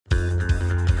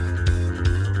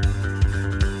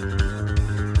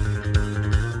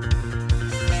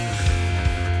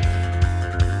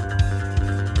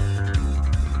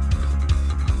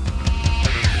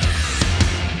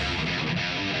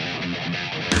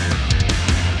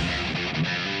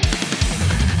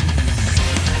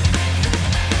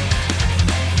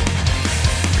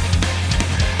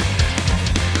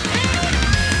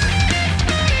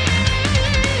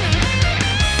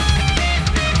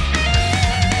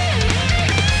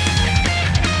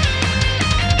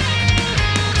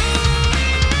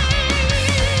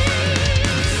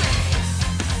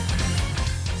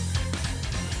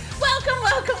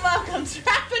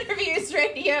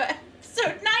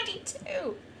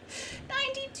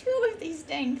these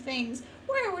dang things.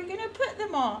 Where are we going to put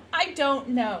them all? I don't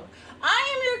know.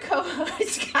 I am your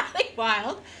co-host, Kylie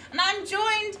Wild, and I'm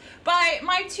joined by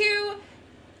my two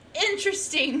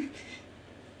interesting...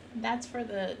 That's for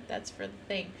the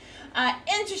thing.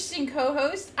 Interesting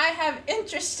co-host. I have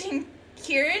interesting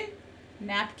Kieran,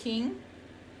 Nap King.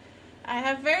 I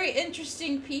have very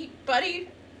interesting Pete, Buddy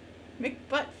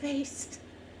McButtface.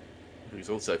 Who's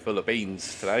also full of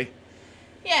beans today.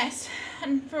 Yes,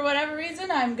 and for whatever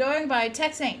reason, I'm going by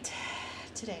TexAint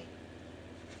today.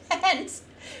 And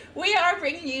we are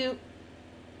bringing you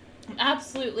an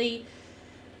absolutely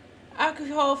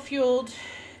alcohol-fueled,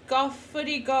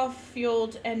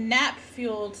 golf-fueled, and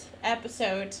nap-fueled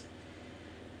episode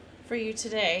for you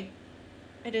today.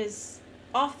 It is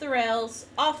off the rails,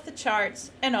 off the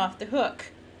charts, and off the hook.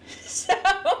 So...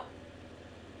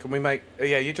 Can we make...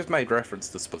 Yeah, you just made reference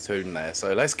to Splatoon there,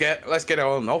 so let's get it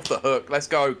on, off the hook. Let's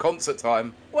go, concert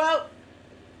time. Well,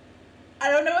 I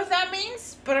don't know what that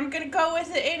means, but I'm going to go with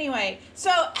it anyway.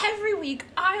 So every week,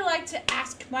 I like to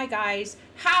ask my guys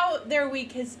how their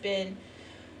week has been,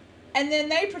 and then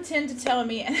they pretend to tell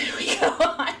me, and then we go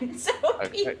on. So,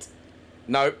 okay. Pete.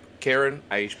 Nope, Kieran,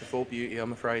 age before beauty,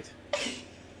 I'm afraid.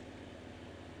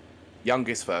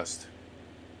 Youngest first.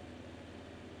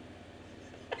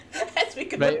 As we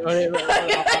go. Right.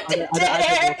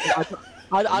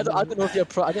 I don't know if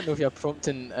you're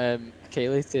prompting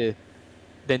Kylie to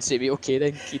then say to me, okay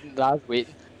then, Kieran, I was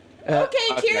waiting. Okay,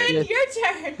 Kieran, your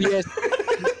turn.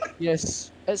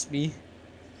 Yes, it's me,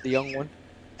 the young one.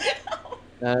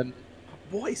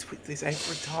 What is with this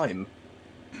every time?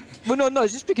 Well, no,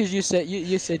 it's just because you said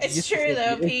It's true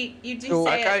though, Pete. You do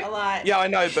say it a lot. Yeah, I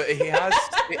know, but he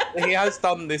has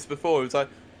done this before. It's like,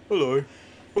 hello,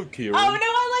 I'm Kieran. Oh no,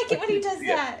 I like it when he does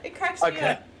that. It cracks me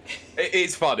up.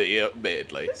 It's funny,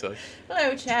 admittedly. So.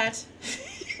 Hello, chat.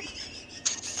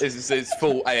 This is his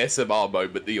full ASMR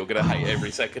moment that you're gonna hate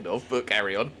every second of, but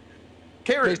carry on.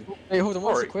 Kieran. Hey, hold on.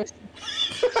 What's the question?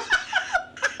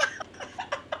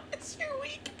 It's your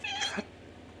week, Pete.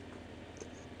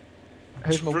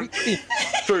 How's my week been?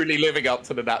 Truly living up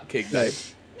to the Nap King name.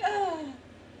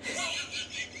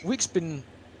 Week's been...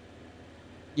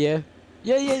 Yeah,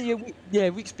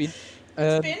 week's been...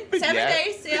 It's been 7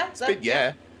 days, yeah. It's been,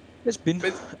 yeah. It's been...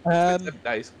 7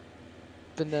 days.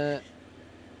 Been,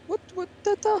 what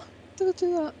did I do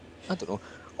that? I don't know.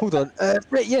 Hold on.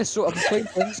 Right, yeah, so I've been playing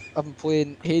things. I've been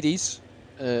playing Hades,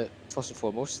 first and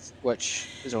foremost, which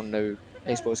is on now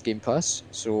Xbox Game Pass,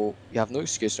 so you have no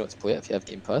excuse not to play it if you have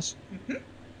Game Pass.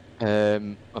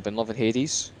 Mm-hmm. I've been loving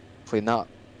Hades, playing that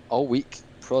all week,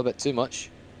 probably a bit too much.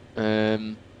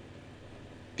 But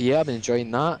yeah, I've been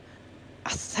enjoying that. I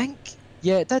think,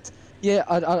 yeah, it did. Yeah,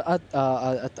 I wrote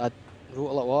a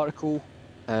little article.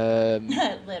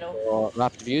 For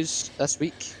Rapid Reviews this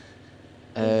week.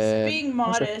 It's being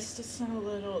modest. It's not a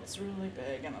little. It's really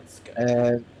big, and it's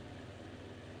good.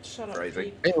 Shut up,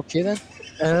 Pete. Right, okay then.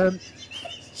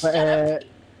 But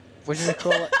what do you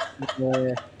call it?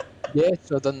 Yeah,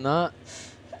 so I've done that.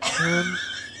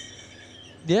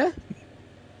 Yeah.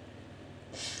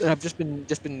 And I've just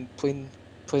been playing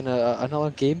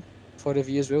another game for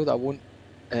review as well that I won't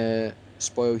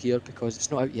spoil here because it's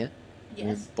not out yet.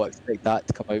 Yes. But I expect that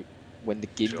to come out when the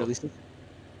game releases.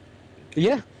 But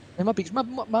yeah, and my week's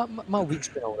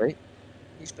been alright.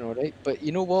 But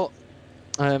you know what?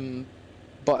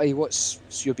 Buddy, what's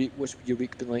your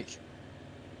week been like?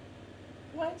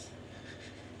 What?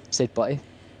 Said Buddy.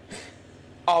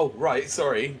 Oh right,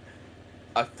 sorry.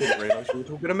 I didn't realise you were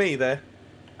talking to me there.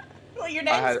 Well, your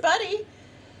name's Buddy.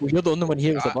 Well, you're the only one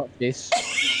here with a butt face.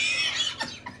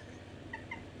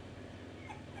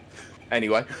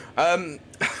 Anyway,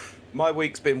 my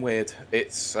week's been weird.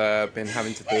 It's been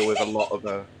having to deal with a lot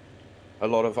of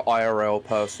IRL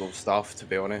personal stuff, to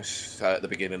be honest, at the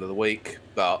beginning of the week.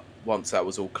 But once that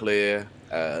was all clear,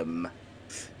 yeah,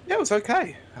 it was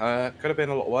okay. Could have been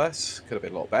a lot worse. Could have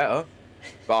been a lot better.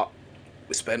 But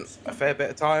we spent a fair bit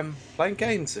of time playing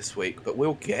games this week. But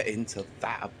we'll get into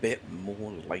that a bit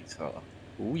more later.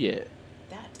 Oh yeah.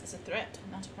 That is a threat,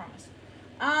 not a promise.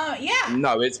 Yeah.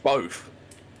 No, it's both.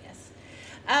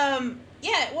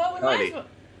 Yeah, well, we might as well...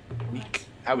 Week.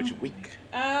 How was your week?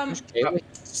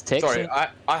 Sorry,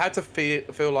 I had to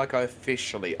feel like I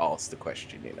officially asked the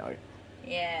question, you know.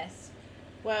 Yes.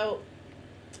 Well,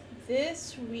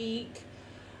 this week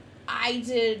I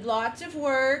did lots of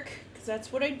work, because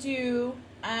that's what I do.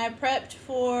 I prepped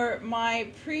for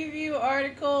my preview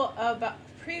article about...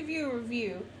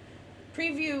 Well,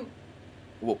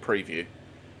 preview.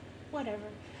 Whatever.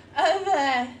 Of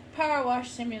Power Wash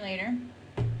Simulator.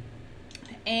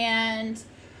 And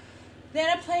Then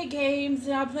I play games,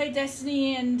 and I played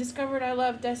Destiny and discovered I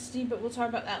love Destiny, but we'll talk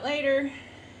about that later.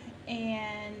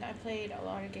 And I played a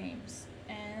lot of games.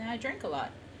 And I drank a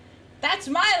lot. That's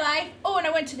my life! Oh, and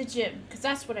I went to the gym, because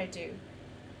that's what I do.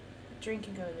 Drink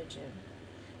and go to the gym.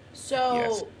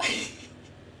 So...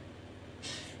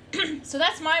 So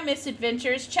that's my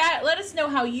misadventures. Chat, let us know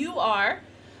how you are.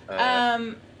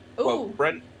 Well,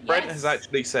 Brent yes. has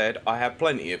actually said, I have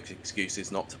plenty of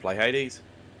excuses not to play Hades.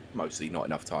 Mostly not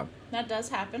enough time. That does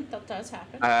happen.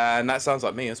 And that sounds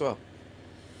like me as well.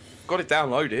 Got it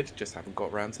downloaded, just haven't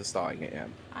got around to starting it yet.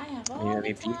 I have all Yeah, I the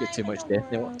mean, if you time get too in much the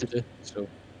Destiny, what world. to do? So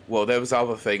Well, there was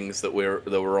other things that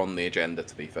were on the agenda,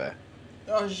 to be fair.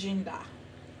 Agenda.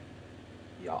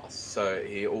 Yes. So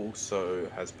he also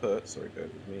has put, sorry, bear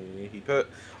with me. He put,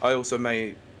 I also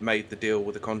made the deal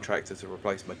with the contractor to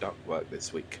replace my ductwork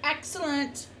this week.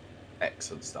 Excellent.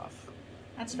 Excellent stuff.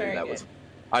 That's I knew very that good.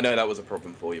 I know that was a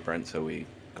problem for you, Brent. So we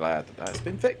glad that that's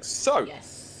been fixed. So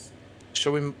Yes.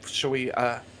 shall we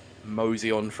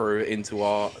mosey on through into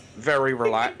our very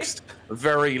relaxed,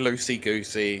 very loosey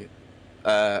goosey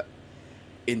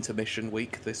intermission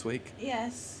week this week?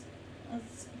 Yes.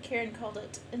 As Karen called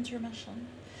it, intermission.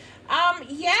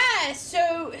 Yeah,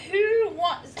 so who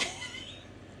wants...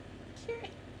 Karen,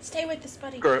 stay with us,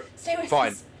 buddy. Group. Stay with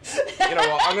Fine. us. You know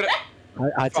what? I'm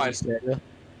gonna. I Fine. just said,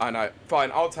 I know.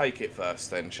 Fine. I'll take it first,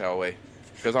 then, shall we?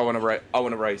 Because I want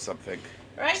to raise something.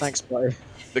 Right? thanks, buddy.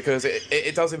 Because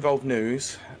it does involve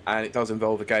news, and it does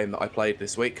involve a game that I played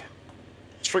this week.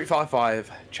 Street Fighter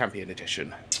V Champion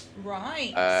Edition.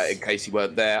 Right. In case you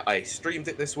weren't there, I streamed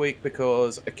it this week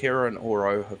because Akira and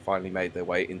Oro have finally made their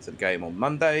way into the game on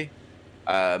Monday.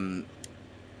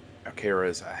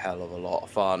 Akira's a hell of a lot of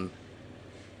fun.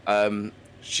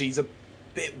 She's a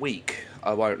bit weak,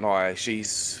 I won't lie.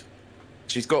 She's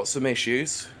got some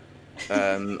issues.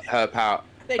 Her power...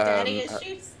 the daddy her-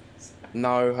 issues?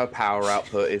 No, her power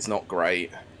output is not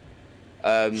great.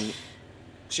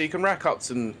 She can rack up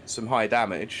some high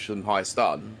damage, some high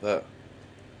stun, but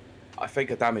I think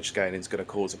her damage scaling is going to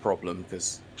cause a problem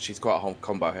because she's quite a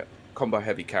combo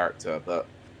heavy character. But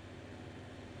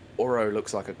Oro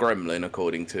looks like a gremlin,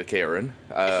 according to Kieran,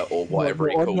 or whatever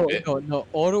he called it. No.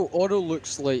 Oro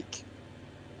looks like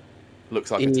Looks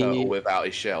like a turtle without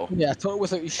his shell. a turtle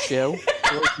without his shell.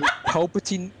 Looks like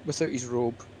Palpatine without his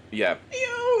robe. Yeah. Ew!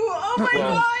 Oh my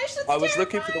Well, gosh, that's I was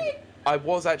looking for terrifying. I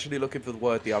was actually looking for the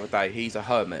word the other day. He's a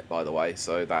hermit, by the way,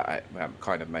 so that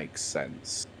kind of makes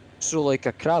sense. So like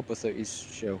a crab without his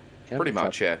shell. Can I Pretty be crab?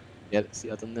 much, yeah. Yeah, see,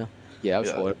 I done there. Yeah, I was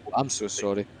Yeah. horrible. I'm so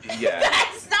sorry. Yeah.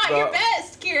 That's not your But-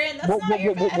 best, Kieran. That's not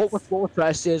your best. What we're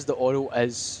trying to say is that Oro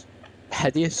is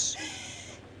hideous.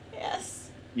 Yes.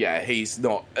 Yeah, he's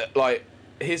not like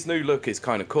his new look is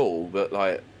kind of cool, but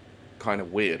like kind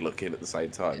of weird looking at the same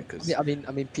time. Because Yeah, I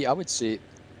mean, Pete, I would say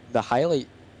the highlight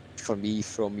for me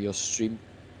from your stream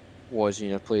was when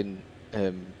you're playing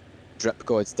Drip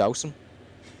God's Dawson.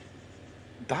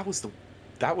 that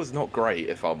was not great,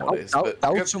 if I'm honest. But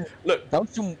because- Dawson, look,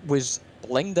 Dawson was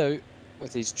blinged out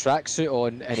with his tracksuit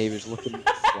on, and he was looking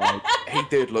like he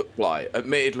did look fly.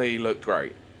 Admittedly, he looked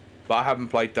great, but I haven't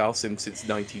played Dalsim since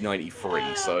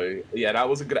 1993, so yeah, that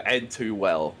wasn't going to end too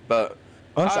well. But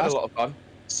I had a lot of fun.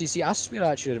 See, I swear I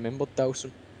actually remembered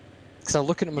Dawson. Because I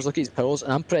look at him, I was looking at his pillars,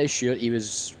 and I'm pretty sure he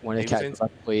was one of the He was characters I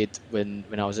played when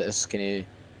I was at this kind of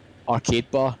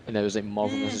arcade bar, and there was like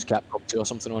Marvel vs. Capcom 2 or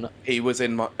something on it. He was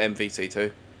in my MVC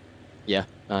too. Yeah.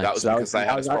 That was so because they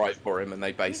had a was sprite for him, and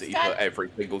they basically got put every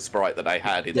single sprite that they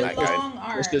had in The that game. long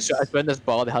arms. I went this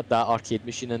bar, they had that arcade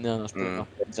machine in there, and I was playing Mm. my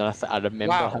friends, and I remember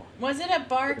Wow. Was it a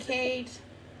barcade?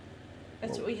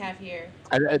 That's what we have here.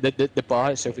 the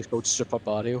bar itself is called Super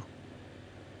Barrio,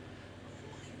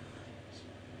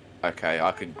 Okay,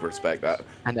 I can respect that.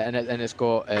 and it's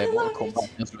got I Mortal love Kombat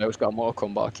as well. It's got a Mortal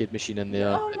Kombat arcade machine in there.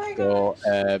 Oh my It's got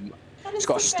That it's is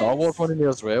got a the Star Wars best. one in there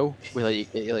as well. Where like you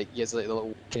get like the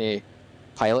little kind of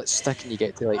pilot stick, and you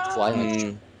get to like fly. Oh. Like,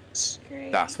 Mm, it's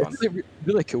Great. that's fun. a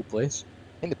really cool place.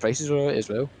 I think the prices are alright as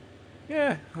well.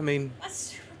 Yeah, I mean, That's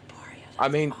Super Mario. I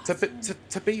That's mean, awesome.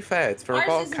 to be fair, for Ours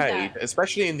a isn't arcade, that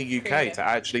especially in the UK, creative. to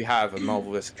actually have a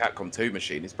Marvel vs. Capcom 2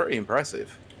 machine is pretty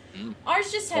impressive.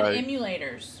 Ours just had Right.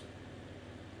 emulators.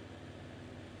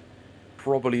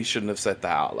 Probably shouldn't have said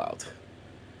that out loud.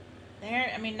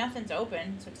 There, I mean, nothing's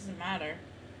open, so it doesn't matter.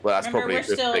 Well, that's Remember, probably a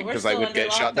good thing we're because they still would under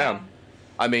get shut lockdown. down.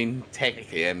 I mean,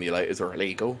 technically, emulators are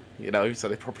illegal, you know, so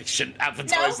they probably shouldn't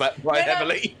advertise No, that quite no, no.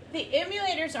 heavily. The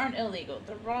emulators aren't illegal.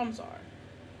 The ROMs are.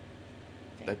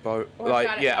 They both Or like,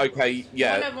 got it yeah, backwards. okay, One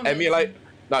yeah. of 'em Emulate. is-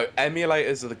 No,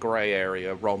 emulators are the grey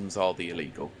area. ROMs are the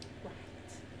illegal. Right.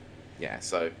 Yeah,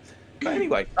 so But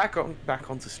anyway, back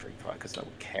onto Street Fighter because no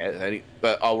one cares.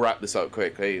 But I'll wrap this up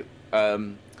quickly.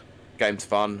 Game's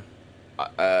fun.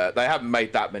 They haven't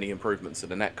made that many improvements to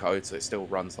the netcode, so it still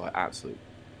runs like absolute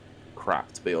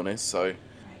crap, to be honest. So,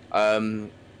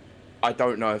 I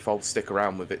don't know if I'll stick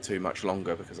around with it too much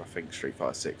longer because I think Street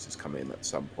Fighter 6 is coming at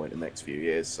some point in the next few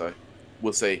years. So,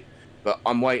 we'll see. But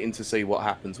I'm waiting to see what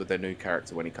happens with their new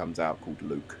character when he comes out, called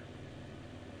Luke.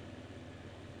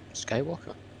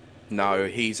 Skywalker. No,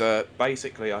 he's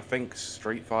basically, I think,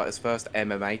 Street Fighter's first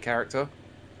MMA character.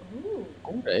 Ooh.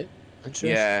 Alright. Interesting.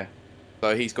 Yeah.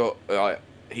 So he's got,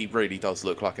 he really does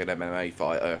look like an MMA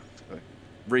fighter.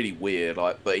 Really weird,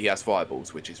 but he has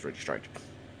fireballs, which is really strange.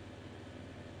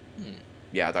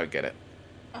 Yeah, I don't get it.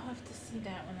 I'll have to see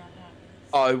that when that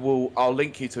happens. I'll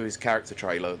link you to his character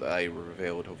trailer that they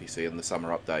revealed, obviously, in the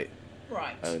summer update.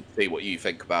 Right. And see what you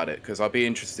think about it, because I'd be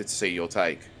interested to see your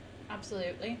take.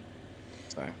 Absolutely.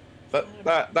 So, but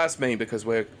that's me, because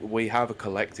we have a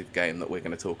collective game that we're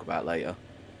going to talk about later.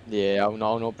 Yeah, I'll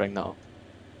not bring that up.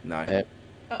 No.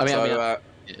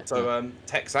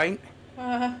 Tech Saint?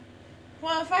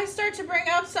 Well, if I start to bring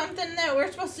up something that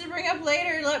we're supposed to bring up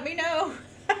later, let me know.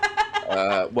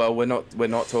 Well, we're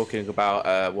not talking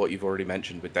about what you've already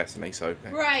mentioned with Destiny, so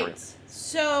right.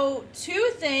 So 2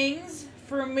 things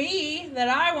for me that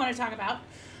I want to talk about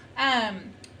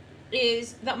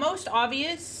is the most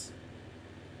obvious.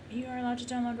 You are allowed to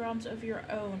download ROMs of your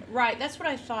own. Right, that's what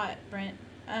I thought, Brent.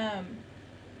 Of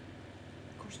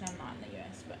course, now I'm not in the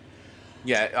US, but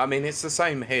yeah, I mean it's the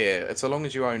same here. It's so long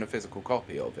as you own a physical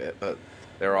copy of it, but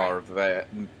there are a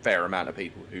fair amount of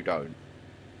people who don't.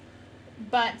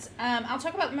 But I'll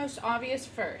talk about the most obvious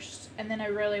first, and then I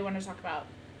really want to talk about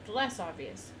the less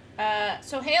obvious.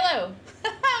 So Halo.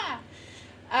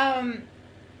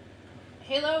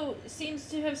 Halo seems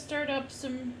to have stirred up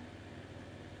some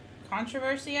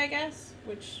controversy, I guess,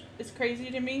 which is crazy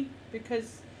to me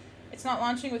because it's not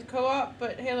launching with co-op,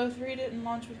 but Halo 3 didn't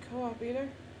launch with co-op either.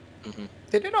 Mm-hmm.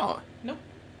 Did it not? Nope.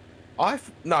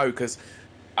 No, because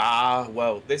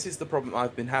well, this is the problem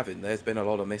I've been having. There's been a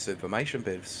lot of misinformation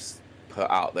bits put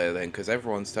out there then, because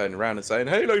everyone's turning around and saying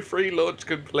Halo 3 launch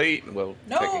complete. Well,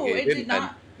 no, it did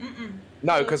not.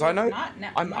 No, because I know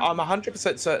I'm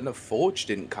 100% certain that Forge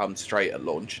didn't come straight at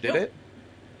launch, did it?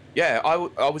 Yeah, I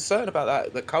was certain about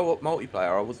that. The co-op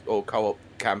multiplayer, or co-op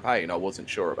campaign, I wasn't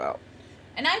sure about.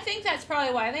 And I think that's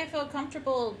probably why they feel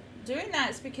comfortable doing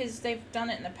that. Is because they've done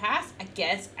it in the past. I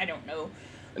guess, I don't know.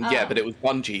 Yeah, but it was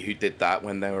Bungie who did that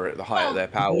when they were at the height of their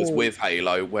powers with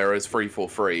Halo, whereas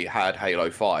 343 had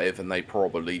Halo 5, and they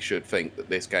probably should think that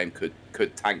this game could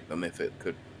tank them if it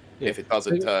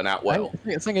doesn't turn out well. I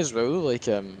think the thing is, well, like,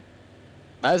 that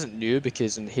isn't new,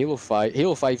 because in Halo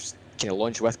 5's kind of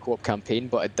launched with co-op campaign,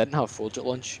 but it didn't have Forge at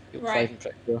launch. Halo 5 in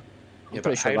particular. I'm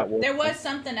pretty sure that was. There was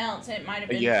something else. It might have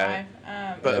been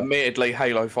 5. But admittedly,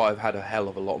 Halo 5 had a hell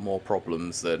of a lot more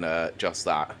problems than just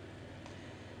that.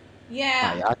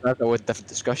 Yeah. That's a different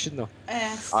discussion, though.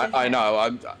 I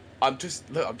know. I'm just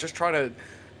trying to,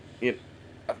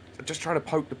 I'm just trying to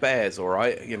poke the bears. All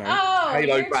right,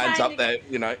 Halo fans up there.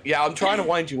 Yeah, I'm trying to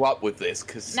wind you up with this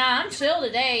because. Nah, I'm chill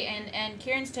today, and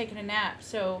Kieran's taking a nap,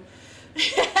 so.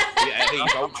 Yeah,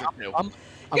 he's ultra chill.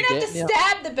 You're gonna have to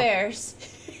stab the bears.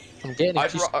 I'm getting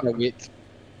accused of a week.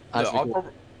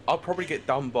 I'll probably get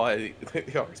done by the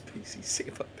RSPCC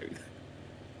if I do that.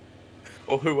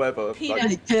 Or whoever. He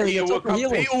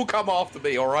will come after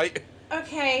me, alright?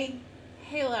 Okay,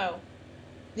 Halo.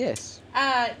 Yes.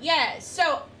 Yeah,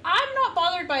 so I'm not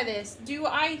bothered by this. Do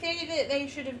I think that they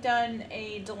should have done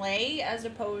a delay as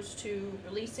opposed to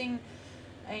releasing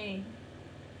a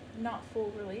not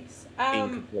full release?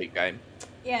 Incomplete game.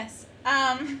 Yes.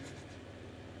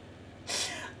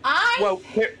 No,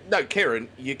 Kieran,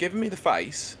 you're giving me the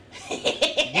face.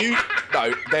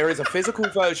 There is a physical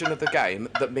version of the game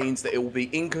that means that it will be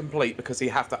incomplete because you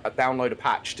have to download a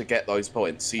patch to get those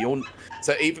points.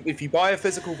 So even if you buy a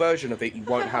physical version of it, you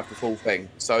won't have the full thing.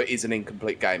 So it is an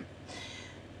incomplete game.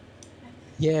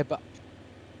 Yeah, but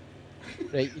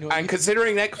right, and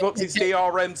considering Xbox's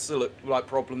DRM's like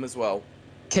problem as well.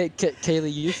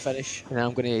 Kaylee, you finish, and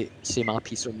I'm going to say my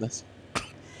piece on this.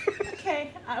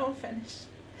 Okay, I will finish.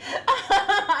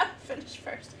 I'll finish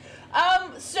first.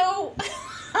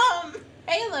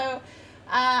 Halo,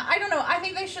 I don't know. I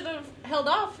think they should have held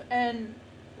off and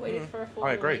waited for a full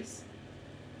release.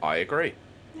 I agree.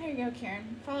 There you go,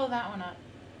 Kieran. Follow that one up.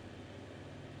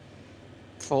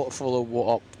 Follow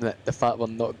what up? The fact we're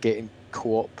not getting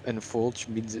co-op in Forge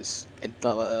means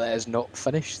that is not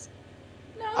finished.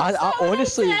 No, I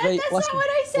honestly, right? That's not what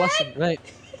I said. Listen, right?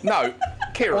 No,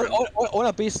 Kieran. on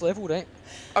a base level, right?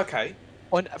 Okay.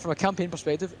 from a campaign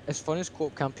perspective, as fun as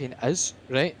co-op campaign is,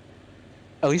 right?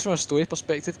 At least from a story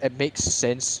perspective, it makes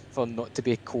sense for not to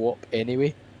be co-op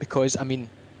anyway. Because I mean,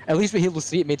 at least with Halo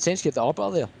 3, it made sense to get the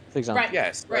Arbiter there, for example. Right.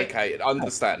 Yes, Right. okay,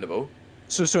 understandable.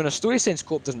 So in a story sense,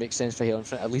 co-op doesn't make sense for Halo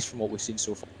Infinite, at least from what we've seen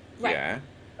so far. Right.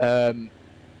 Yeah.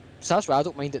 So that's why I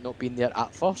don't mind it not being there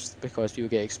at first, because people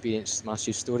get experience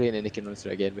massive story and then they can run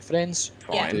through it again with friends.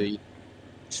 Yeah. Fine.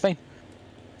 It's fine.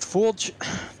 Forge.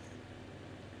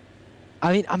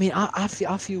 I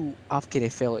feel I've kind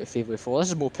of fell out of favour with Forge. This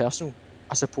is more personal,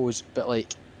 I suppose, but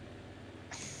like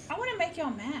I want to make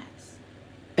y'all maps.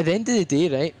 at the end of the day,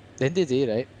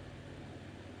 right?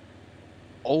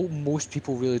 All most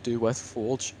people really do with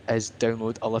Forge is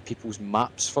download other people's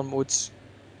maps for mods.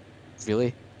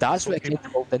 Really, that's what it kind of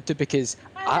evolved into, because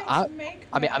I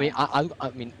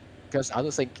mean, because I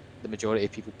don't think the majority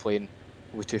of people playing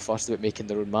will be too fussed about making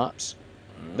their own maps.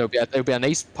 There'll be a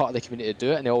nice part of the community to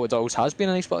do it, and there always has been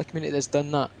a nice part of the community that's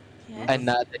done that, Yes. and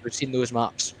that we've seen those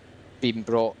maps being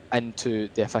brought into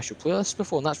the official playlist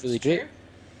before, and that's really It's great.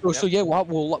 true. So yeah,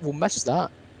 we'll miss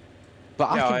that.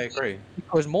 But Yeah, I I think agree.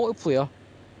 because multiplayer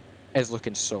is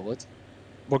looking solid,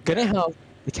 we're gonna have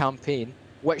the campaign,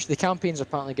 which the campaign's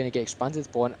apparently gonna get expanded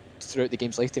upon throughout the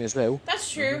game's lifetime as well. That's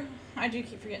true. I do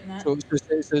keep forgetting that. So does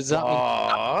that mean?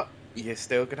 But you're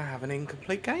still gonna have an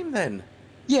incomplete game then.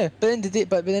 Yeah, but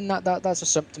then that's a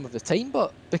symptom of the time.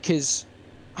 But because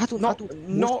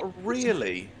Not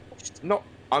really. Not.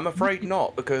 I'm afraid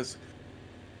not, because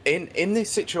in this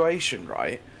situation,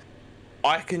 right?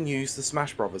 I can use the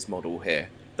Smash Brothers model here.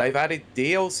 They've added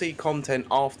DLC content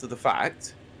after the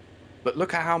fact, but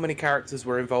look at how many characters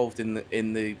were involved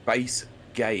in the base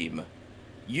game.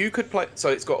 You could play. So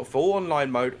it's got a full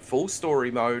online mode, full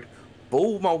story mode,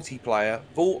 full multiplayer,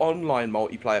 full online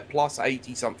multiplayer, plus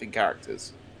 80-something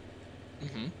characters.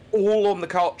 All on the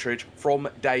cartridge from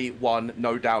day one,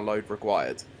 no download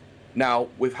required. Now,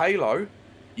 with Halo,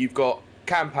 you've got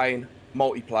campaign,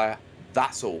 multiplayer,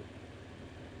 that's all.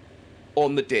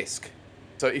 On the disc.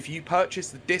 So if you purchase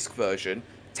the disc version,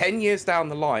 10 years down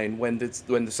the line, when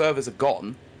the servers are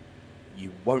gone,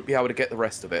 you won't be able to get the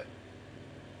rest of it.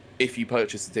 If you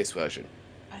purchase the disc version.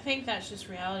 I think that's just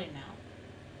reality now.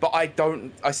 But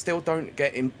I still don't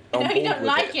get on I know board you don't with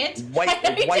like it. it. Wait, I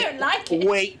know you don't like it.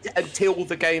 wait until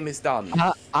the game is done.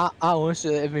 I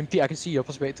honestly, I mean, Pete, I can see your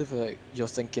perspective. Like, you're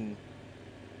thinking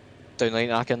down the line.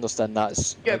 I can understand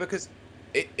that. Yeah, because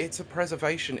it's a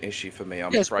preservation issue for me.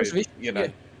 I'm Yeah, it's afraid. preservation, You know. yeah.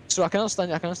 So I can understand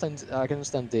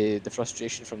the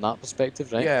frustration from that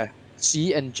perspective, right? Yeah.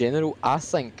 See, in general, I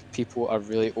think people are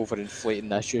really overinflating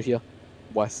the issue here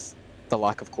with the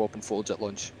lack of co-op and Forge at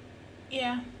launch.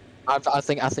 Yeah. I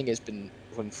think it's been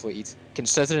inflated,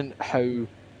 considering how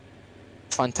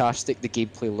fantastic the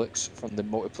gameplay looks from the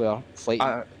multiplayer flight.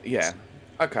 Yeah.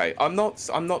 Okay. I'm not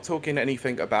talking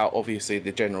anything about obviously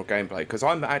the general gameplay, because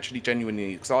I'm actually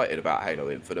genuinely excited about Halo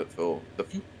Infinite for the.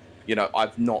 You know,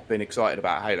 I've not been excited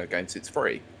about Halo game since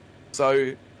 3.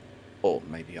 So, or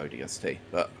maybe ODST,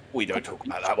 but we don't talk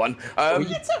about that one.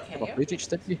 It's okay. Well, played Reach,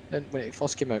 didn't you? When it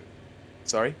first came out,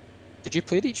 Sorry. did you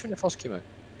play Reach when it first came out?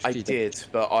 I You did,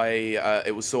 but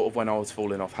it was sort of when I was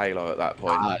falling off Halo at that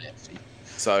point. Ah, yeah, see.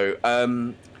 So,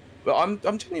 but I'm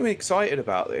genuinely excited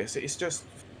about this. It's just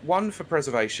one for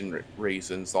preservation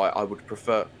reasons. Like I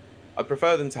prefer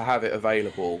them to have it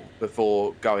available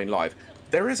before going live.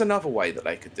 There is another way that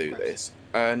they could do this,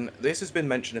 and this has been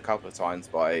mentioned a couple of times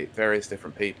by various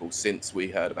different people since we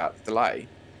heard about the delay.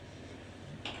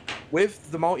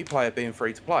 With the multiplayer being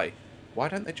free to play, why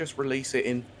don't they just release it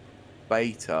in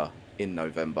beta in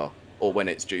November, or when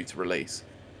it's due to release,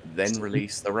 then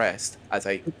release the rest as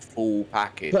a full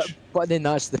package? But then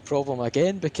that's the problem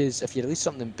again, because if you release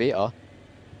something in beta,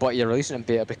 but you're releasing it in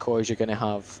beta because you're going to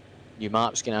have new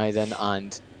maps getting added in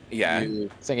and Yeah. new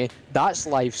thingy, that's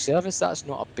live service. That's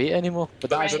not a beta anymore. But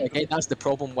that's Right. again, that's the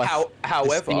problem with the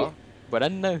However, state we're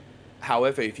in now.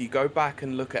 However, if you go back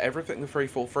and look at everything the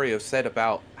 343 have said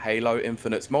about Halo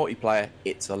Infinite's multiplayer,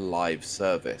 it's a live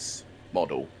service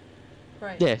model.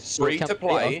 Right. Yeah, so Free it can't to be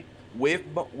beta. play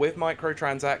with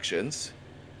microtransactions,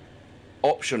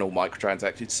 optional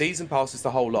microtransactions, season passes,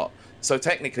 the whole lot. So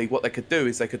technically what they could do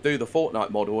is they could do the Fortnite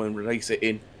model and release it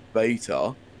in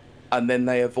beta, and then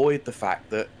they avoid the fact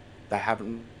that they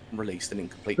haven't released an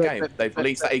incomplete game. They've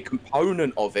released a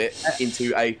component of it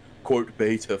into a quote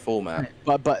beta format.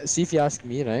 But see, if you ask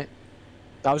me, right,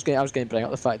 I was going to bring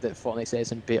up the fact that Fortnite says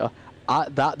it's in beta.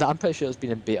 That I'm pretty sure it's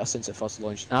been in beta since it first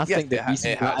launched, and I Yes, think the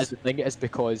reason it that has. is the thing is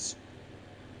because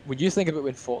when you think about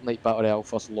when Fortnite Battle Royale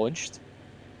first launched,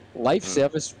 live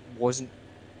service wasn't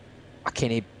a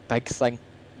kind of big thing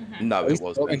No, At it least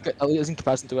wasn't. at least in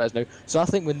comparison to what it is now. So I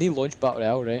think when they launched Battle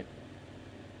Royale, right,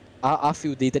 I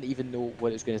feel they didn't even know what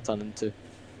it was going to turn into,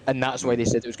 and that's why they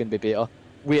said it was going to be beta.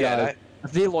 Whereas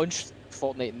if they launched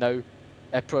Fortnite now,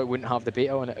 it probably wouldn't have the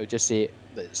beta on it. It would just say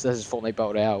this is Fortnite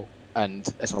Battle Royale, and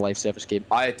it's a live service game.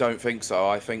 I don't think so.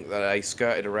 I think that they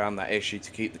skirted around that issue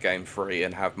to keep the game free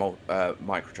and have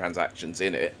microtransactions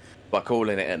in it by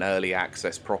calling it an early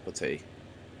access property.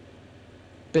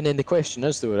 But then the question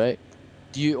is though, right?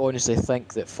 Do you honestly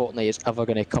think that Fortnite is ever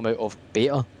going to come out of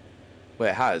beta? Well,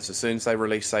 it has. As soon as they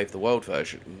released Save the World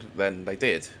version, then they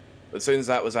did. As soon as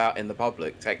that was out in the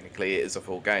public, technically it is a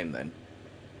full game then.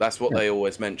 That's what they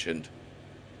always mentioned.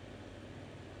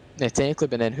 Yeah, technically,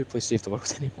 but then who plays Save the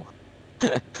World anymore?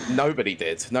 Nobody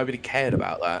did. Nobody cared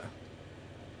about that.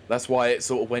 That's why it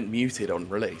sort of went muted on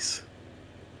release.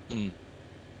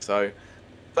 So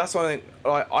that's why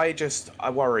I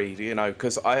worry, you know,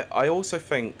 because I also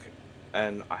think,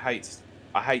 and I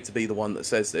hate to be the one that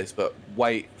says this, but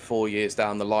wait 4 years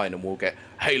down the line and we'll get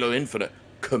Halo Infinite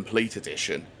Complete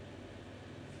Edition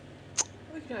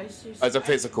as a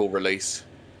physical release.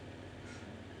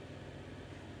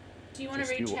 Do you want to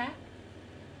read chat?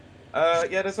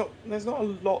 Yeah, there's not a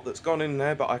lot that's gone in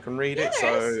there, but I can read it.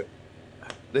 So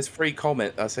there's 3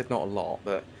 comments. I said not a lot,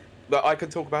 but I can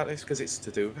talk about this because it's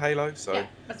to do with Halo. So yeah,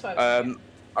 that's why.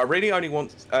 I really only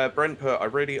want Brent put. I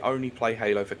really only play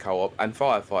Halo for co-op and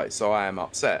firefight, so I am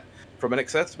upset. From an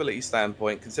accessibility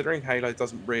standpoint, considering Halo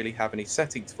doesn't really have any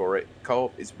settings for it,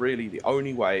 co-op is really the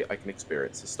only way I can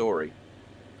experience the story.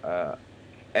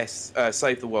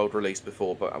 Save the World released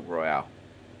before Battle Royale.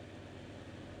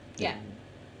 Yeah.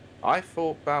 I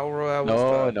thought Battle Royale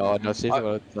was... No, Save the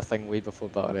World, the thing way before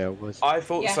Battle Royale was. I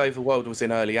thought Save the World was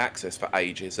in early access for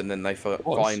ages, and then they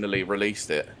finally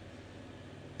released it.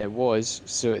 It was.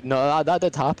 So, no, that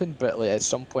did happen, but like, at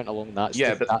some point along that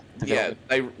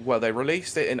they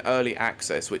released it in early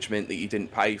access, which meant that you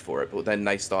didn't pay for it, but then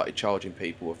they started charging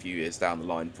people a few years down the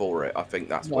line for it. I think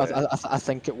that's I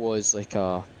think it was like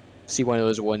one of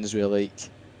those ones where like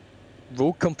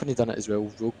Rogue Company done it as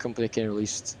well. Rogue Company kind of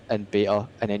released in beta,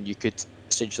 and then you could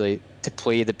essentially, to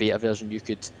play the beta version, you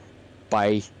could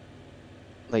buy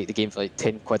like the game for like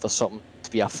 10 quid or something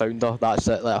to be a founder. That's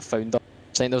it, like a founder.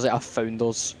 So there was like a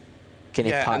founders kind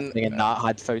of pack thing, and that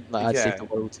had Saved the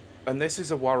World. And this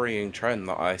is a worrying trend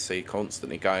that I see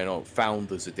constantly going on.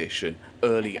 Founders Edition,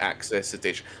 Early Access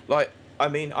Edition. Like, I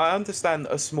mean, I understand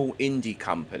that a small indie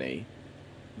company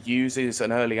uses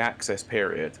an early access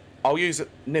period. I'll use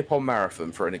Nippon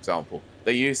Marathon for an example.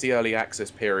 They use the early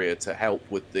access period to help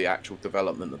with the actual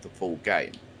development of the full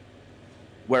game.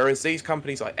 Whereas these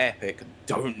companies like Epic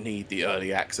don't need the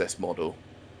early access model.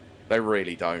 They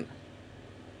really don't.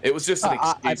 It was just an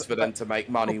excuse for them to make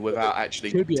money without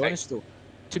actually... To be honest,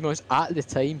 at the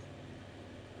time,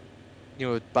 you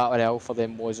know, Battle Royale for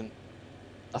them wasn't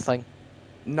a thing.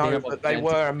 No, but they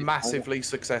were a massively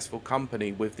successful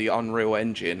company with the Unreal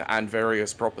Engine and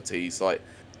various properties. Like,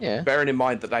 bearing in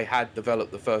mind that they had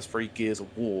developed the first 3 Gears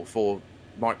of War for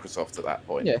Microsoft at that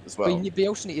point as well. But you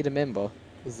also need to remember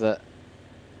that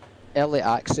early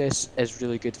access is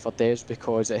really good for devs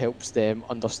because it helps them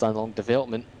understand along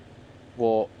development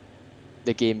what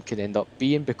the game can end up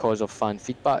being because of fan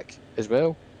feedback as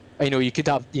well. I know you could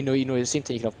have, at the same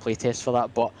time you can have playtests for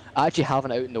that, but actually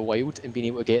having it out in the wild and being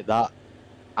able to get that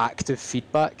active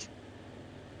feedback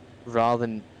rather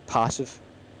than passive.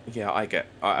 Yeah, I get.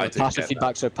 Passive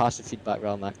feedback, so passive feedback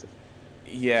rather than active.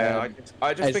 Yeah,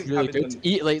 I just think really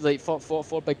good. Like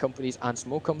for big companies and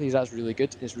small companies, that's really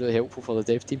good. It's really helpful for the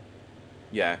dev team.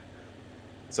 Yeah.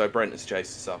 So Brent has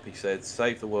chased us up. He said,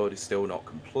 "Save the World is still not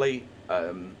complete.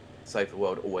 Save the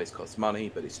World always costs money,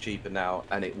 but it's cheaper now,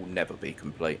 and it will never be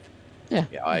complete." Yeah.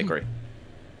 Yeah, I agree.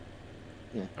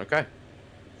 Yeah. Okay.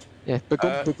 Yeah, but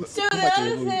so the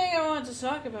other thing I wanted to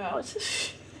talk about.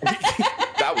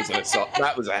 That was an aside.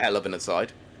 That was a hell of an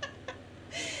aside.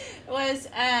 Was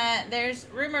there's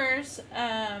rumors,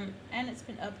 and it's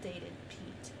been updated,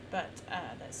 Pete, but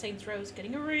that Saints Row is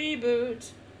getting a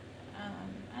reboot.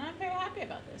 And I'm very happy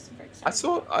about this. I'm very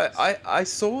excited. I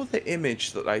saw the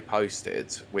image that they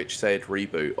posted, which said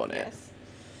reboot on it.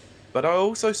 But I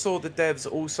also saw the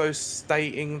devs also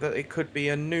stating that it could be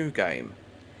a new game.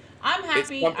 I'm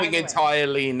happy. It's something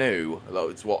entirely new.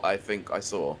 That's what I think I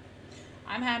saw.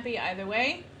 I'm happy either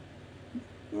way.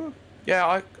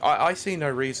 Yeah, I see no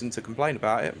reason to complain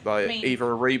about it. Like,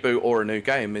 either a reboot or a new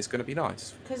game is going to be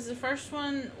nice. Because the first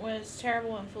one was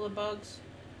terrible and full of bugs.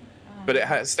 But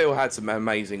it still had some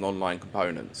amazing online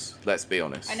components. Let's be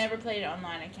honest. I never played it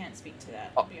online. I can't speak to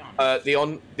that. To be honest.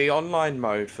 The online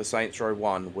mode for Saints Row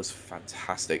 1 was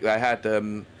fantastic. They had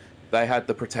they had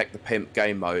the Protect the Pimp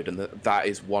game mode, and that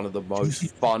is one of the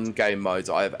most fun game modes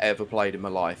I have ever played in my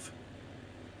life.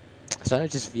 Is that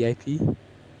just VIP?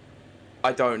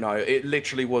 I don't know. It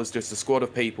literally was just a squad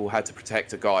of people had to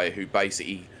protect a guy who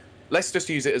basically, let's just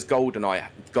use it as Golden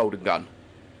Gun.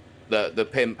 The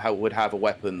pimp would have a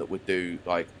weapon that would do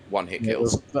like one-hit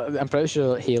kills. But I'm pretty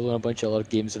sure Halo and a bunch of other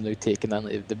games have now taken that.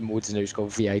 Like, the modes are now just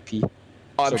called VIP.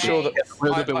 I'm sure that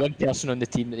there'll be one person on the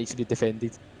team that needs to be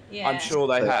defended. Yeah. I'm sure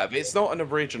they have. It's not an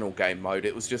original game mode.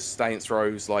 It was just Saints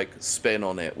Row's like spin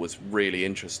on it was really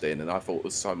interesting, and I thought it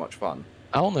was so much fun.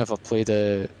 I only ever played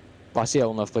the first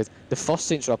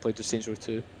Saints Row I played was Saints Row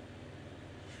 2.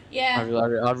 Yeah.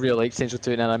 I really liked Saints Row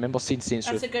 2, and I remember seeing Saints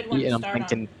Row 3, That's a good one to and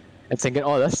start I'm thinking,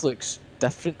 oh, this looks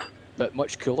different, but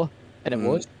much cooler, and it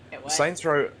was. It was. Saints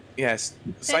Row, yes.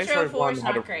 Saints Row 4 is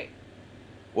not great.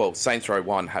 Well, Saints Row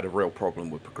 1 had a real problem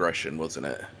with progression, wasn't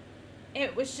it?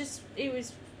 It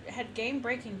had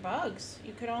game-breaking bugs.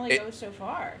 You could only go so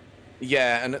far.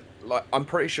 Yeah, and like I'm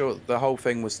pretty sure the whole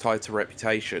thing was tied to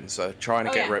reputation. So trying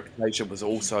to get reputation was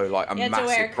also like a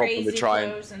massive problem to try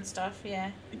and and stuff.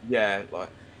 Yeah. Yeah, like.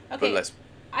 Okay. But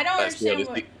I don't understand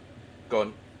what. Go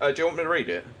on. Do you want me to read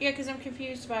it? Yeah, because I'm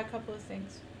confused about a couple of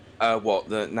things. What,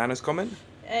 the Nana's comment?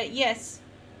 Yes.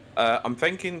 I'm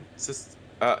thinking.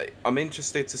 I'm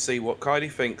interested to see what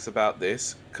Kylie thinks about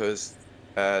this because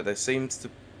there seems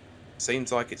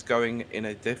like it's going in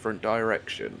a different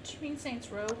direction. Do you mean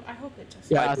Saints Row? I hope it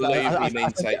does. Yeah, I believe he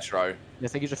means Saints Row. I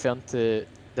think he's referring to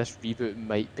this reboot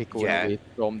might be going away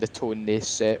from the tone they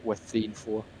set with 3 and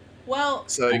 4. Well,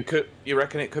 so you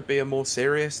reckon it could be a more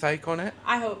serious take on it?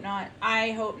 I hope not.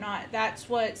 That's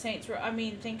what Saints Row. I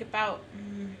mean, think about.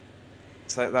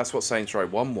 So that's what Saints Row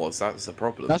 1 was. That was the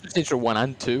problem. That's what Saints Row 1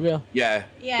 and 2 were. Yeah.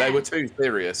 They were too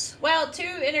serious. Well, 2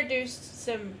 introduced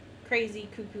some crazy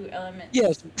cuckoo elements.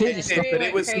 Yeah, some crazy stuff, but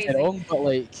it was wrong,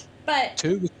 but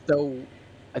 2 was still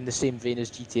in the same vein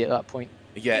as GTA at that point.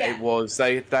 Yeah, it was.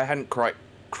 They hadn't quite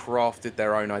crafted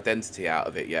their own identity out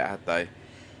of it yet, had they?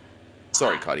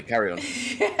 Sorry, Kylie, carry on.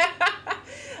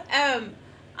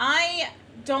 I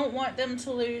don't want them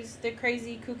to lose the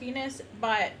crazy kookiness,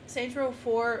 but Saints Row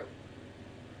 4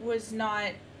 was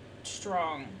not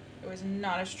strong. It was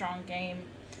not a strong game.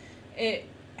 It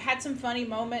had some funny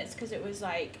moments because it was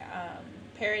like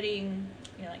parodying,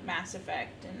 like Mass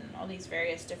Effect and all these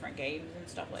various different games and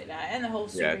stuff like that, and the whole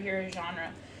superhero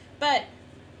genre. But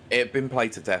it had been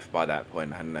played to death by that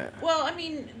point, hadn't it? Well, I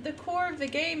mean, the core of the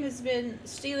game has been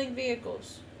stealing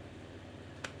vehicles.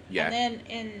 Yeah. And then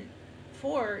in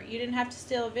 4, you didn't have to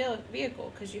steal a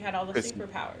vehicle because you had all the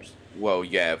superpowers. Well,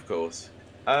 yeah, of course.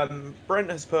 Brent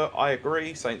has put, I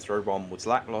agree, Saints Row 1 was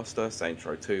lackluster, Saints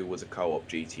Row 2 was a co-op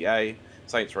GTA,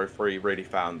 Saints Row 3 really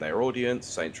found their audience,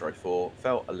 Saints Row 4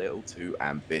 felt a little too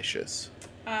ambitious.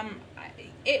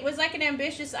 It was like an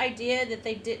ambitious idea that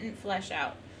they didn't flesh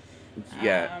out.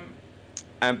 Yeah.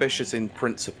 Ambitious in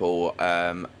principle,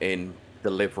 in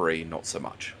delivery, not so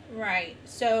much. Right.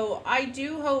 So I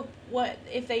do hope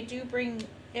if they do bring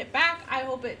it back, I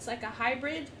hope it's like a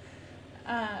hybrid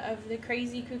of the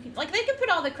crazy cookie. Like they could put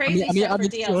all the crazy stuff for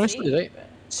DLC. Honestly, right?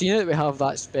 Seeing that we have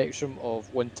that spectrum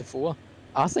of 1 to 4,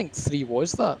 I think 3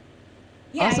 was that.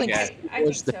 Yeah, I think it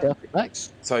was the perfect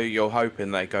mix. So you're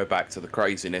hoping they go back to the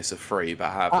craziness of 3,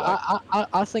 but have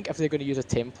I think if they're going to use a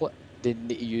template, they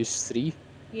need to use 3.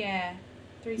 Yeah.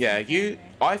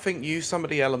 I think use some of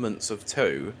the elements of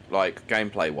 2, like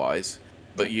gameplay wise,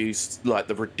 but use like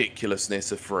the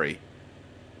ridiculousness of 3.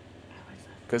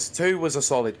 Because 2 was a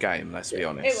solid game, let's be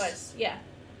honest. It was, yeah.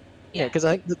 Yeah, because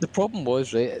I think the problem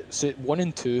was, right, so 1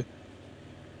 and 2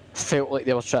 felt like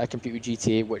they were trying to compete with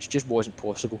GTA, which just wasn't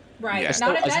possible. Right,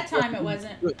 not at that time it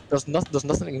wasn't. There's nothing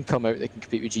that can come out that can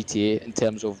compete with GTA in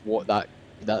terms of what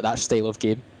that style of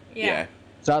game. Yeah.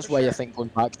 So that's why I think going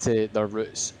back to their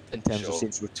roots in terms of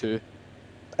Saints Row 2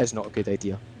 is not a good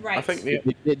idea. Right. I think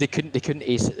they couldn't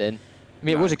ace it then. I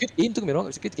mean, it was a good game. Don't get me wrong, it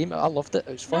was a good game. I loved it.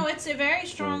 It was fun. No, it's a very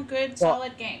strong, good,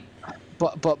 solid game.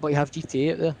 But you have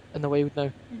GTA out there in the wild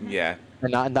now. Mm-hmm. Yeah.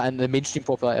 And the mainstream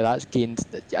popularity that's gained,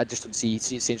 I just don't see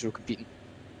Saints Row competing.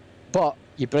 But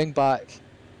you bring back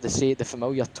the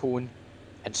familiar tone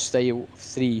and style of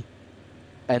 3,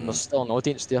 and there's still an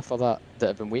audience there for that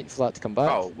have been waiting for that to come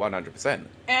back. Oh, 100%.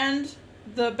 And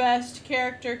the best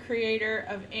character creator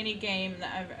of any game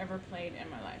that I've ever played in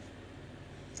my life.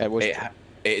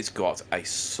 It's got a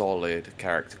solid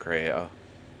character creator.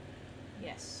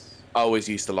 Yes. I always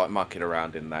used to like mucking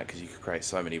around in that because you could create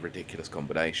so many ridiculous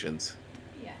combinations.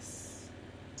 Yes.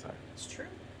 So. It's true.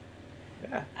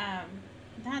 Yeah.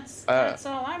 That's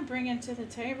all I'm bringing to the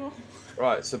table.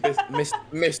 Right, so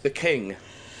Mr. King.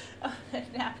 Oh,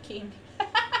 Nap King.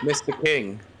 Mr.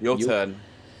 King, your You. turn.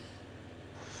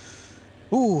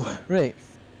 Ooh, right.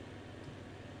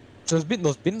 So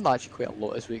there's been actually quite a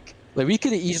lot this week. Like we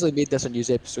could have easily made this a news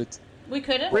episode, We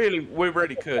couldn't. We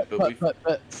really could, but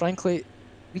but frankly,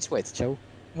 we just wanted to chill.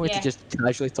 We wanted Yeah. to just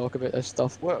casually talk about this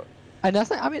stuff. well, And I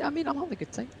think, I mean, I'm having a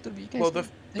good time. Don't you guys? well, think?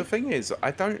 the thing is,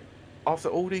 I don't. After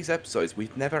all these episodes,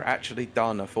 we've never actually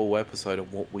done a full episode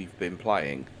of what we've been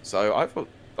playing. So I thought,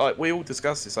 like, we all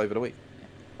discussed this over the week.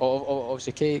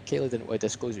 Obviously, Kayla didn't want to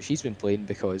disclose what she's been playing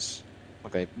because,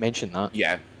 okay, mention that.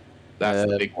 Yeah, that's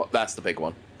the Um, big one. That's the big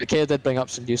one. But Kayla did bring up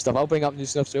some new stuff. I'll bring up new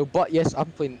stuff as well. But yes, I'm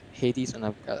playing Hades, and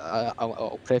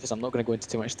I'll preface, I'm not going to go into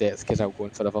too much depth because I'll go on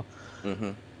forever.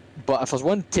 Mm-hmm. But if there's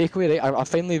one takeaway, right, I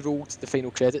finally rolled the final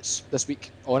credits this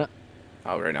week on it.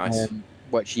 Oh, very nice.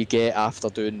 Which you get after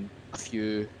doing a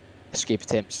few escape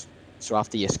attempts. So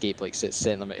after you escape, like a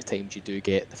certain amount of times, you do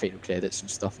get the final credits and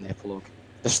stuff in the epilogue.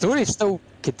 The story still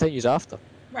continues after,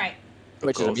 Right.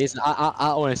 which is course. amazing. I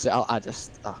honestly, I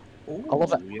just, I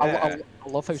love it. Yeah. I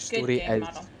love how Good story game is.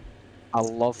 model. I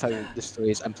love how the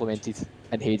story is implemented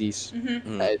in Hades.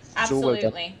 Mm-hmm. Mm. It's so well done.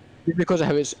 Absolutely. Just because of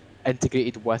how it's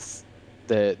integrated with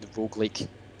the roguelike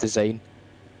design.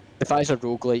 The fact it's a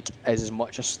roguelike is as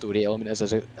much a story element as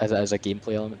it is a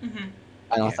gameplay element. Mm-hmm.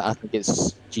 And Yeah. I think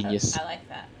it's genius. I like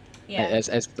that. Yeah.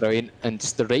 It's brilliant. And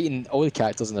just the writing, all the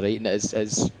characters in the writing is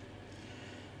it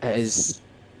is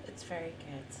It's very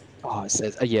good. oh it's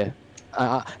yeah.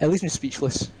 It leaves me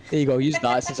speechless. There you go, use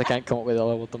that since I can't come up with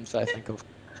other words that I think of.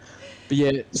 But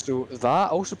yeah, so that I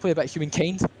also play a bit of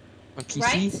Humankind on PC.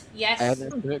 Right? Yes.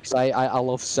 Because I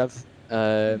love Civ.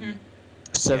 Mhm.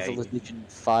 Civilization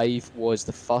 5 was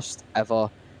the first ever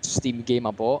Steam game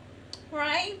I bought.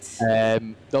 Right?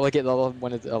 The other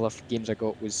one of the other games I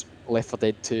got was Left 4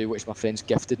 Dead 2, which my friends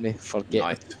gifted me for getting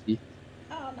Nice. a PC.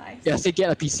 Oh, nice. Yeah, I say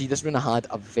getting a PC. This one I had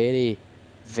a very,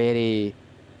 very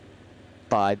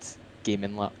bad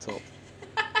gaming laptop.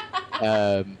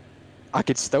 I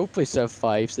could still play Civ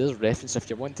 5, so there's a reference. If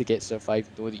you want to get Civ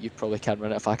 5, know that you probably can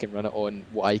run it if I can run it on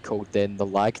what I called then the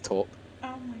lag top.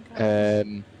 Oh my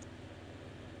god.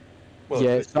 Well,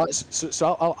 Yeah,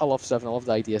 so I love Civ, and I love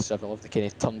the idea of Civ, I love the kind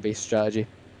of turn-based strategy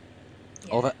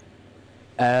of it.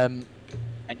 And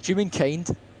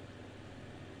Humankind,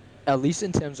 at least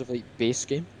in terms of like base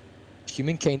game,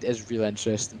 Humankind is really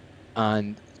interesting,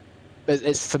 and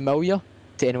it's familiar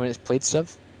to anyone that's played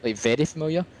Civ, like very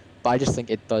familiar, but I just think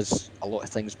it does a lot of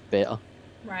things better,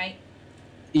 Right.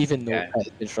 even though Yeah. it's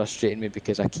been frustrating me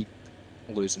because I keep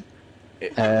losing.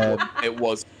 It, Um, it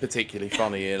was particularly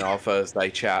funny in our first day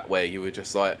chat where you were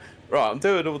just like, right, I'm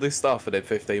doing all this stuff, and then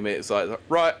 15 minutes like,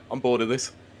 right, I'm bored of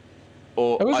this.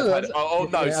 Or I wasn't- I've had, oh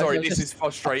no, yeah, I sorry, was this just- is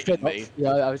frustrating fed up. me.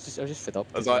 Yeah, I was just fed up.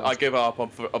 I was like, I give up. I'm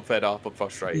fed up. I'm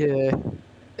frustrated. Yeah,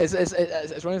 it's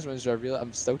one of those ones where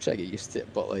I'm still trying to get used to it,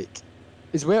 but like,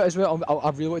 as well, I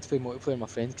really want to play multiplayer with my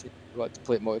friends. 'Cause I want to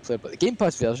play it multiplayer, but the Game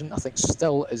Pass version I think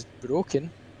still is broken,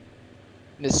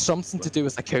 and it's something to do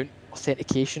with account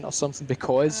authentication or something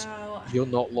because Oh, you're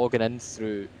not logging in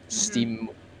through Steam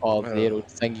or their own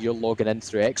thing. You're logging in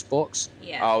through Xbox.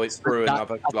 yeah. Oh, it's through That-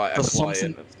 another like a there's client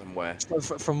something- somewhere.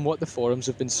 From what the forums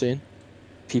have been saying,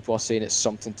 people are saying it's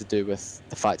something to do with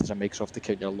the fact it's a Microsoft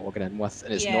account you're logging in with,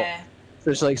 and it's not. yeah.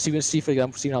 So it's like, see for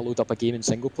example, when I load up a game in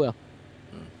single player,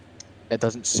 it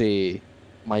doesn't say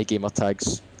my gamer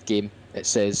tags game. It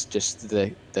says just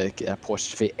the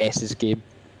apostrophe S's game.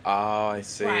 Oh, I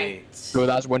see. Right. So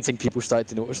that's one thing people started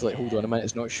to notice. Like, hold on a minute,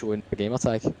 it's not showing a gamer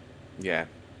tag. Yeah.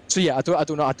 So yeah, I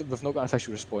don't know. We've not got an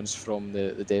official response from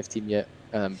the dev team yet.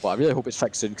 But I really hope it's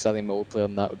fixed soon because I think multiplayer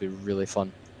and that would be really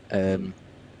fun.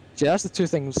 So yeah, that's the two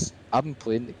things I've been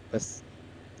playing with.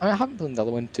 I mean, I haven't played the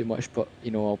other one too much, but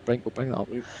you know, we'll bring that up.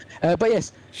 But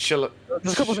yes, Shall it?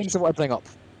 there's a couple of things I want to bring up.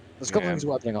 We're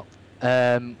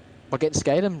getting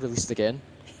Skyrim released again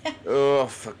Oh,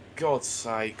 for God's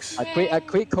sakes! at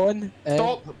QuakeCon.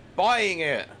 Stop buying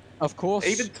it. Of course.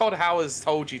 Even Todd Howard's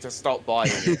told you to stop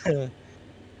buying it.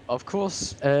 Of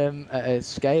course. It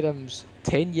is Skyrim's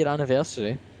 10-year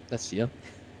anniversary this year.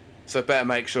 So better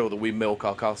make sure that we milk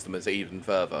our customers even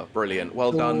further. Brilliant.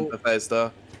 Well done, So-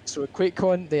 Bethesda. So at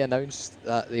QuakeCon, they announced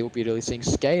that they will be releasing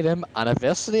Skyrim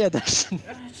Anniversary Edition.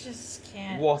 I just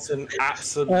can't. What an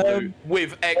absolute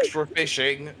with extra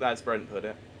fishing. That's Brent put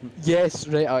it. Yes,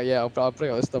 right. Oh yeah, I'll bring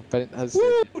all this stuff. But it has.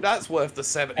 Woo, that's worth the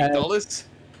 $70.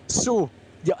 So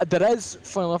yeah, there is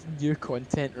fun enough new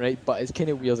content, right? But it's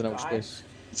kind of weird, and I'll explain. Gosh.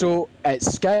 So it's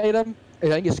Skyrim. I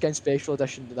think it's Skyrim Special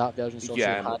Edition. That version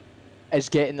Yeah. is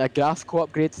getting a graphical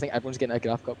upgrade. I think everyone's getting a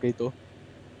graphical upgrade though.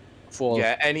 For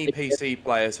Yeah, any PC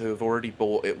players who have already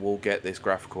bought it will get this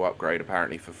graphical upgrade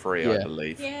apparently for free, I Yeah.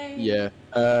 believe. Yay. Yeah.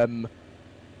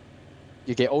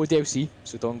 you get all DLC,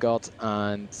 so Dawnguard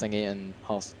and Thingy and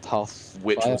Hearth.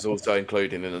 Which Fire. was also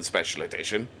included in the special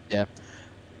edition.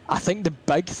 I think the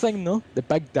big thing though, the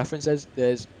big difference is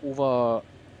there's over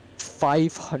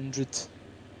 500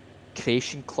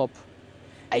 Creation Club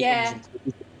items Yeah.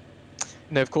 included.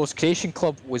 Now, of course, Creation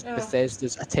Club was Ugh.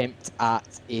 Bethesda's attempt at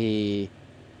a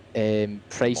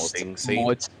priced Modding scene.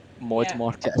 mod Yeah.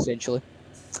 market, essentially.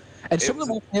 And It some of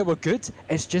was them there were good.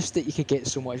 It's just that you could get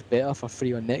so much better for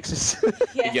free on Nexus.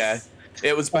 Yes. Yeah.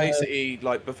 It was basically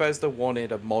like Bethesda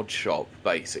wanted a mod shop,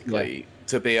 basically,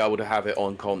 to be able to have it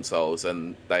on consoles,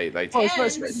 and they Oh, it's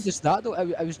not And- just that though.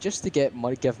 It was just to get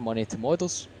money, give money to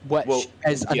modders, which Well,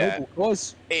 is a yeah. noble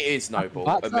cause. it is noble,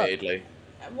 Back that. admittedly.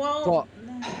 Well,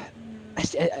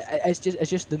 It's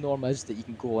just the norm is that you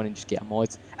can go on and just get a mod,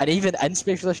 and even in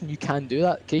Special Edition you can do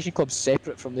that. Creation Club's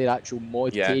separate from their actual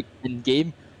mod Yeah. page in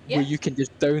game, Yeah. where you can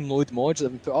just download mods that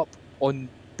have been put up on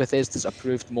Bethesda's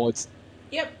approved mods.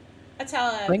 yep. That's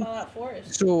how Thing- Fallout 4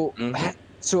 is. So, Mhm.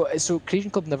 so Creation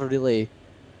Club never really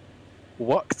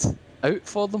worked out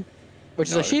for them, which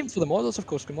is No. a shame for the modders, of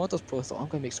course. Because modders probably thought, I'm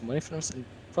going to make some money from this, and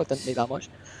probably didn't make that much.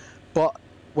 But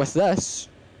with this,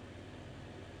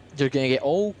 you're going to get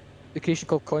all the Creation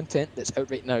Club content that's out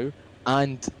right now,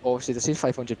 and obviously they say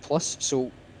 500 plus.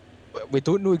 So we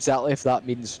don't know exactly if that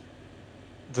means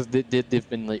they've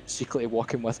been like secretly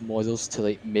working with modders to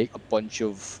like make a bunch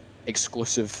of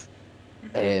exclusive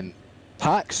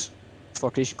packs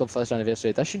for Creation Club First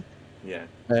Anniversary Edition, Yeah.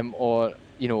 or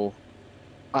you know,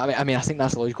 I mean, I think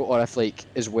that's logical. Or if like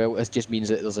as well, it just means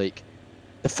that there's like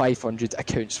the 500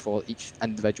 accounts for each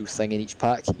individual thing in each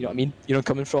pack. You know what I mean? You know where I'm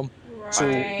coming from? Right. So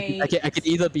I could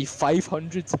either be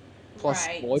 500 plus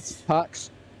Right. mod packs,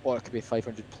 or it could be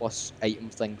 500 plus item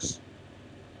things.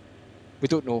 We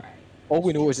don't know. Right. All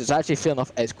we know is it's actually fair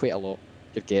enough. It's quite a lot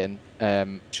you're getting.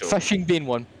 Sure. Fishing being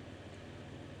one.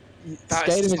 That's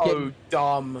Skyrim is so getting-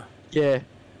 dumb. Yeah.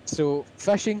 So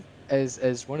fishing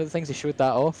is one of the things they showed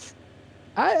that off.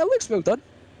 It looks well done.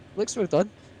 Looks well done.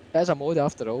 It is a mod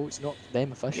after all. It's not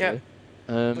them officially.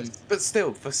 But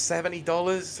still, for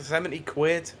 $70, 70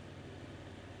 quid.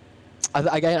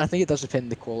 Again, I think it does depend on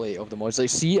the quality of the mods. Like,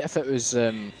 see if it was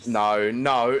No.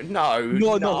 hold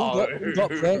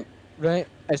up, right.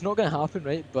 It's not going to happen,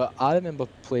 right? But I remember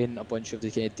playing a bunch of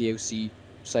the kind of DLC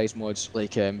size mods,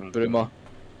 like Bruma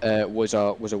was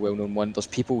a well-known one. There's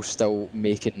people still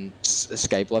making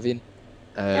Sky Oblivion,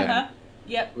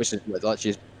 Yep. which is literally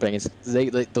just bringing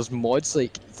like there's mods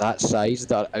like that size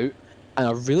that are out and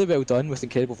are really well done with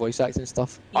incredible voice acting and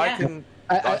stuff. I Yeah. can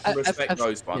respect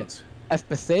those ones. If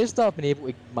Bethesda have been able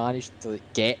to manage to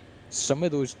like, get some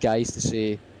of those guys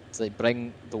to like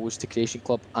bring those to Creation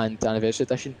Club and Anniversary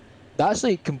Edition, that's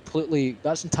like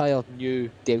that's entire new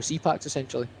DLC packs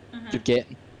essentially Mhm. you're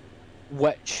getting,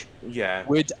 which Yeah.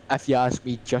 would, if you ask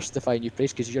me, justify new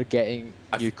price because you're getting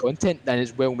I've- new content and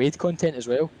it's well made content as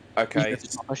well. even Okay. if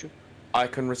it's not official. I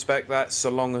can respect that so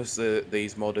long as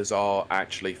these modders are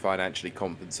actually financially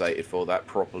compensated for that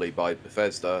properly by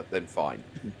Bethesda, then fine.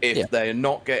 If Yeah. they're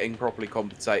not getting properly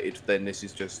compensated, then this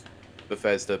is just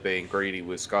Bethesda being greedy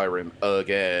with Skyrim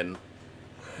again,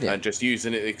 Yeah. and just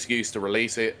using an excuse to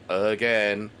release it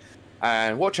again.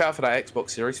 And watch out for that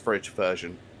Xbox Series Fridge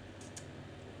version.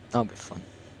 That'd be fun.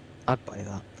 I'd buy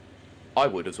that. I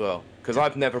would as well, because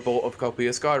I've never bought a copy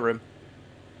of Skyrim.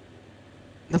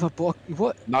 Never bought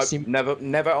what? No, Seem-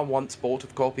 never once bought a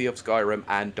copy of Skyrim,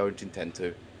 and don't intend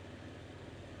to.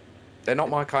 They're not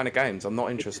my kind of games. I'm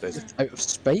not interested. out of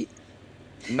spite.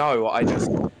 No,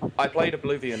 I played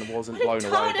Oblivion and wasn't What did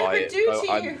blown away Todd by ever it. do so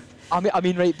to I'm- you? I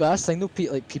mean, right, but that's the thing though.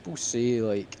 People say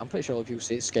like, I'm pretty sure a lot of people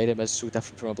say Skyrim is so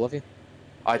different from Oblivion.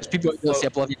 People well, say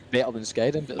Oblivion is better than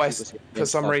Skyrim, but West- people say for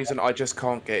some Oblivion's reason, I just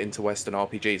can't get into Western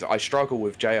RPGs. I struggle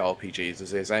with JRPGs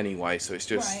as is anyway, so it's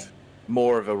just Right.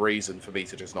 more of a reason for me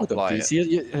to just not better. Hold on, play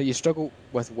please. it. You struggle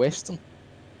with Western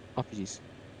RPGs.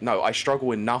 No, I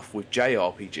struggle enough with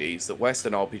JRPGs that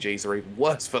Western RPGs are even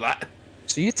worse for that.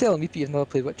 So you're telling me you've never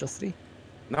played Witcher 3?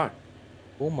 No.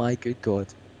 Oh my good god.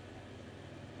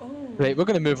 Oh. Right, we're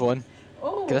gonna move on.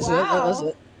 Oh, 'Cause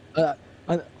wow.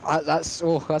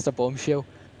 that's a bombshell.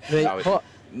 Right, No, what?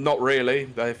 Not really.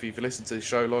 But if you've listened to the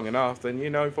show long enough, then you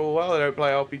know full well I don't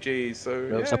play RPGs. So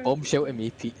Well, it's a yeah. bombshell to me,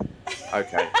 Pete.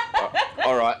 Okay.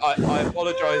 All right. I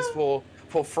apologise for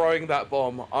throwing that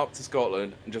bomb up to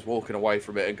Scotland and just walking away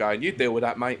from it and going, "You deal with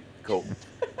that, mate." Cool.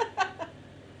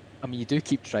 I mean, you do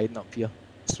keep trying up here,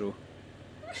 so.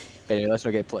 Anyway, let's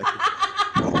not get political.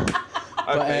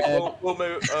 Okay, But, we'll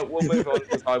move on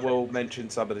because I will mention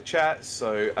some of the chats.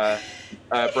 So,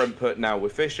 Brent put now we're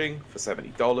fishing for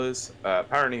 $70.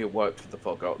 Apparently, it worked for the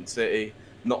Forgotten City.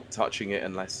 not touching it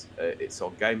unless it's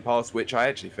on Game Pass, which I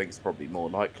actually think is probably more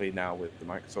likely now with the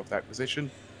Microsoft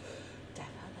acquisition.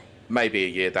 Definitely. Maybe a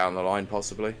year down the line,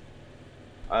 possibly.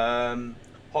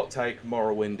 Hot take: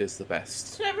 Morrowind is the best.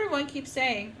 That's what everyone keeps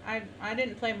saying. I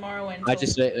didn't play Morrowind. I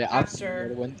just right, I've seen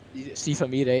after- Morrowind. See, for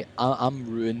me, right, I'm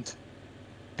ruined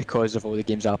because of all the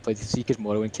games I played. See, because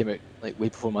Morrowind came out like way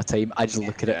before my time. I just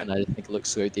look at it Yeah. and I just think it looks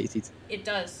so outdated. It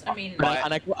does. I mean, Right.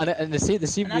 And the same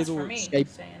and way that's though, for me Sky,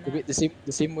 saying the, way, that.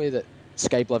 the same way that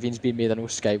Sky Oblivion's being made, I know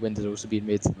Skywind is also being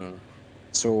made. Mm.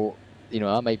 So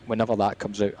I might, whenever that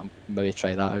comes out, I'm maybe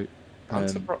try that out.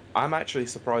 I'm actually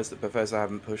surprised that Bethesda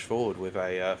haven't pushed forward with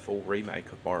a full remake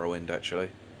of Morrowind. Actually,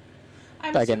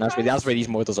 I'm But again, that's where surprised. these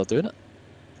models are doing it.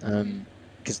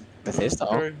 Because Bethesda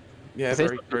are. True. Yeah, Bethesda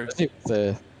very are true. busy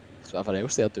with whatever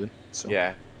else they're doing. So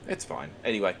Yeah, it's fine.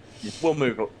 Anyway, Yeah.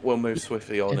 we'll move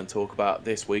swiftly on and talk about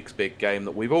this week's big game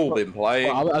that we've all been playing.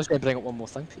 Well, I was going to bring up one more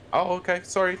thing, Pete. Oh, okay.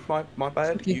 Sorry, my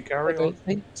bad. Okay, You carry on.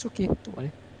 It's okay, don't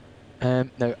worry.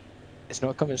 Now, it's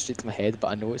not coming straight to my head, but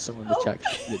I know it's someone in the chat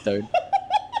can put it down.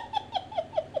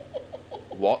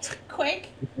 What? Quake.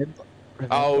 Remember-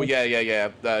 Oh remember-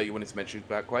 yeah. You wanted to mention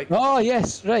about Quake Oh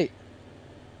yes, right.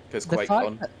 because The Quake fact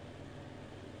on. that-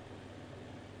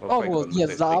 Quake well, on was yeah,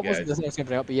 this that big, wasn't the thing I was going to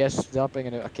bring up, but yes, they are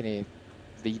bringing out a kind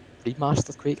of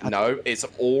remastered Quake. No, it's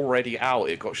already out.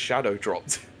 It got shadow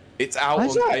dropped. It's out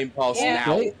Is on it? Game Pass Yeah.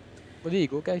 now. Right. Well, there you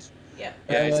go, guys. Yeah.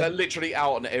 Yeah, it's Uh, literally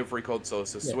out on every console.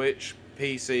 So Yeah. Switch,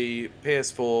 PC,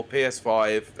 PS4,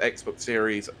 PS5, Xbox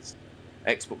Series,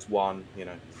 Xbox One. You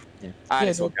know, Yeah. and Yeah,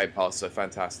 it's no- on Game Pass. So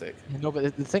fantastic. No,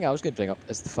 but the thing I was going to bring up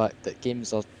is the fact that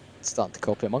games are starting to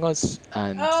copy Among Us,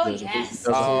 and Oh, there was a whole- yes.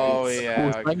 there was a whole Oh yeah,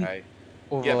 whole thing okay.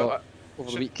 over, Yeah, but over the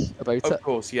should- week about it. of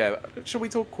course, yeah. Should we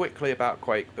talk quickly about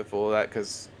Quake before that?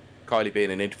 Because Kylie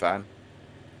being an id fan.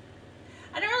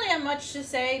 I don't really have much to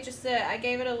say. Just that I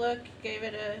gave it a look, gave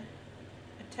it a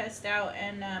test out,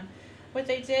 and what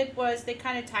they did was they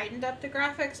kind of tightened up the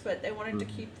graphics, but they wanted to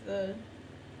keep the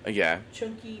Yeah.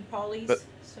 chunky polys. But-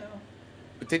 So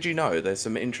But did you know there's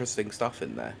some interesting stuff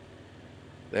in there?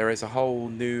 There is a whole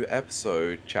new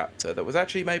episode chapter that was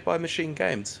actually made by Machine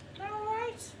Games. all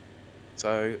right.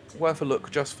 So worth a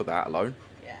look just for that alone.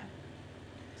 Yeah,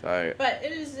 So but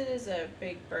it is a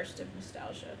big burst of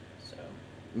nostalgia. So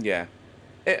yeah,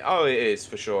 it is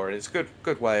for sure, and it's a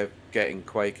good way of getting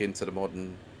Quake into the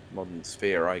modern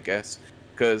sphere, I guess,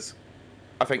 because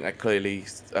I think that clearly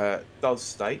does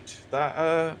state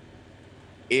that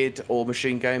id or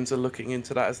Machine Games are looking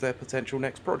into that as their potential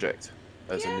next project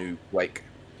as Yeah. a new Quake.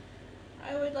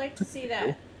 I would like to see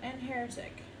that, and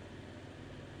Heretic.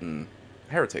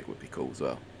 Heretic would be cool as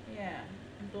well. Yeah,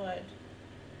 and Blood.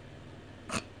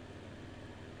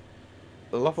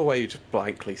 I love the way you're just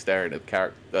blankly staring at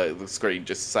the screen,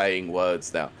 just saying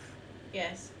words now.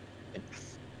 Yes.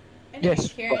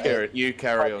 Yes, Kieran, Kieran, you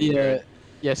carry on.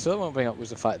 Yeah, so what I want to bring up was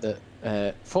the fact that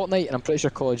Fortnite, and I'm pretty sure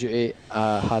Call of Duty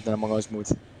had an Among Us mode.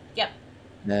 Yep.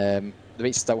 They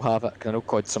might still have it, because I know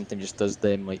COD something just does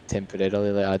them like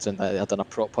temporarily, like adds in, I done a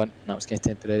prop hunt, and that was kind of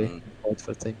temporary in COD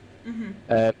for a time.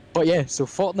 Mm-hmm. But yeah, so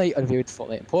Fortnite unveiled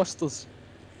Fortnite Imposters.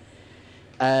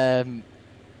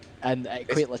 And it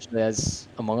quite literally is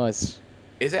Among Us.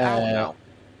 Is it out now?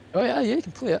 Oh yeah, you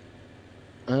can play it.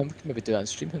 We can maybe do that on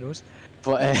stream, who knows.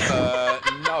 But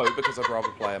No, because I'd rather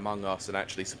play Among Us and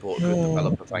actually support a good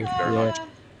developer. Thank you very Yeah. much.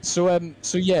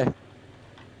 so yeah.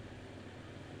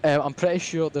 I'm pretty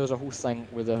sure there was a whole thing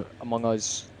where the Among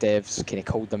Us devs kind of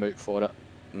called them out for it.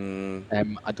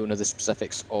 I don't know the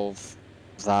specifics of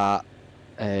that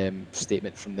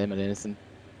statement from them or anything.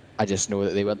 I just know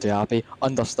that they weren't too happy,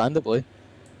 understandably,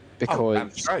 Oh, damn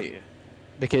because straight.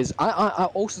 because I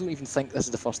also don't even think this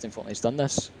is the first time Fortnite's done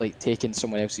this, like taking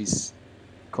someone else's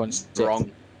concept.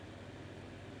 Wrong.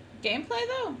 Gameplay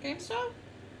though, game style.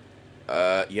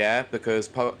 Yeah, because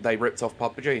they ripped off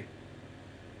PUBG.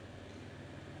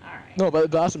 All right. No,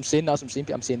 but that's what I'm saying.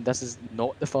 I'm saying this is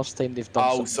not the first time they've done. Oh,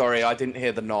 something. sorry, I didn't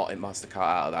hear the knot. It must have cut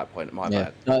out at that point. My Yeah.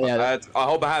 bad. No, My yeah, bad. I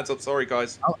hold my hands up. Sorry,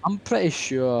 guys. I'm pretty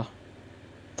sure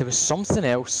there was something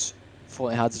else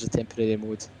Fortnite had as a temporary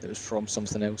mode that was from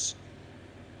something else.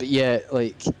 But yeah,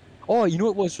 like, oh, you know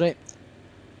what it was, right?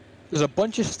 There's a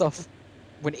bunch of stuff.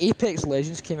 When Apex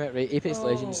Legends came out, right? Apex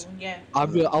Legends, Yeah. I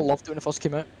loved it when it first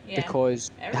came out Yeah. because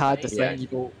it had the Everybody thing, did. you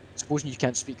go, supposing you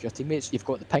can't speak to your teammates, you've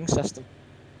got the ping system.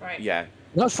 Right. Yeah. And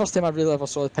that was the first time I really ever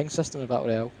saw the ping system in Battle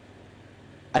Royale.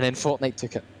 And then Fortnite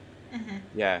took it. Mm-hmm.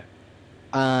 Yeah.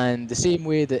 And the same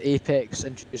way that Apex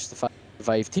introduced the fact to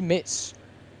revive teammates,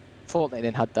 Fortnite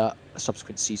then had that a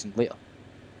subsequent season later.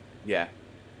 Yeah.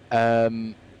 So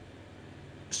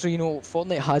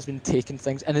Fortnite has been taking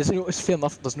things, and it's fair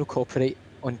enough. There's no copyright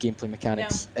on gameplay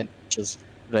mechanics and features,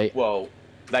 right? Well,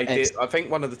 they did. It's- I think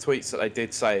one of the tweets that they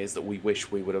did say is that we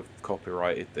wish we would have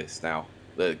copyrighted this now.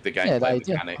 The Yeah, gameplay the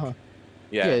idea. mechanic.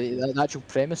 Yeah, Yeah. the actual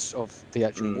premise of the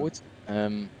actual mode.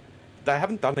 They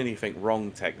haven't done anything wrong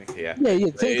technically yet. Yeah,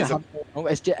 It think is I have,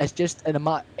 it's just in a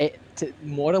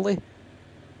morally.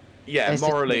 Yeah, It's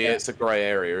just- morally, yeah. it's a grey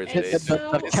area, isn't it? It's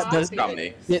so They're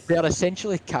scummy. They're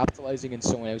essentially capitalizing on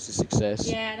someone else's success.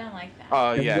 Yeah, I don't like that.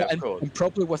 Oh, And- yeah, of and, course. and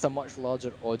probably with a much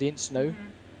larger audience now, Mhm.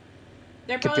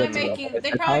 They're probably compared to making. what They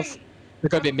they probably. have. they're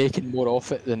going to be making more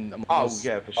of it than Among Oh, Us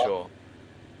yeah, for sure.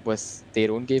 with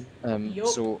their own game. Yup.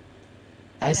 So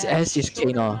in it's a just short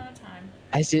kind of amount of time.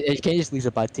 it kind of just leaves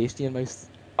a bad taste in your mouth.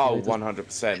 Oh, Yeah,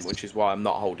 100%, which is why I'm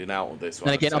not holding out on this one.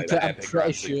 And again, I'd say that I'm Epic pretty are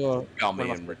absolutely sure Gummy one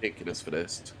of and ridiculous for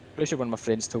this. one of my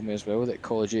friends told me as well that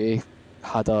Call of Duty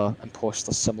had a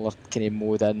imposter similar kind of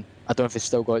mode in. I don't know if they've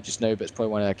still got it just now, but it's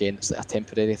probably one of again it's like a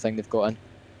temporary thing they've got in.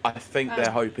 I think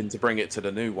they're hoping to bring it to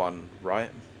the new one,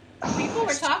 right? People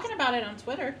were talking about it on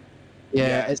Twitter. Yeah,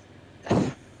 Yeah. it's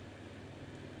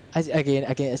again,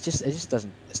 it just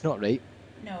doesn't. It's not right.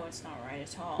 No, it's not right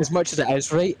at all. As much as it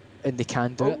is right, and they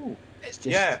can do it. Oh, It's just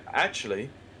yeah, actually,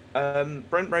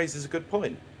 Brent raises a good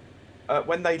point.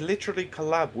 When they literally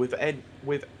collab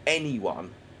with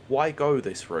anyone, why go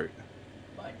this route?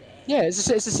 But, yeah. It's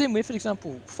the same way. For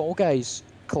example, Fall Guys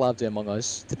collabed with Among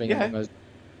Us to bring Yeah. Among Us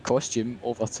costume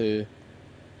over to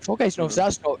Fall Guys. No, so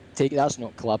that's not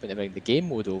collabing to bring the game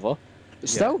mode over, but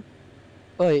Yeah. still,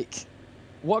 like,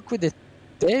 work with the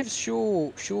devs.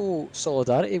 Show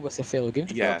solidarity with your fellow game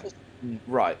Yeah. developers.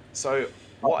 Right. So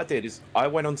what I did is I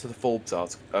went onto the Forbes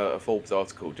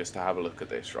article just to have a look at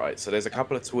this. Right. So there's a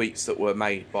couple of tweets that were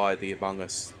made by the Among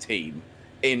Us team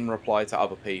in reply to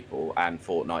other people and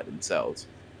Fortnite themselves.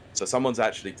 So someone's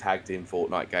actually tagged in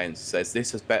Fortnite Games and says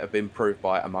this has better been proved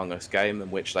by Among Us game, in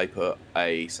which they put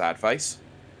a sad face.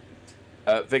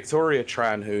 Victoria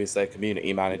Tran, who is their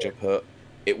community manager, put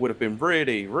it would have been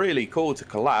really, really cool to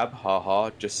collab. Haha,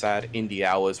 just sad indie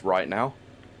hours right now.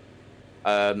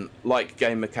 Like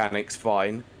game mechanics,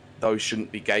 fine. Those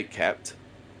shouldn't be gatekept,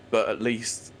 but at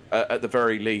least, at the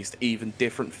very least, even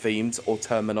different themes or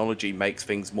terminology makes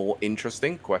things more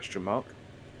interesting? Question mark.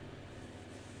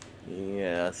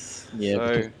 Yes. Yeah,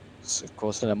 So, because, of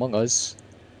course, in Among Us.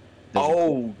 there's-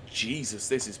 oh Jesus,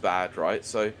 this is bad, right?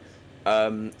 So,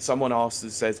 someone asked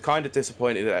and says, kind of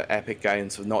disappointed at Epic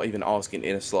Games for not even asking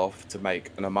Innersloth to make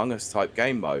an Among Us type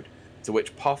game mode. To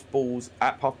which Puffballs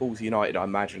United, I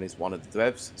imagine is one of the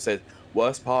devs, said,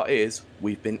 worst part is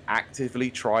we've been actively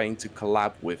trying to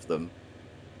collab with them.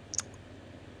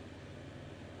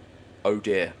 Oh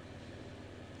dear.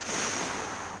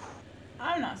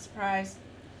 I'm not surprised.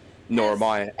 Nor As- am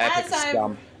I. Epic as I've-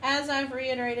 scum. As I've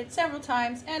reiterated several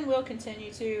times and will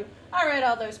continue to, I read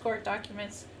all those court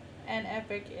documents, and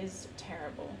Epic is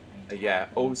terrible. Yeah.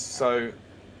 Also,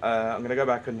 I'm going to go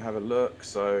back and have a look.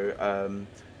 So,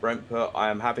 Brent put, I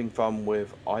am having fun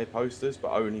with iPosters,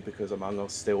 but only because Among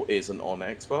Us still isn't on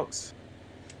Xbox.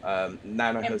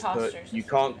 Nana has put, Imposters. you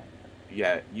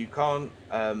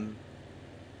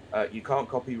can't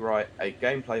copyright a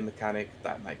gameplay mechanic.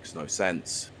 That makes no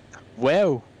sense.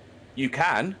 Well, You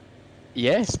can.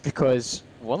 yes, because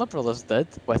Warner Brothers did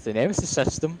with the Nemesis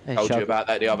system. And Told you Shadow- about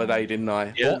that the other day, didn't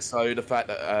I? Yeah. Also, the fact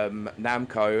that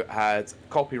Namco had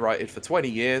copyrighted for 20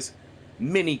 years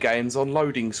mini games on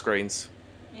loading screens.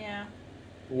 Yeah.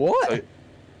 What? So-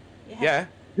 Yeah.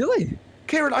 Really?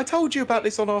 Kieran, I told you about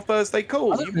this on our Thursday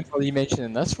call. I don't remember you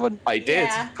mentioning this one. I did.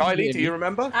 Yeah. Kylie, do you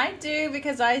remember? I do,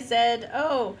 because I said,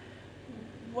 oh,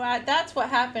 that's what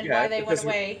happened, Yeah, why they went because-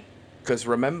 away. Because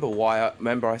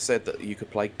remember I said that you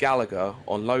could play Galaga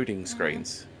on loading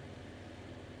screens.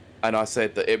 And I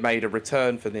said that it made a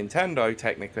return for Nintendo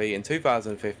technically in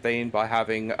 2015 by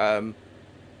having I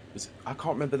can't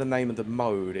remember the name of the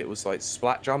mode. It was like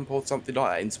Splat Jump or something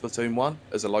like that in Splatoon 1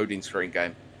 as a loading screen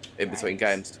game in between Right.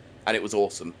 games. And it was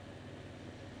awesome.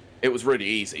 It was really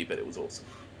easy, but it was awesome.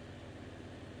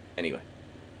 Anyway.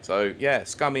 So yeah,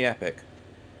 scummy Epic.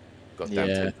 Goddamn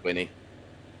Yeah. Tim Winnie.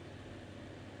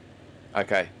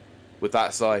 Okay. With that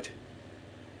aside,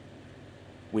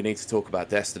 we need to talk about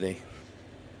Destiny.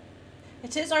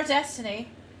 It is our destiny.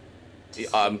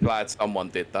 I'm glad someone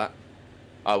did that.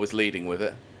 I was leading with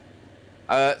it.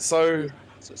 So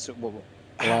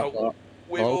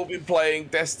we've all been playing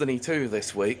Destiny 2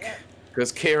 this week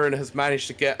because Kieran has managed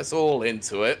to get us all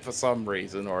into it for some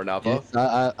reason or another.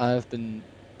 I've been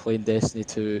playing Destiny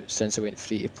 2 since I went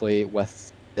free to play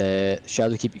with the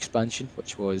Shadowkeep expansion,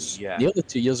 which was Yeah. nearly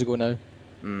 2 years ago now.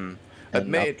 Mm. And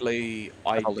Admittedly,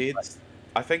 I I'll look did back.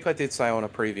 I think I did say on a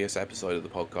previous episode of the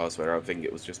podcast where I think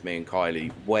it was just me and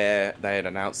Kylie, where they had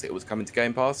announced it was coming to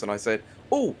Game Pass, and I said,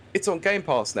 "Oh, it's on Game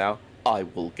Pass now. I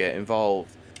will get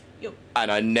involved." Yep.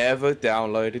 And I never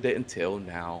downloaded it until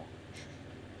now.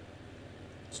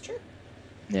 It's true.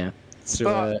 Yeah. So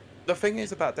But the thing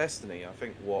is about Destiny, I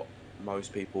think what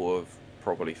most people have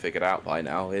probably figured out by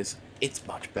now is it's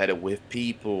much better with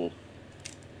people.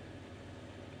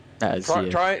 that is,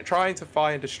 yeah. Trying to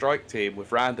find a strike team with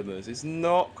randomers is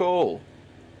not cool.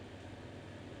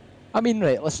 I mean,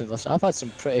 right, listen. I've had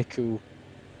some pretty cool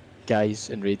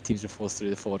guys in raid teams before through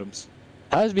the forums.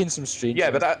 There has been some strange Yeah,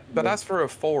 ones. but that's for a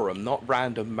forum, not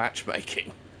random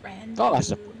matchmaking. Random.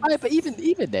 Oh, but even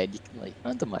then, you can like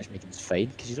random matchmaking is fine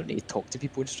because you don't need to talk to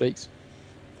people in strikes,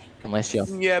 unless you're.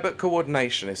 Yeah, but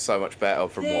coordination is so much better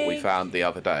from what we Thank found the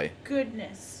other day.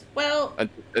 Goodness. Well,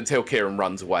 Until Kieran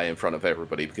runs away in front of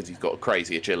everybody because he's got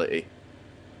crazy agility.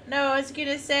 no, I was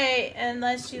gonna say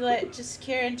unless you let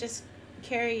Kieran just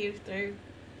carry you through.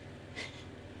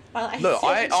 While I Look, sit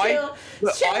and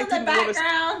chill in the didn't wanna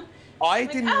background. I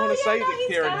Like, didn't oh, want to yeah, say no, that he's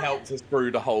Kieran got it. helped us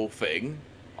through the whole thing.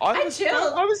 I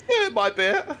chilled. I was doing my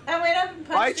bit. I went up and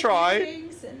punched I a few tried.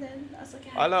 things, and then I was like,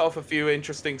 I let off a few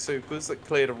interesting supers that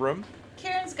cleared a room.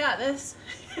 Kieran's got this.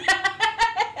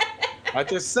 I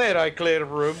just said I cleared a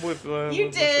room with. You with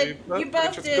a did. super, You which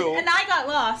both is did. cool. And I got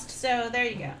lost, so there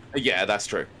you go. Yeah, that's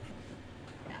true.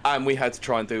 And we had to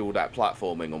try and do all that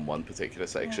platforming on one particular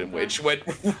section, Oh, which went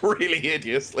really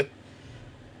hideously.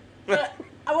 But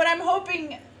what I'm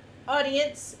hoping,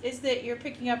 audience, is that you're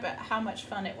picking up at how much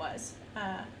fun it was.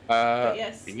 But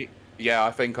yes. Yeah,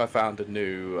 I think I found a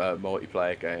new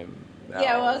multiplayer game. Now.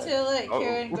 Yeah, well, I was gonna let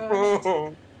Kieran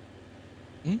go.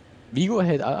 You go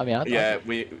ahead. I mean,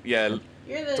 Yeah,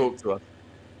 You're the. talk to us.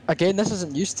 again, this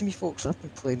isn't news to me, folks. I've been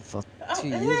playing for Oh, 2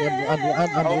 years.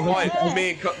 I'm Oh, over fine. it. Me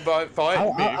and fine.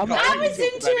 Me and I Kylie was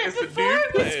talked into about it as the before new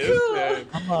it was players,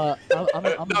 cool.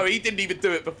 yeah. No, he didn't even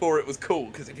do it before it was cool,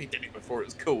 because if he did it before it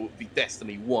was cool, it would be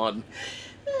Destiny 1.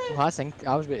 Well, I think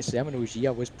I was about to say I'm an OG. I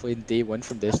was playing day one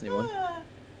from Destiny 1.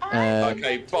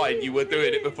 Okay, fine, you were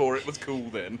doing it before it was cool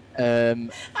then.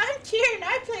 Um, I'm Kieran.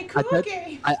 I play cool did-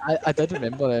 games. I did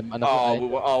remember another night.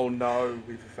 Oh no,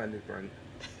 we've offended Brent.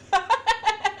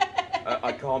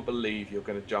 I can't believe you're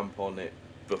going to jump on it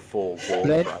before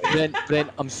Warframe. Brent,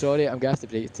 I'm sorry, I'm gonna have to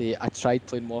break it to you. I tried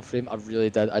playing Warframe, I really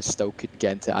did. I still couldn't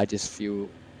get into it. I just feel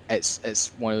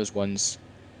it's one of those ones.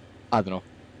 I don't know.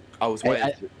 I was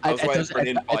waiting, I- waiting for an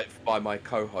invite by my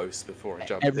co-host before I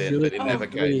jumped It in, really- but it never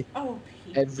came. really- Oh,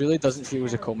 Pete. It really doesn't feel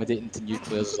as accommodating to new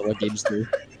players as other games do.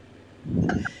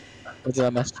 What did I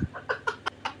miss?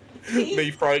 Me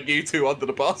throwing you two under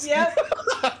the bus. Yep.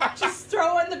 Just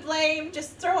throwing the blame,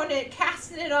 just throwing it,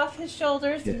 casting it off his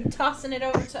shoulders and tossing it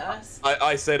over to us.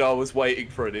 I said I was waiting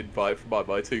for an invite from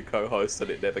my two co-hosts and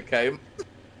it never came.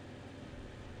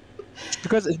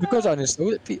 It's because I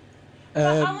uninstalled it, Pete. But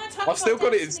I wanna talk I've still about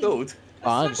got it Destiny. installed.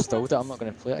 I Let's talk uninstalled it. about I'm not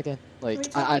going to play it again.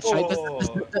 Like Can we I talk- tried.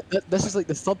 Oh. This is like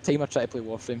the third time I try to play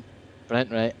Warframe,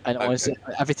 Brent. Right, and Okay. honestly,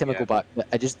 every time I Yeah. go back,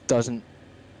 it just doesn't.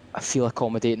 I feel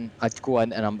accommodating. I go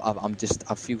in and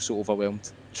I feel so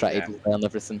overwhelmed trying Yeah. to learn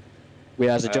everything.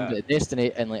 Whereas I jump Uh, into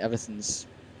Destiny and like everything's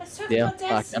Let's talk there. about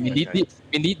Back. I mean,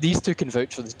 Destiny. these two can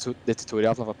vouch for the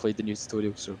tutorial. I've never played the new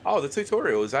tutorial, so Oh, the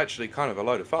tutorial is actually kind of a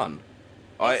load of fun.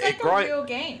 It's like a real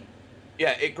game.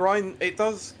 Yeah, it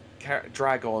does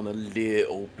drag on a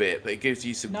little bit, but it gives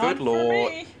you some Not good for lore.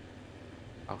 me.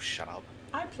 Oh, shut up.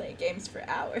 I play games for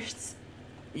hours.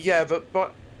 Yeah,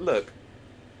 but look,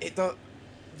 it does.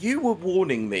 You were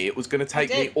warning me it was going to take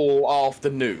me did. all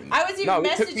afternoon. I was even No,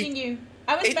 it took me- messaging you.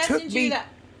 I was it took messaging me- you that.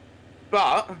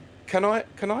 But can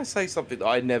I say something that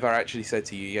I never actually said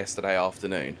to you yesterday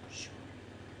afternoon?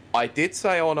 I did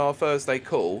say on our Thursday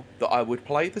call that I would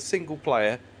play the single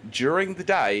player during the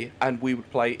day and we would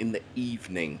play in the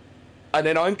evening. And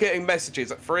then I'm getting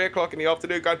messages at 3 o'clock in the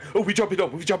afternoon going, "Oh, we're jumping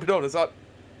on, we're jumping on." It's like,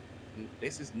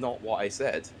 this is not what I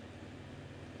said.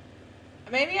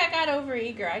 Maybe I got over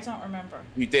eager. I don't remember.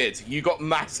 You did. You got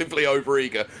massively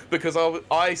overeager because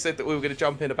I said that we were going to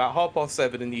jump in about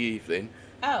 7:30 in the evening.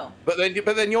 Oh. But then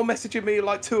you're messaging me at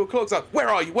like 2 o'clock. It's like, where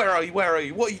are you? Where are you? Where are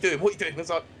you? What are you doing? What are you doing? It's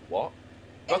like, what?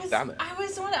 God damn it.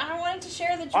 I wanted to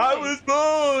share the joy. I was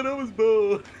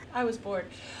bored. I was bored.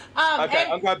 Okay,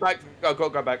 and I'm going back. I've got to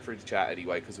go back through the chat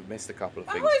anyway because we missed a couple of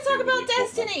I things. want to talk do about with the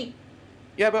football. Destiny.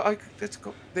 Yeah, but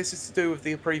this is to do with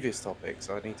the previous topic,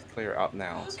 so I need to clear it up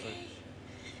now. Okay.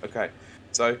 Okay,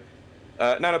 so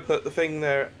Nana put the thing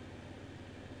there.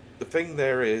 The thing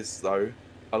there is though,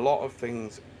 a lot of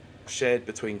things shared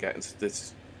between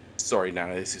this. Sorry,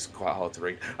 Nana, this is quite hard to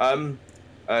read.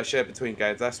 shared between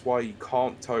games. That's why you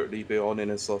can't totally be on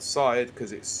Innersoft's side,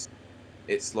 because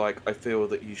it's like, I feel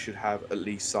that you should have at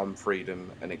least some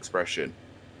freedom and expression.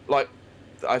 Like,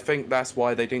 I think that's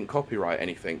why they didn't copyright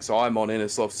anything. So I'm on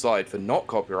Innersoft's side for not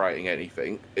copyrighting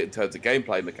anything in terms of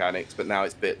gameplay mechanics, but now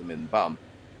it's bit them in the bum.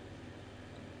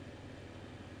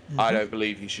 I don't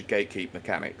believe you should gatekeep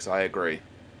mechanics. I agree.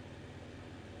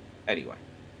 Anyway,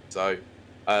 so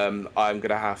I'm going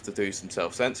to have to do some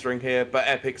self-censoring here, but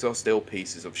epics are still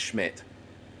pieces of schmidt.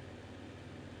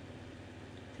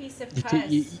 Piece of You cuss.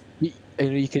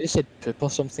 could, you could have said poop or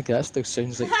something. That still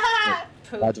sounds like a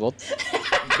Poop. bad word.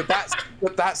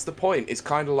 But that's the point. It's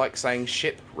kind of like saying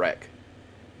shipwreck.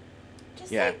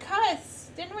 Just Yeah. say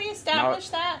cuss. Didn't we establish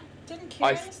that? Didn't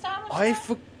Kieran establish I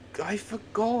that? I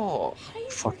forgot. How do you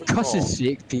For forget? cuss's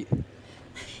sake, Pete.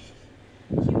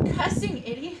 You cussing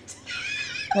idiot.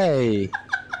 Hey,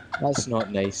 that's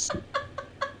not nice.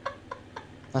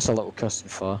 That's a little cussing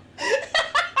far.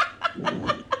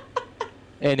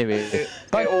 Anyway,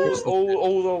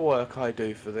 All the work I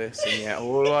do for this, and yet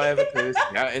all I ever do is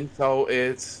get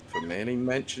insulted for merely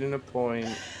mentioning a point.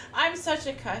 I'm such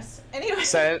a cuss. Anyway.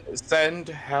 Send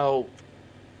help.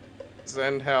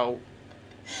 Send help.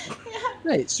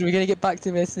 right, so we're gonna get back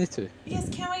to Destiny 2. Yes,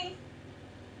 can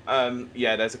we?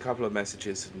 Yeah, there's a couple of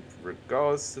messages in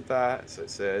regards to that. So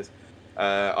it says,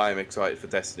 I am excited for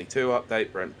Destiny 2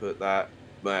 update. Brent put that.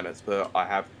 Bernard's put, I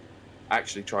have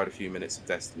actually tried a few minutes of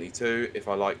Destiny 2. If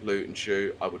I like loot and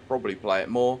shoot, I would probably play it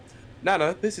more.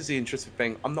 Nana, this is the interesting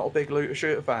thing. I'm not a big loot or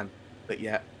shooter fan, but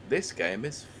yet this game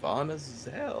is fun as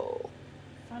hell.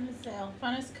 Fun as hell.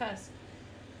 Fun as cuss.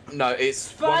 No, it's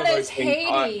Fun one of as those things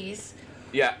Hades.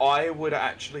 I would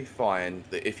actually find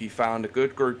that if you found a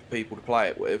good group of people to play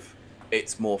it with,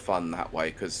 it's more fun that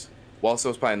way, because whilst I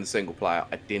was playing the single player,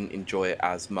 I didn't enjoy it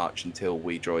as much until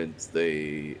we joined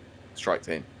the strike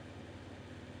team.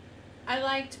 I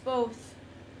liked both.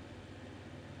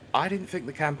 I didn't think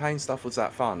the campaign stuff was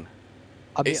that fun.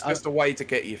 I mean, It's just a way to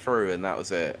get you through, and that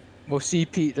was it. well, see,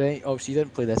 Pete, right? Obviously, you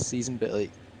didn't play this season, but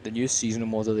like the new seasonal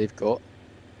model they've got,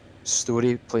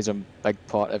 story plays a big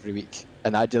part every week,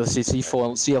 and I just see I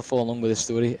follow along with the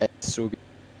story. It's so good.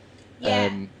 Yeah.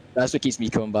 That's what keeps me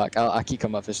coming back. I keep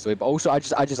coming back for the story, but also I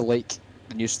just like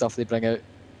the new stuff they bring out.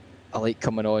 I like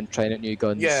coming on, trying out new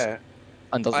guns. Yeah.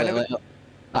 And there's I like, never-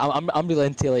 I'm really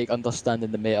into like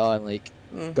understanding the meta and like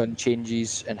Mm. gun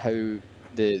changes and how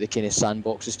the kind of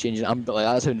sandbox is changing. I'm like,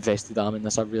 that's how invested I'm in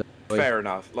this. I really enjoy Fair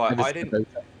enough. Like everything about it.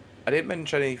 I didn't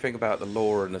mention anything about the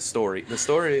lore and the story. The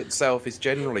story itself is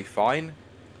generally fine.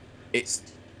 It's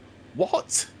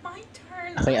what? My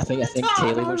turn. I think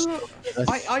Kaylee was.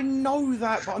 I know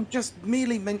that, but I'm just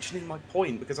merely mentioning my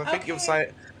point because I think you'll Okay.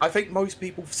 say. I think most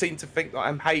people seem to think that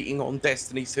I'm hating on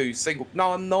Destiny 2 single.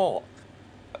 No, I'm not.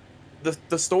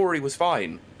 The story was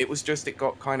fine. It was just it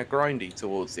got kind of grindy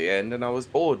towards the end, and I was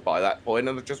bored by that point,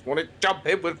 and I just wanted to jump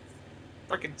in with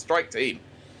freaking Strike Team.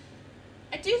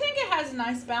 I do think it has a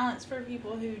nice balance for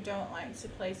people who don't like to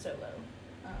play solo.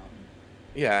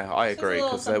 Yeah, I So it's a agree little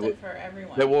because something for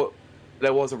everyone.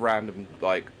 there was a random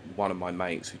one of my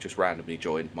mates who just randomly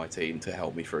joined my team to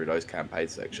help me through those campaign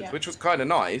sections, Yeah. which was kind of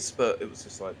nice, but it was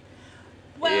just like,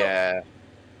 Well, yeah.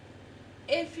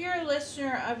 if you're a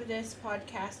listener of this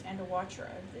podcast and a watcher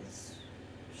of this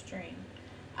stream,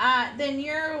 then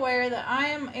you're aware that I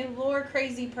am a lore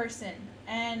crazy person.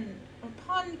 And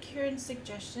upon Kieran's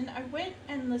suggestion, I went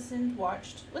and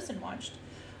watched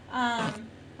a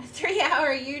 3-hour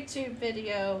YouTube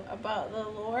video about the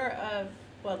lore of,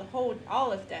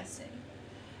 all of Destiny.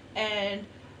 And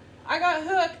I got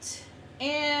hooked,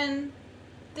 and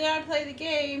then I played the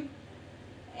game,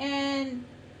 and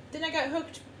then I got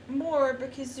hooked more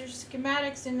because there's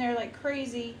schematics in there like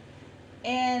crazy,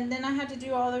 and then I had to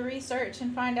do all the research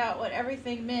and find out what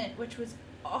everything meant, which was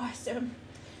awesome.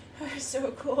 It was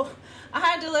so cool. I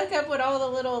had to look up what all the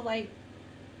little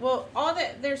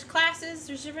there's classes,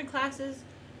 there's different classes,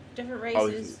 different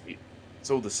races, It's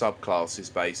all the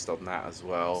subclasses based on that as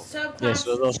well. subclasses. Yeah,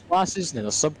 so there's classes, and then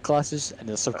there's subclasses, and then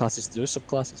there's subclasses to do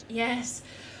subclasses. Yes.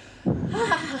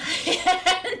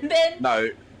 And then No,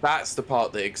 that's the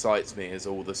part that excites me, is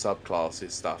all the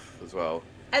subclasses stuff as well.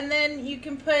 and then you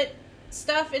can put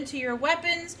stuff into your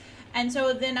weapons, and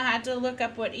so then I had to look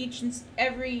up what each and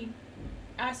every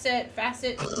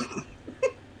facet.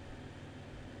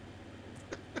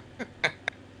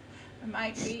 It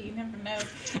might be, you never know.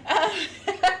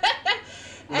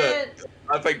 And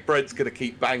I think Brent's gonna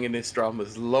keep banging this drum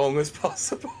as long as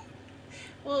possible.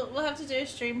 we'll have to do a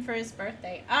stream for his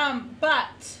birthday.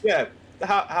 But Yeah.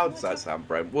 How does that sound,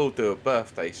 Brent? We'll do a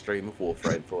birthday stream of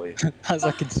Warframe for you. That's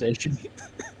a concession.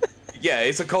 Yeah,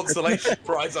 it's a consolation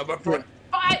prize, I'm afraid.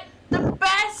 fine.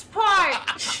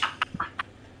 part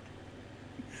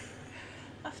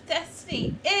of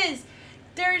Destiny is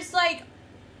there's like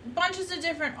bunches of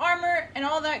different armor and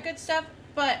all that good stuff,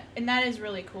 and that is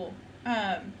really cool.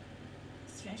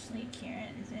 Especially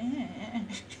Kieran's.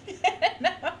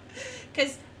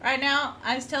 Because right now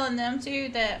I was telling them too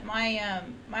that my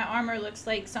armor looks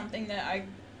like something that I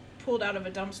pulled out of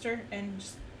a dumpster and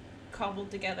just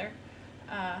cobbled together.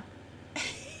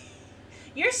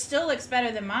 Yours still looks better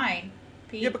than mine,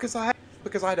 Pete. Yeah, because I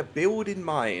had a build in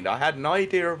mind. I had an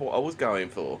idea of what I was going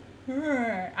for.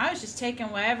 I was just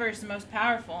taking whatever is the most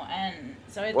powerful, and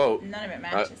so none of it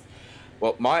matches.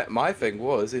 Well, my thing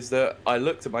is that I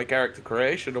looked at my character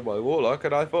creation on my Warlock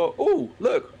and I thought, oh,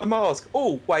 look, a mask.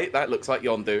 Oh, wait, that looks like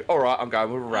Yondu. All right, I'm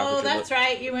going with a Ravager. Oh, that's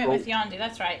right. You went with Yondu.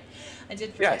 That's right. I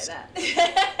did forget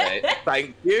that.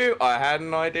 Thank you. I had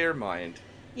an idea in mind.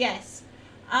 Yes.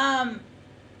 Now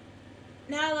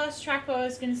I lost track of what I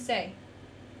was going to say.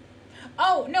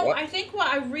 Oh, no, What? I think what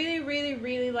I really, really,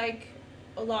 really like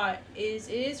a lot is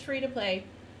it is free to play,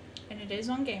 and it is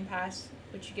on Game Pass,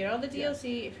 which you get all the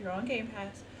DLC if you're on Game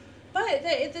Pass. But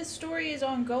the story is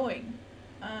ongoing.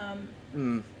 I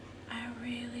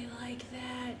really like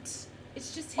that.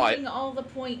 It's just hitting all the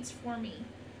points for me.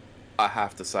 I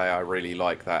have to say, I really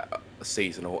like that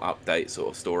seasonal update sort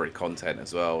of story content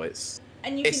as well. It's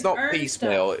not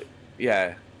piecemeal. Stuff.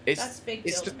 Yeah, That's a big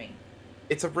deal to me.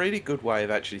 It's a really good way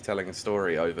of actually telling a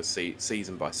story over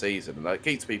season by season, and it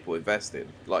keeps people invested,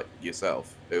 like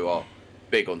yourself, who are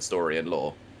big on story and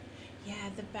lore. Yeah,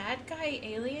 the bad guy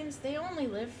aliens, they only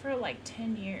live for like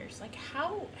 10 years. Like,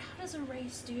 how does a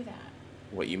race do that?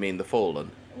 What, you mean the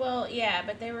Fallen? Well, yeah,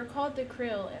 but they were called the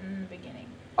Krill in the beginning.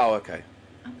 Oh, okay.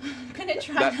 I'm gonna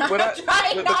try not.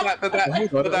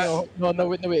 No,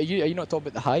 wait. Are you not talking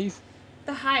about the Hive?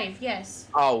 The Hive, yes.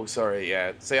 Oh, sorry,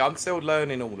 yeah. See, I'm still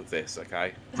learning all of this,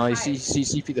 okay? No, you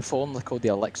see, the Fallen, they're called the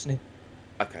Elixni.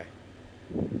 Okay.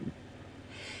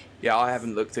 Yeah, I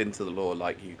haven't looked into the lore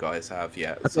like you guys have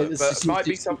yet, so, but it might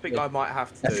be something I might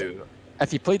have to do.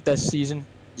 If you played this season,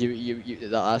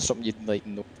 that's something you'd like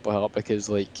know about, because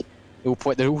like the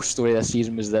whole story of this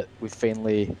season was that we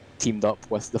finally teamed up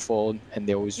with the Fallen, and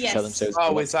they always refer themselves.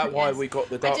 Oh, is that why we got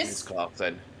the Darkness class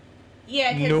then?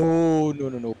 Yeah. No,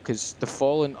 because the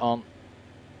Fallen aren't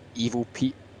evil,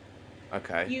 Pete.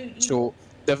 Okay. So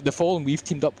the Fallen we've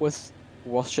teamed up with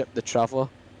worship the Traveler.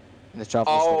 And the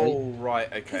Traveler's oh, right,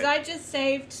 okay. Because I just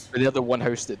saved... But they're the one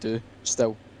house that do,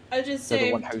 still. I just they're saved...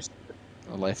 the one house that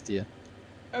are left here.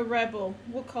 A rebel.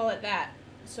 We'll call it that,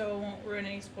 so it won't ruin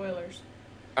any spoilers.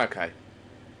 Okay.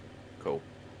 Cool.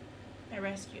 I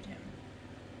rescued him.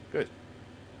 Good.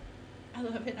 I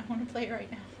love it. I want to play it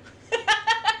right now.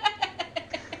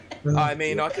 I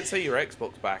mean, I can see your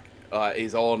Xbox back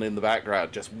is on in the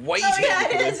background, just waiting for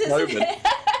this moment.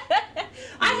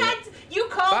 You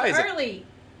called early.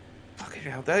 Fucking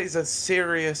hell, that is a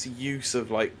serious use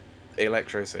of, like,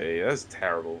 electricity. That's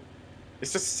terrible.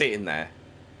 It's just sitting there.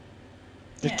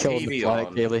 You're killing the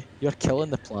planet, Bailey. You're killing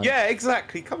the planet. Yeah,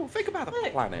 exactly. Come on, think about the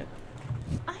planet.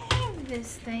 I have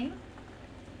this thing.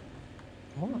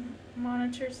 What?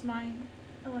 Monitors my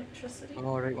electricity.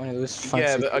 Oh, right, one of those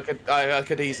fancy... Yeah, but I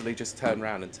could easily just turn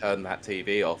around and turn that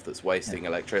TV off that's wasting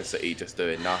electricity just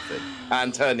doing nothing.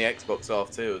 And turn the Xbox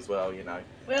off too as well, you know.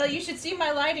 Well, you should see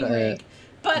my lighting rig.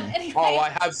 But anyway... Oh, I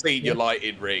have seen your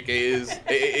lighting rig. It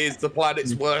is the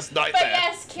planet's worst nightmare. But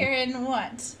yes, Kieran,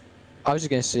 what? I was just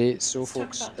going to say, so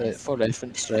folks, for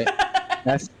reference, right,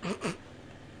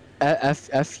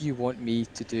 if you want me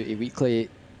to do a weekly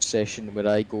session where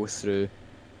I go through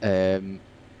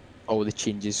all the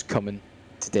changes coming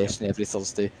to Destiny every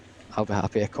Thursday, I'll be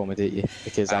happy to accommodate you,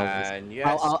 because I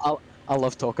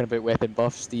love talking about weapon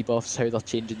buffs, debuffs, how they're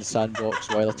changing the sandbox,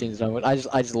 why they're changing the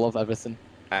I just love everything.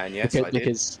 And yes, I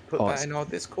did put that in our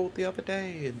Discord the other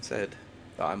day and said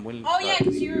that I'm willing. Oh yeah,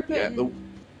 because you were putting.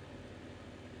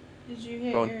 Did you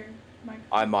hit your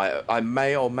microphone? I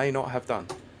may or may not have done.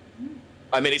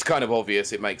 I mean, it's kind of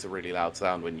obvious. It makes a really loud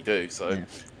sound when you do. So,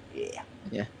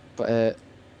 yeah. But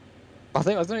I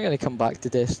think I was not going to come back to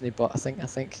Destiny, but I think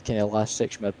kind of last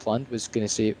section we had planned was going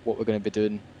to say what we're going to be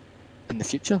doing in the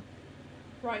future.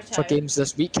 Right. For games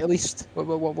this week, at least. What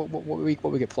we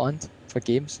get planned for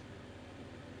games?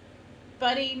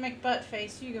 Buddy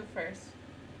McButtface, you go first.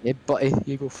 Yeah, Buddy,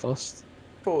 you go first.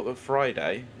 I thought that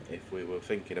Friday, if we were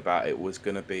thinking about it, was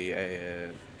going to be a.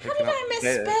 How did I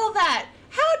misspell that?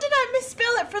 How did I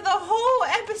misspell it for the whole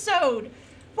episode?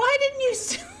 Why didn't you?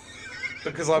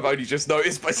 Because I've only just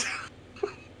noticed myself.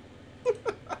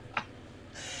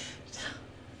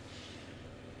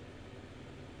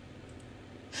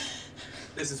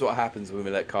 This is what happens when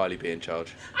we let Kylie be in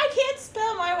charge. I can't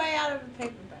spell my way out of a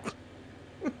paperback.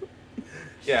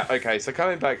 Yeah, okay, so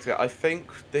coming back to it, I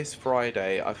think this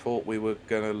Friday, I thought we were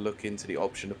going to look into the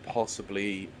option of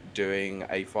possibly doing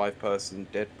a 5-person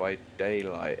Dead by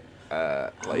Daylight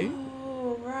play.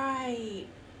 Oh, right.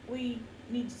 We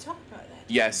need to talk about that.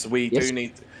 Yes, we Yes. do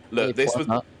need. Look,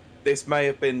 this may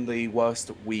have been the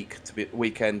worst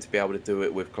weekend to be able to do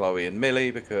it with Chloe and Millie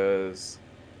because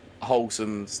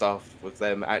wholesome stuff with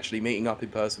them actually meeting up in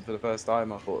person for the first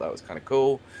time. I thought that was kind of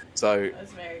cool. So That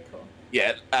was very cool.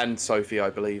 yeah, and Sophie, I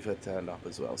believe, had turned up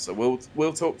as well. So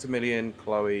we'll talk to Millie and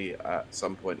Chloe at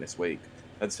some point this week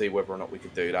and see whether or not we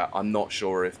can do that. I'm not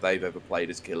sure if they've ever played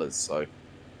as killers, so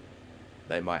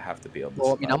they might have to be on the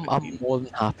Well, I mean, I'm team. more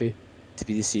than happy to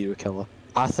be the serial killer.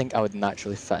 I think I would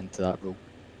naturally fit into that role.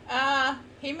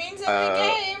 He means in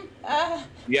the game.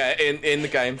 Yeah, in the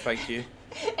game, thank you.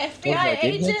 FBI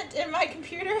agent in my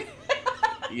computer.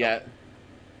 Yeah.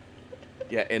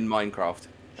 Yeah, in Minecraft,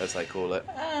 as they call it.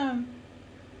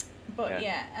 But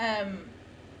yeah.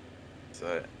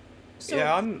 So So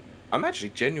yeah, I'm actually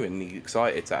genuinely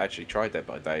excited to actually try Dead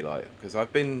by Daylight because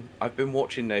I've been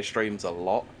watching their streams a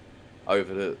lot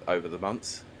over the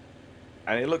months,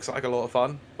 and it looks like a lot of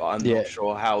fun. But I'm Yeah. not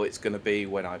sure how it's going to be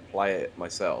when I play it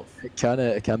myself. It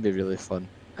can be really fun.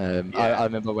 I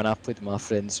remember when I played with my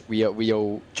friends, we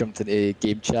all jumped into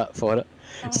game chat for it.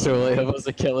 So like, if I was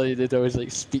a killer, you'd always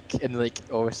like speak and like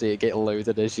obviously it get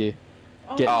louder as you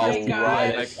get oh my Oh, gosh.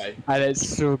 right, okay. and it's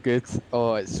so good.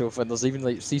 Oh, it's so fun. There's even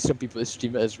like see some people that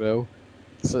stream it as well.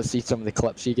 So see some of the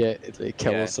clips you get, like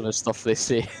killers and the stuff they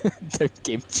say. Their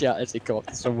game chat as they come up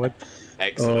to someone.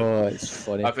 Excellent. Oh, it's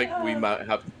funny. I think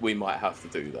we might have to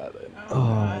do that then. Oh, Oh,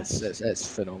 gosh. it's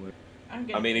phenomenal. I'm I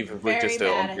gonna mean, be even if we very just do it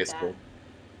bad on at Discord.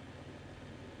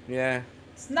 that. Yeah.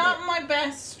 It's not my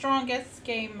best, strongest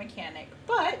game mechanic,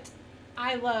 but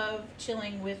I love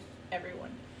chilling with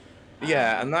everyone.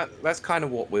 Yeah, and that's kind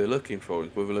of what we're looking for.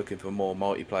 We were looking for more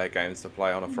multiplayer games to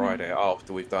play on a Friday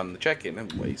after we've done the check-in,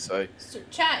 haven't we? So So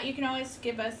chat, you can always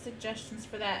give us suggestions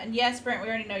for that. And yes, Brent, we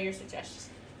already know your suggestions.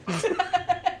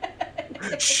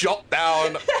 shot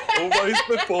down almost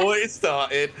before it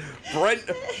started. Brent,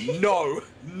 no,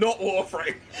 not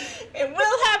Warframe. It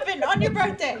will happen on your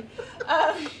birthday.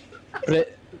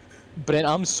 Brent,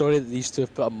 I'm sorry that these two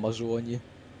have put a muzzle on you.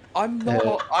 I'm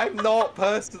not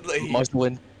personally.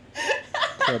 Muzzling.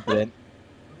 Poor Brent.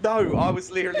 No, I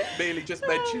was merely just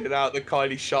mentioning out that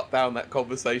Kylie shut down that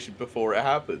conversation before it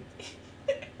happened.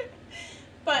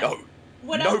 But No,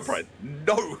 what no, else? Brent,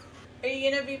 no. Are you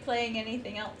gonna be playing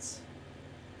anything else,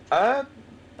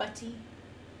 Butty?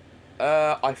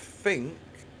 I think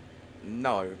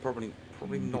no, probably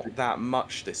not that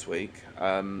much this week.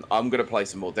 I'm gonna play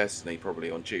some more Destiny probably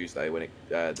on Tuesday when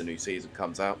the new season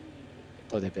comes out.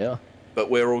 Bloody better.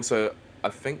 But I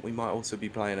think we might also be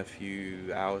playing a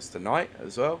few hours tonight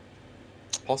as well,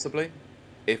 possibly,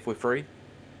 if we're free.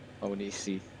 I want to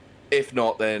see. If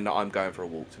not, then I'm going for a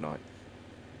walk tonight,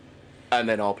 and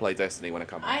then I'll play Destiny when I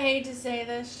come I back. hate to say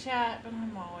this, chat, but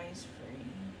I'm always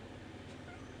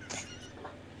free.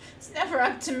 It's never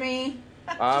up to me.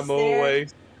 I'm just there.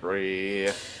 always free.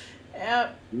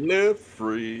 Yep. Live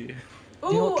free. Ooh,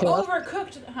 You know what, Kayla?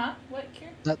 overcooked. Huh? What,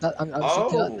 Kieran?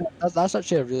 That's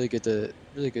actually a really good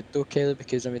though, Kelly,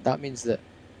 because I mean that means that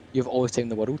you have all the time in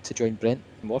the world to join Brent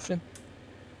and Warframe.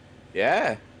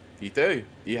 Yeah, you do.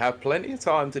 You have plenty of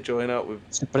time to join up with.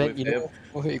 So Brent, with you him.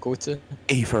 know who to go to.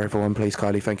 E for everyone, please,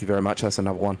 Kylie. Thank you very much. That's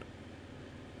another one.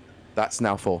 That's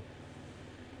now 4.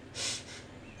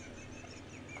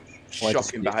 Why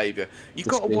Shocking disgrace? behaviour. You've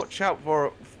got to Disgrace. watch out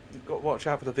for. You've got to watch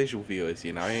out for the visual viewers.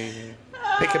 You know,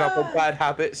 picking up on bad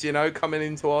habits. You know, coming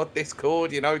into our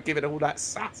Discord. You know, giving all that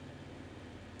sass.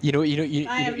 You know, I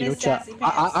am Miss chat. Sassy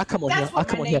I Pants. come on That's here. I what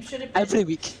come my on name here should have been. every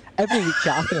week,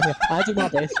 chat. I come on here. I do my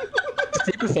best to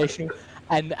stay professional,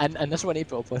 and this is what I need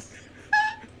to put up with.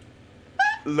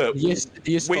 Look, The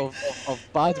use we- of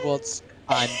bad words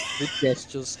and rude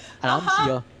gestures, and I'm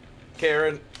here.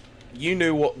 Kieran, you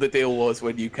knew what the deal was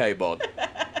when you came on.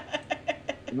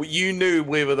 You knew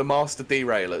we were the master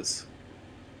derailers.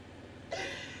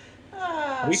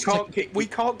 Ah. We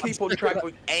can't keep on track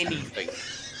with anything.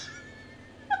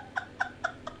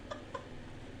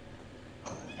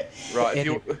 Right, if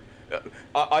you,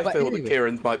 I But feel anyway. that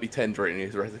Kieran might be tendering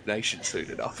his resignation soon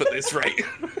enough at this rate.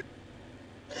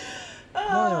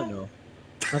 No.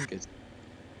 I'm good.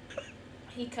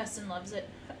 He custom loves it.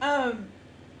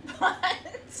 But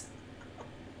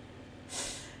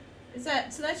is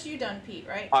that so? That's you done, Pete,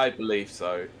 right? I believe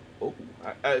so. Oh,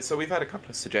 so we've had a couple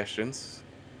of suggestions.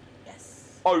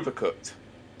 Yes. Overcooked.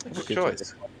 Good Good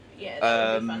choice. Yeah,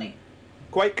 that would be Um, funny.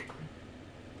 Quake.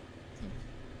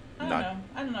 I don't no. know.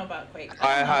 I I don't know about Quake.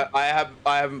 I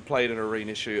haven't played an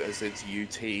arena shooter since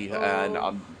UT,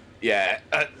 and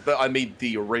but I mean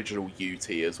the original UT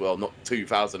as well, not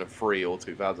 2003 or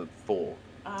 2004.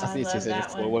 I I think love that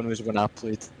 2004 one. was when I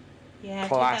played. Yeah,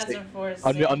 Classic. 2004 is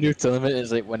Our new tournament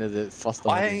is like one of the first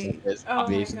tournaments. It's Oh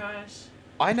amazing. my gosh.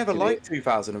 I never Great. liked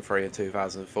 2003 and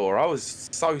 2004. I was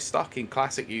so stuck in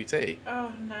classic UT.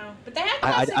 Oh no. But they had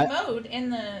I- classic mode in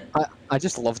the. I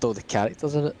just loved all the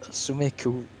characters in it. There's so many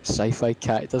cool sci-fi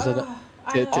characters in it.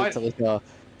 Oh, To, I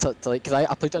to, to like because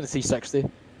I played it on the 360,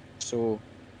 so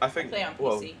I think. play on PC.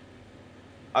 Well,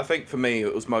 I think for me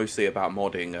it was mostly about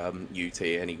modding UT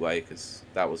anyway, because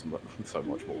that was so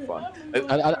much more fun. I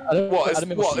remember What?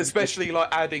 seeing- Especially like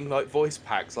adding like voice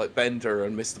packs like Bender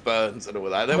and Mr. Burns and all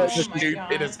that. They Oh were my stupid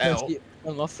God. as hell.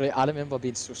 Enough, right? I remember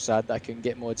being so sad that I couldn't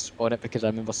get mods on it because I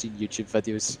remember seeing YouTube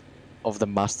videos of the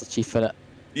Master Chief in it.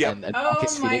 Yeah. And Oh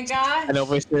Marcus my Phoenix. gosh. And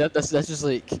obviously this was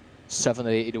like 7 or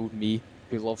 8-year-old me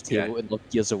who loved Yeah. Halo and loved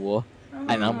Gears of War. Oh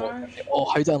And my I'm gosh. like, oh,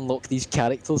 how do I unlock these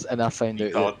characters? And I found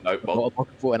out God, no that I mod. got a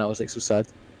bucket boat and I was like so sad.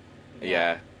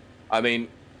 Yeah. I mean,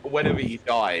 whenever you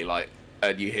die, like,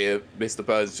 and you hear Mr.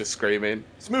 Burns just screaming,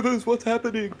 Smithers, what's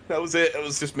happening? That was it. It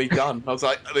was just me done. I was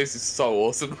like, this is so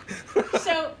awesome.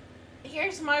 So,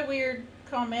 here's my weird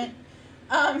comment.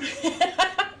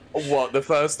 What, the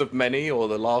first of many or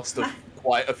the last of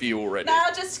quite a few already? Now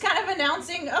just kind of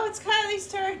announcing, oh, it's Kylie's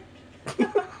turn.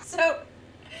 So,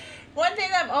 one thing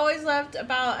that I've always loved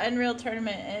about Unreal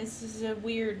Tournament, and this is a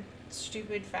weird,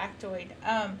 stupid factoid,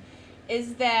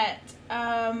 is that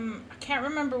I can't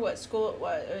remember what school it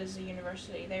was. It was a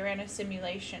university. They ran a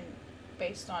simulation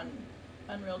based on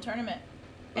Unreal Tournament,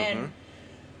 and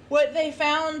what they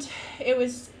found, it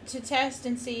was to test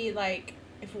and see like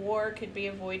if war could be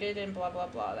avoided and blah blah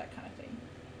blah, that kind of thing.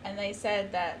 And they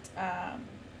said that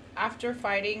after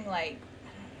fighting like I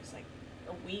don't know, it was like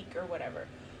a week or whatever,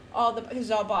 it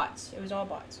was all bots. It was all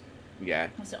bots. Yeah.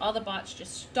 And so all the bots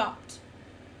just stopped.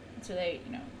 And so they,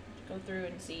 go through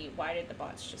and see why did the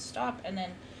bots just stop. And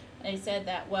then they said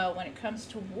that, well, when it comes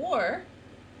to war,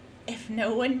 if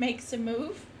no one makes a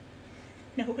move,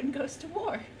 no one goes to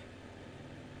war.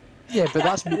 Yeah, but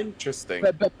that's Interesting.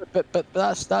 but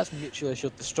that's mutual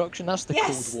assured destruction. That's the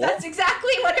Yes, Cold War. that's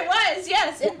exactly what it was.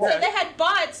 Yes, and so they had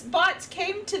bots. Bots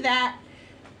came to that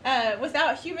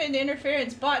without human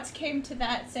interference. Bots came to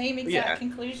that same exact Yeah.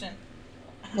 conclusion.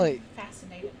 I'm Like-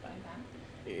 fascinated by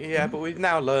that. Yeah, but we've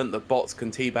now learned that bots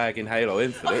can teabag in Halo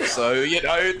Infinite, so,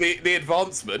 the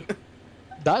advancement.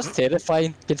 That's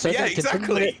terrifying. Yeah,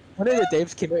 exactly. One of the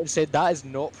devs came out and said that is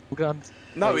not programmed.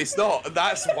 No, it's not.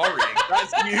 That's worrying.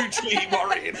 That's hugely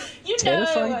worrying. You know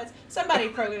Terrifying. it was. Somebody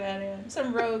programmed that in.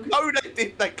 Some rogue. No,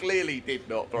 they clearly did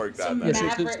not program Some that.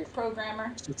 Yes, maverick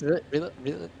programmer. So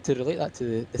to relate that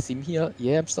to the theme here,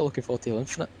 yeah, I'm still looking forward to Halo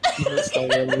Infinite. Even though it's still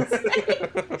early.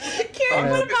 Kieran,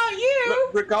 what about you?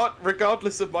 Look,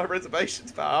 regardless of my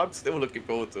reservations, but I'm still looking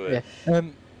forward to it. Yeah.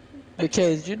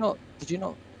 Okay, did you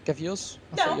not give yours?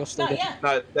 I thought No, yours still not did. yet.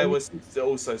 No, there was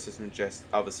also some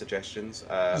other suggestions.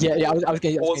 Yeah, I was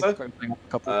going Forza, to bring up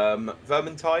a couple.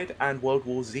 Vermintide and World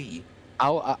War Z. I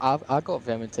got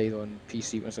Vermintide on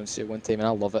PC when I was on sale one time, and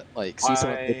I love it. Like, see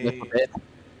someone did Left 4 Dead.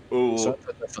 Ooh, So I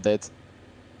put Left 4 Dead.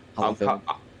 I love it.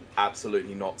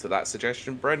 absolutely not to that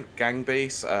suggestion, Brent. Gang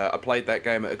Beasts. I played that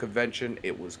game at a convention.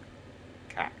 It was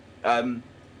cat.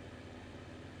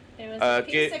 It was a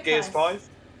piece of Gears cuss. 5.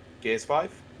 Gears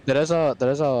 5. There is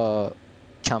a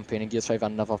campaign in Gears 5 I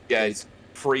never Yeah, played. it's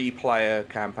free-player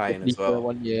campaign as well.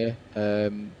 One, yeah.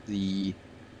 The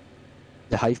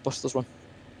Hivebusters one.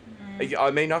 Mm.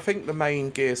 I mean, I think the main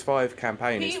Gears 5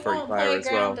 campaign is Pete free won't player play as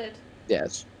well. Grounded.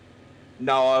 Yes.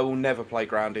 No, I will never play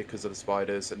Grounded because of the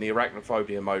spiders, and the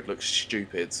arachnophobia mode looks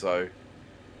stupid, so...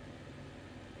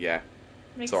 Yeah.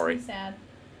 Makes Sorry. me sad.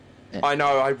 I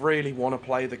know, I really want to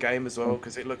play the game as well,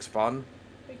 because it looks fun.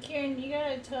 But Kieran, you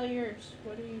gotta tell yours.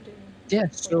 What are you doing? Yeah,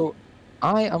 so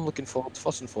I am looking forward,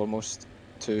 first and foremost,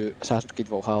 to Assassin's Creed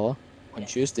Valhalla on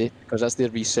Yes. Tuesday, because that's their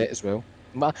reset as well.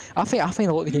 I find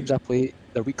a lot of the games I play,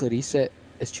 their weekly reset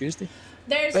is Tuesday.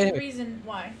 There's But a anyway. reason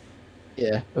why.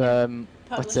 Yeah.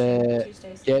 Publishing on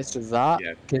Tuesdays. Yeah, so that,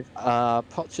 Yeah. 'cause I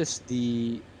purchased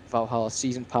the Valhalla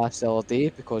Season Pass the other day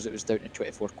because it was down to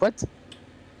 24 quid,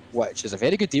 which is a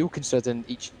very good deal considering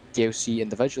each DLC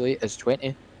individually is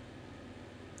 20.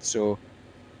 So,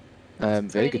 very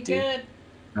Pretty good deal.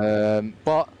 good.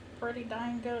 But Pretty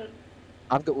dang good.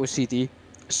 I've got OCD,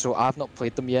 so I've not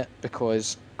played them yet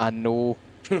because I know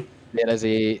there's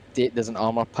an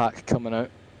armor pack coming out.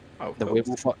 Oh, The cool.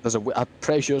 werewolf. I'm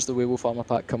pretty sure it's the werewolf armor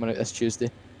pack coming out this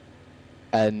Tuesday,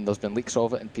 and there's been leaks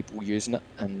of it and people using it,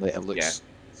 and like, it looks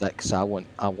sick. So I want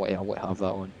to have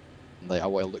that one. like I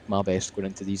want to look my best going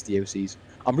into these DLCs.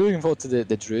 I'm really looking forward to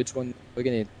the Druids one. We're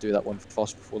going to do that one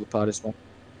first before the Paris one.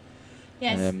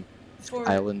 Yes. For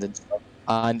Island and stuff.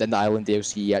 And in the Island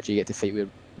DLC, you actually get to fight with,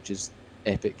 which is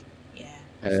epic. yeah.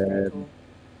 That's very cool.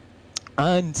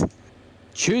 And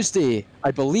Tuesday, I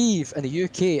believe, in the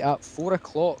UK at 4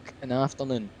 o'clock in the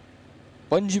afternoon,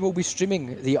 Bungie will be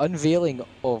streaming the unveiling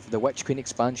of the Witch Queen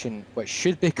expansion, which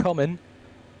should be coming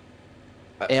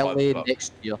At early 5 o'clock.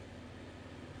 next year.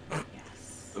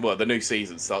 Yes. Well, the new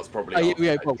season starts probably Oh, yeah, after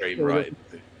yeah, that well, stream, yeah, right?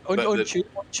 On But the-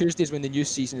 Tuesdays when the new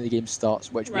season of the game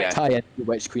starts, which Right. will tie into the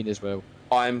Witch Queen as well.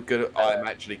 I'm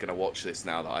actually gonna watch this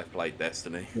now that I've played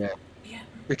Destiny. Yeah.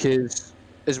 Because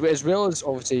as well as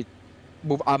obviously,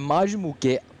 I imagine we'll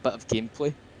get a bit of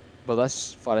gameplay with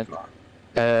this far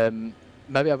in.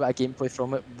 Maybe a bit of gameplay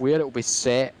from it, where it will be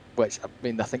set, which I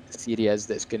mean I think the theory is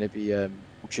that it's going to be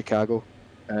Chicago,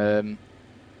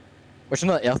 which is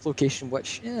another Earth location,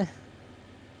 which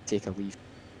take a leave.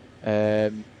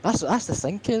 That's the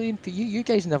thing, Killian. You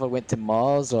guys never went to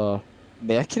Mars or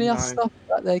Mercury or No. stuff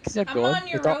like that because they're I'm gone. on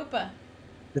Europa.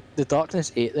 The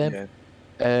darkness ate them.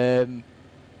 Yeah.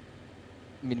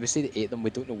 I mean, we say they ate them. We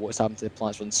don't know what's happened to the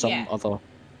planets on some Yeah. other.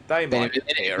 They But might it-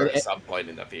 appear it- at some point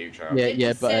in the future. Yeah, It yeah,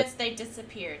 just but says they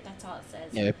disappeared. That's all it says.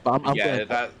 yeah, but I'm yeah,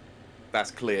 gonna,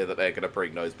 that's clear that they're gonna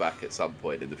bring those back at some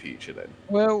point in the future. Then.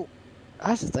 well,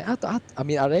 that's the thing. I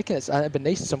mean, I reckon it'd be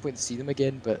nice at some point to see them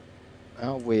again, but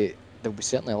wait, they'll be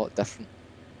certainly a lot different.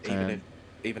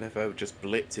 Even if they were just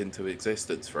blipped into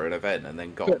existence for an event and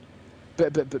then gone.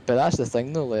 But that's the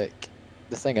thing though. Like,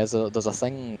 the thing is, there's a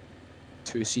thing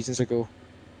 2 seasons ago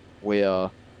where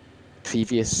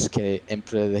previous kind of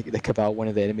Emperor, the Cabal, one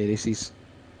of the enemy races,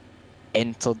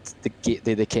 entered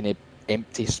the kind of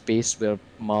empty space where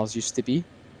Mars used to be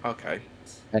Okay.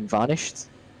 and vanished.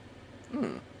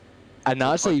 Hmm. And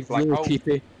that's Like like black really hole?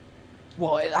 creepy.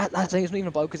 Well, that thing is not even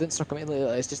about because it's circumvented.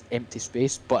 It's just empty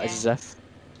space, but it's as if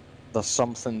there's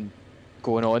something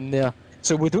going on there.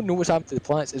 So we don't know what's happened to the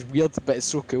planets. It's weird, but it's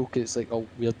so cool because it's like all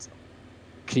weird,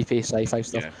 creepy sci-fi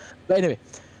stuff. Yeah. But anyway,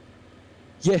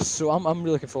 yes. So I'm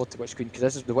really looking forward to Witch Queen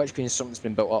because the Witch Queen is something that's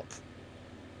been built up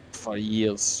for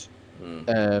years.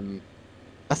 Hmm.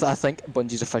 I think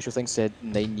Bungie's official thing said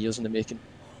 9 years in the making.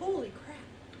 Holy crap.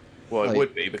 Well, it Like-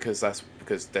 would be because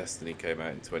Destiny came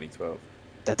out in 2012.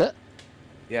 Did it?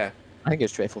 Yeah. I think it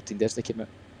was 2014. Destiny came out.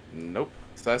 Nope.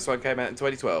 The first one came out in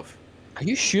 2012. Are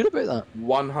you sure about that?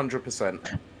 100%.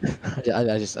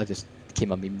 I just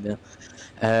became a meme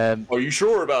there. Are you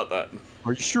sure about that?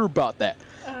 Are you sure about that?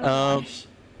 Oh, Um, gosh.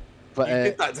 But You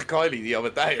did that to Kylie the other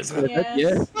day as well.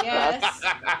 Yes. Yes.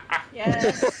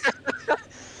 Yes.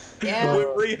 Yeah. We're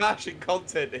rehashing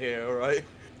content here, alright?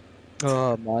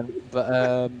 oh man,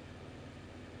 but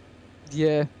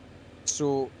yeah.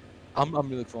 So I'm really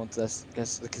looking forward to this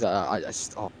because I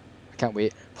just I can't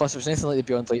wait. Plus, if it's anything like the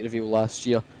Beyond Light reveal last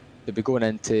year, they'll be going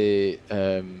into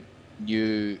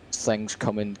new things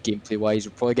coming gameplay wise.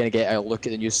 We're probably going to get a look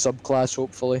at the new subclass,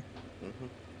 hopefully, Mhm.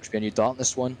 which will be a new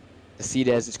darkness one. The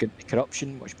theory is it's going to be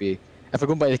corruption, which will be, if we're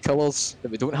going by the colours that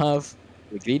we don't have,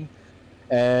 the green.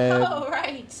 Oh,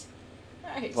 right.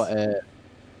 Right.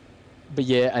 But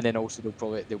yeah, and then also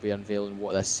they'll be unveiling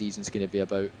what this season's going to be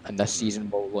about, and this season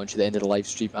will launch at the end of the live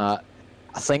stream at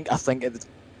I think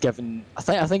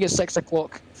it's 6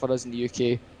 o'clock for us in the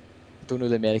UK. Don't know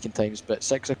the American times, but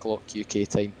 6 o'clock UK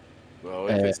time. Well,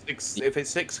 if it's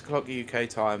 6 o'clock UK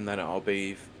time, then it'll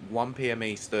be 1 PM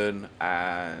Eastern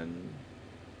and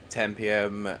 10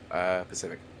 PM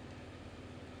Pacific.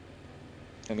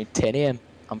 I mean 10 AM.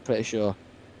 I'm pretty sure.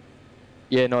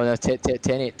 Yeah, no, 10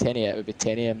 AM. It would be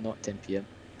 10 AM, not 10 PM.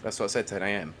 That's what I said, 10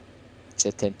 AM. It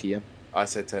said 10 PM. I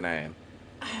said 10 AM.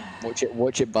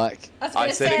 Watch it back. I was I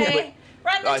gonna said say,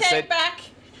 run the I tape said- back.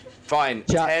 Fine,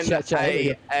 Chat, 10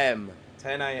 yeah. AM.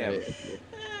 10 AM.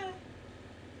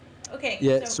 Okay.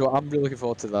 Yeah, so I'm really looking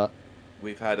forward to that.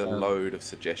 We've had a load of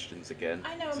suggestions again.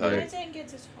 I know, So- but I didn't get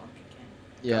to talk again.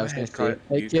 Yeah, Go I was going to ahead,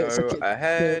 say. Kylie. You so go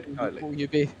ahead, what Kylie. will you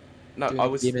be No, doing I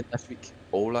was. gaming this week?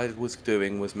 All I was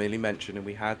doing was merely mentioning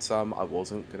we had some. I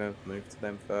wasn't gonna move to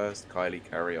them first. Kylie,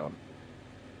 carry on.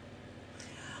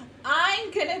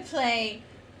 I'm gonna play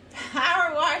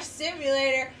Power Wash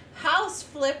Simulator, House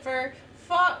Flipper,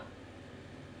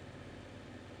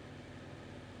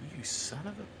 You son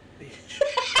of a bitch.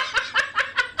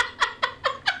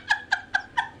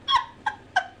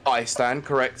 I stand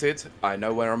corrected. I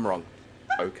know where I'm wrong.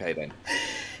 Okay then.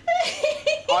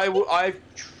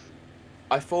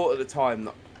 I thought at the time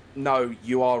that, no,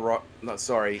 you are right. No,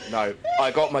 sorry, no.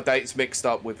 I got my dates mixed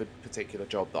up with a particular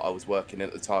job that I was working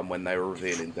at the time when they were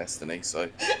revealing Destiny, so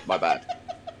my bad.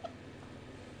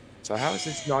 So how is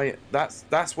this 9?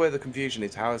 That's where the confusion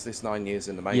is. How is this 9 years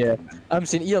in the making? Yeah. I'm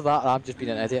saying either that or I've just been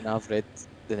an idiot and I've read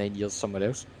the 9 years somewhere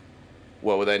else.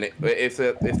 Well, then, if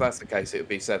that's the case, it would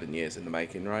be 7 years in the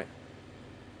making, right?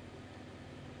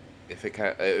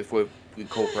 If we're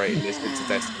incorporating this into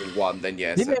Destiny 1, then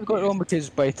yes. They may have got it wrong because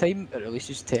by the time it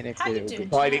releases, technically, How you it'll be...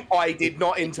 doing? I did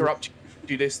not interrupt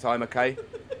you this time, okay?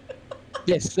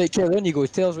 Yes, right, Kelly, on you go.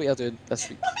 Tell us what you're doing this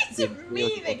week. It's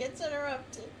me that gets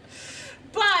interrupted.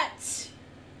 But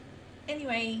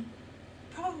anyway,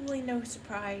 probably no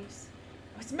surprise.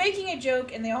 I was making a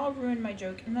joke and they all ruined my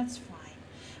joke, and that's fine.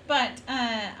 But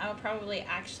I'll probably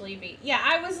actually be. Yeah,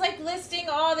 I was like listing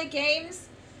all the games.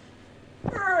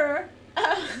 I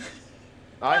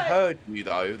heard you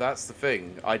though. That's the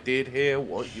thing. I did hear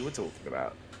what you were talking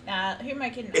about. Who am I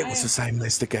kidding? It was the same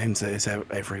list of games that is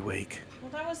every week.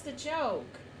 Well, that was the joke.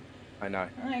 I know.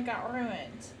 And it got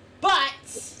ruined. But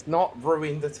It's not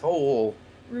ruined at all.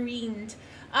 ruined.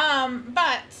 But I'm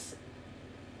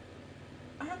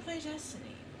gonna play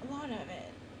Destiny. A lot of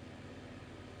it.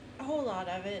 A whole lot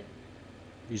of it.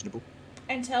 Reasonable.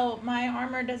 Until my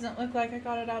armor doesn't look like I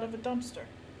got it out of a dumpster.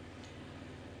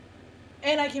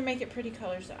 And I can make it pretty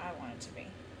colors that I want it to be.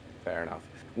 Fair enough.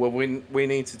 Well, we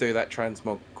need to do that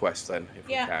transmog quest then, if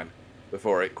Yeah. we can,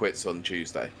 before it quits on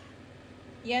Tuesday.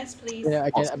 Yes, please. Yeah,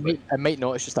 again, Possibly. I might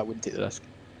not. It's just I wouldn't take the risk.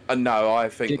 No, I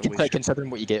think that we should. Considering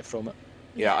what you get from it.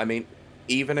 Yeah, I mean,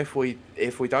 even if we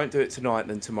don't do it tonight,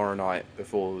 then tomorrow night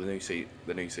before the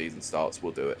new season starts,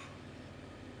 we'll do it.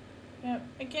 Yep.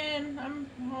 Again, I'm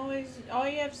always all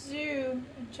you have to do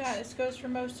in chat. This goes for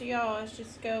most of y'all. Is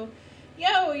just go,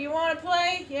 yo, you want to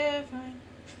play? Yeah, fine.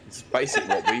 It's basically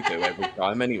what we do every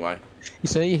time, anyway. You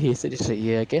say you hate it. You say,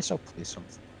 yeah, I guess I'll play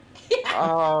something.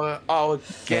 I'll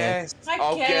guess.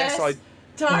 I'll guess.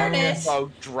 Darn it. I'll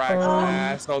drag my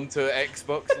ass onto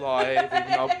Xbox Live,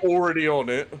 even though I'm already on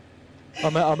it. I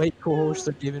might co-host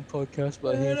a gaming podcast,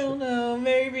 but I I hate don't know.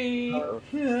 Maybe.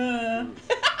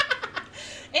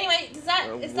 Anyway, is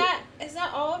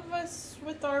that all of us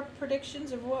with our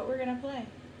predictions of what we're gonna play?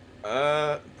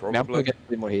 I'm Probably. going to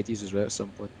play more Hades as well at some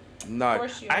point. No. Of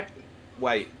course you are.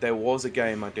 Wait, there was a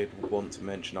game I did want to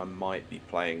mention I might be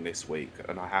playing this week,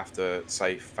 and I have to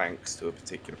say thanks to a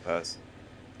particular person.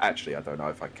 Actually, I don't know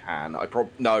if I can.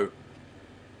 No.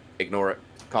 Ignore it.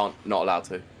 Can't. Not allowed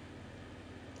to.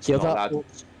 Hear Not that? allowed-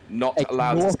 folks? Not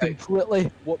allowed Ignore to say.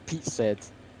 completely what Pete said.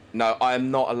 No, I am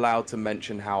not allowed to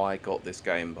mention how I got this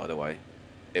game, by the way.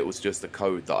 It was just a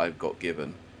code that I've got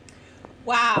given.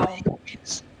 Wow.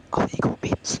 Oh, you got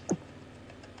beats.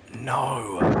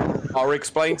 No. I'll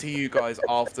explain to you guys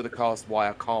after the cast why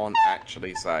I can't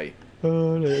actually say.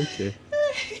 Oh, no, okay.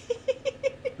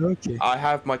 Okay. I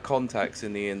have my contacts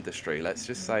in the industry, let's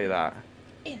just say that.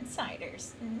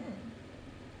 Insiders.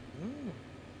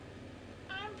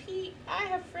 I'm Pete. I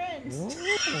have friends.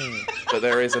 But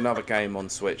there is another game on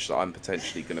Switch that I'm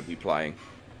potentially going to be playing.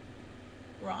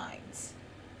 Right.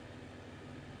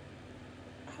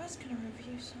 I was gonna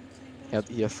review something. But I was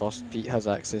Here first, Pete has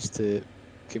access to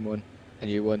Pokemon, a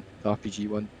new one, the RPG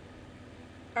one.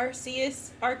 Arceus.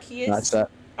 That's it.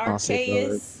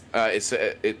 Arceus.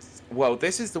 It's well,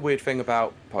 this is the weird thing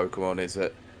about Pokemon is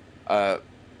that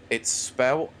it's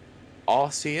spelled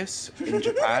Arceus in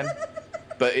Japan,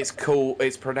 but it's cool.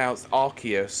 It's pronounced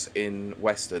Arceus in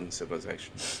Western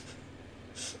civilization.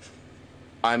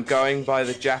 I'm going by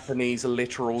the Japanese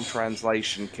literal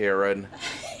translation, Kieran.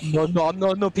 No, I'm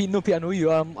not. No, Pete. I know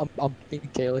you. I'm Pete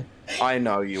and Kelly. I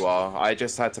know you are. I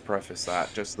just had to preface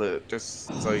that, just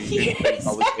so you didn't think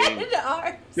I was being,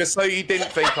 just so you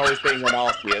didn't think I was being an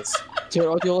Arceus. To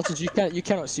your audio listeners, you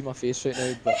cannot see my face right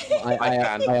now, but I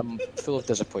can. I am full of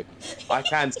disappointment. I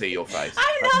can see your face.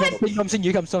 I'm not. I'm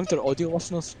saying I'm talking to our audio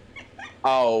listeners.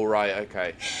 Oh, right,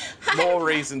 okay. More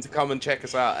reason to come and check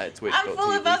us out at Twitch. I'm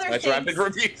full of other Rapid things.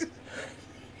 Reviews.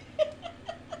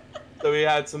 So we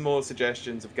had some more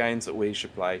suggestions of games that we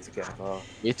should play together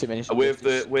Way too many. with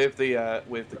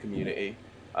the community.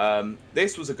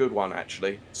 This was a good one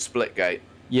actually. Splitgate.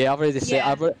 Yeah, I've already said. Yeah.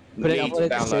 I've already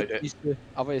download said it. these two.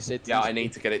 I've already said. Yeah, these I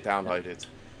need to get it downloaded.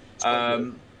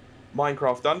 Splitgate.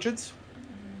 Minecraft Dungeons.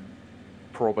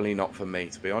 Probably not for me,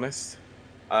 to be honest.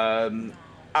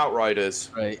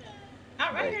 Outriders. Right.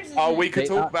 Outriders. Is Oh, we it? could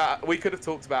Take we could have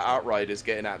talked about Outriders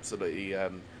getting absolutely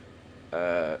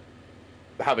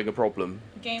having a problem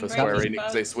Game for breaking Square Enix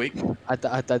bugs. this week. I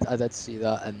did see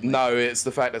that, and No, it's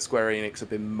the fact that Square Enix have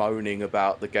been moaning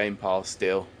about the Game Pass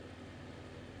deal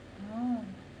Oh.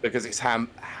 because it's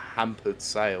hampered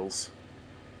sales.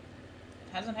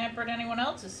 It hasn't hampered anyone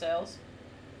else's sales.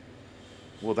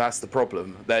 Well, that's the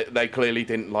problem. They clearly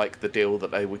didn't like the deal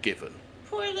that they were given.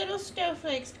 poor little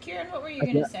snowflakes. Kieran, what were you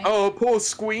gonna say? Oh, poor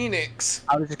Squeenix.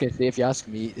 I was just going to say, if you ask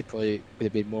me, they probably would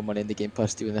have made more money in the Game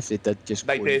Pass deal than if they did just.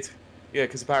 They go did. Yeah,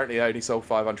 because apparently they only sold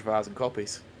 500,000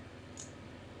 copies.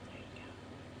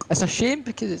 It's a shame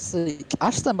because it's like, I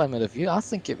stand by my review. I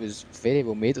think it was very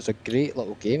well made. It was a great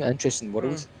little game, an interesting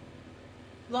world.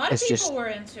 A lot of It's people just- were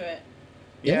into it.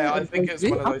 Yeah, I it think was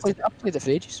it's great. one of those. I played it for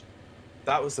ages.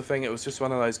 That was the thing. It was just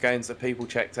one of those games that people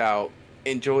checked out,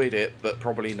 enjoyed it, but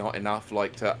probably not enough,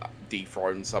 like to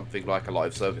dethrone something like a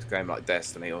live service game like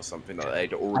Destiny or something that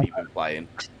they'd already been playing.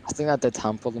 I think that did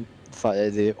hamper them. The fact that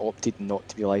they opted not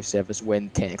to be live service when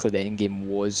technically the end game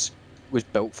was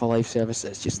built for live service.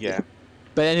 It's just Yeah.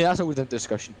 But anyway, that's a whole different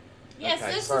discussion. Yes,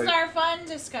 Okay, this so- is our fun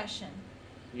discussion.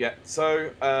 Yeah.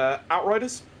 So,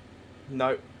 Outriders?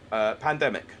 No.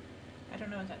 Pandemic. I don't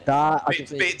know what that is. That I can Bit,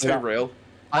 say- bit too that- real.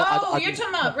 Oh, you're can- talking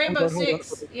about hold Rainbow on, hold on.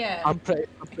 Six. Yeah. I'm pretty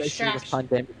sure with Extraction.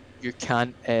 Pandemic you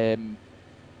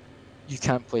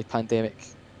can't play Pandemic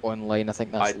online. I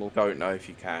think that's I local. don't know if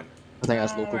you can. I think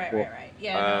that's Oh, local. right.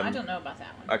 Yeah, no, I don't know about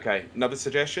that one. Okay. Another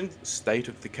suggestion: State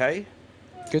of Decay.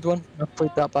 Good one. I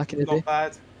played that back in the day.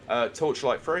 Not bad.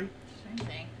 Torchlight 3. Same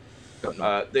thing. Don't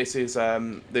know. This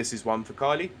is one for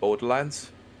Kylie.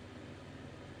 Borderlands.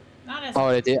 Not as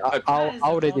Already, I That is a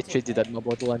already traded multiplayer. in my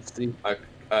Borderlands 3.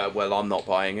 Well, I'm not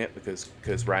buying it because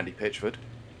Randy Pitchford.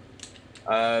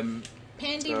 Pandy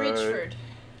so- Richford.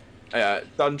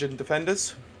 Dungeon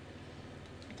Defenders.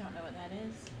 I don't know what that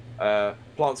is.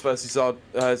 Plants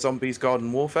vs Zombies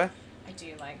Garden Warfare. I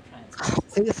do like Plants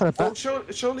Played it for a Well,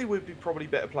 bit. surely we'd be probably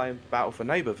better playing Battle for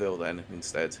Neighborville then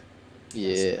instead. Yeah,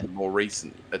 It's the more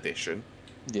recent edition.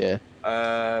 yeah.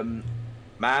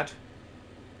 Mad.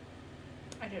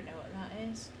 I don't know what that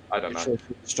is. I don't know. Social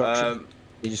Destruction. Um,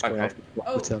 You're just going okay. off the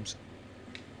Oh. terms.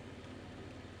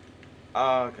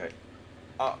 okay.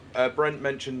 Brent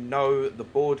mentioned no, the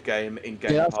board game in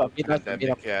Game Yeah, Pass that's what I mean, that's what I mean.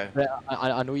 Pandemic. Yeah.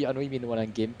 Right, I know you mean the one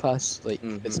on Game Pass. Like,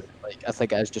 it's like I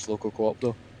think it is just local co-op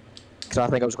though. Because I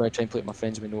think I was going to try and play it with my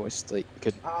friends, and we noticed like we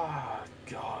couldn't. Ah,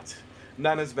 God.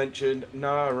 Nana's mentioned,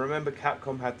 no, I remember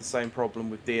Capcom had the same problem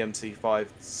with DMC5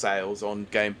 sales on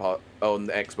Game Pass on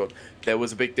the Xbox. There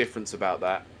was a big difference about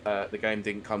that. The game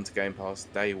didn't come to Game Pass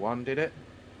day one, did it?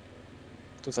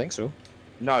 Don't think so.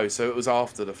 No, so it was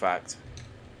after the fact.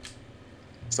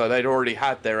 So they'd already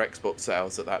had their Xbox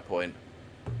sales at that point.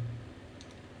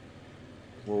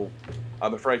 Well,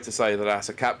 I'm afraid to say that that's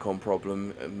a Capcom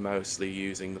problem, mostly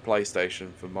using the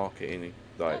PlayStation for marketing.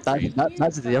 Like,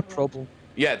 That's their problem.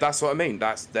 yeah, that's what I mean.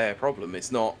 That's their problem.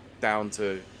 It's not down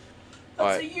to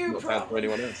That's like, a you not down to problem.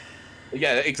 anyone else.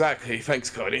 Yeah, exactly. Thanks,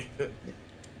 Cody.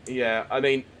 Yeah, I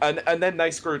mean, and then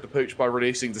they screwed the pooch by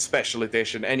releasing the special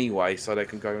edition anyway, so they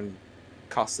can go and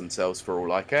cuss themselves for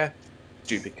all I care.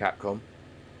 Stupid Capcom.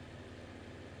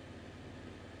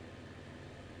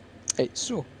 Hey,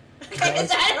 so Is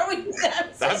that are we done?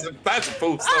 That's a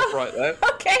full stop right there.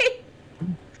 Okay.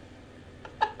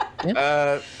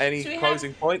 Any Do we have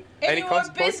closing point? Any Any more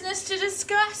closing point? business to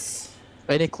discuss?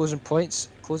 any closing points?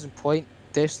 Closing point.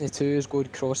 Destiny 2 is going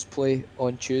cross-play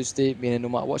on Tuesday, meaning no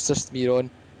matter what system you're on,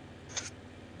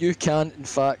 you can in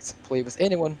fact play with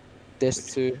anyone.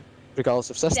 Destiny 2, regardless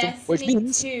of system, which Destiny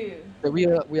means 2. that we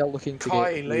are looking to get.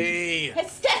 Kylie,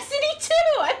 It's Destiny 2!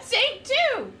 I'm saying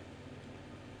 2!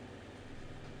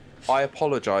 I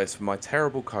apologise for my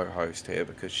terrible co-host here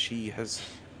because she has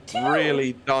Two.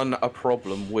 really done a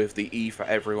problem with the E for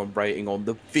Everyone rating on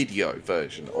the video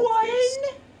version of this.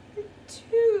 1,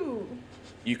 2.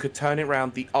 You could turn it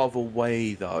around the other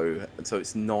way though, and so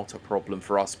it's not a problem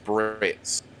for us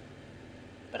Brits.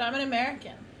 But I'm an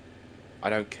American. I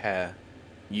don't care.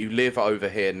 You live over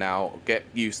here now. Get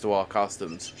used to our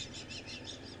customs.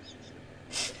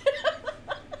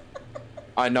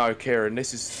 I know, Kieran,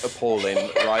 this is appalling,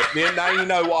 right? Now you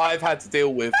know what I've had to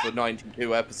deal with for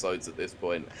 92 episodes at this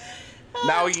point.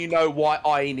 Now you know why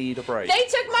I need a break. They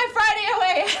took my Friday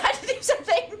away. I had to do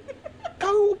something.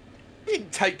 Go. You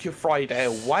didn't take your Friday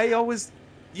away.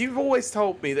 You've always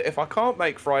told me that if I can't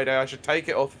make Friday, I should take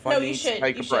it off if I No, need you should. to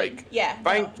take You a break. should. Yeah.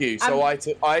 Thank no. you. So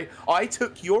I'm- I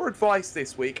took your advice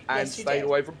this week and Yes, you stayed did.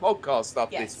 away from podcast stuff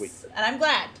Yes. this week. And I'm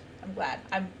glad.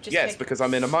 I'm just. Yes, pick- because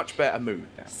I'm in a much better mood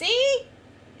now. See?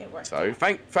 It worked. So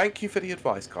thank you for the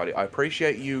advice, Kylie. I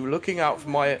appreciate you looking out for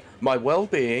my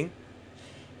well-being.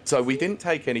 So we didn't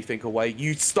take anything away.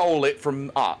 You stole it from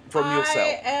yourself.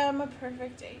 I am a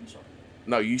perfect angel.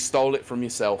 No, you stole it from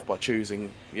yourself by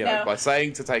choosing, No. by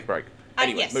saying to take a break.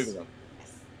 Anyway, yes. moving on.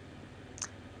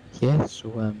 Yeah, so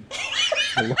we're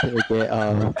looking to get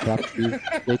our rap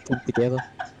rating together.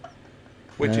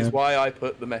 Which is Um, why I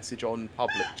put the message on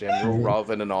public general rather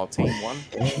than an our team one.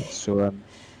 Yeah, so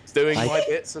doing my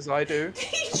bits as I do.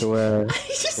 So,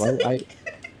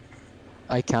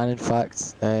 I can in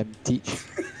fact teach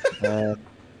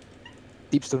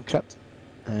Deepstone Crypt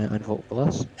and Vault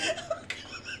Blast.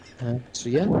 So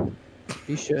yeah,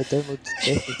 be sure to download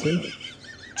Destiny 2.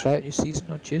 Try out new season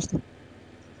on Tuesday.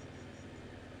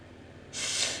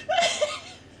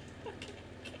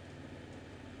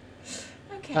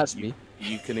 Okay. That's me.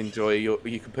 You can enjoy you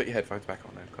can put your headphones back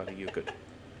on now, Kylie. You're good.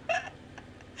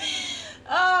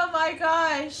 Oh my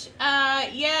gosh.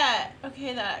 Yeah.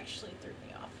 Okay, that actually threw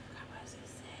me off. What was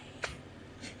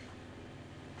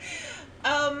I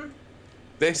saying?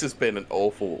 This has been an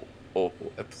awful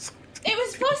episode. It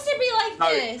was supposed to be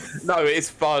like this. No, it's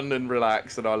fun and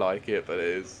relaxed, and I like it. But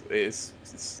it's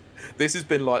this has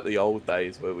been like the old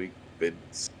days where we've been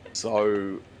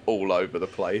so all over the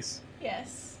place.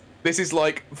 Yes. This is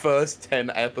like first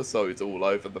 10 episodes all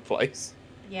over the place.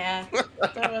 Yeah.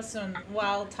 There was some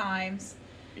wild times.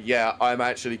 Yeah, I'm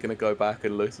actually going to go back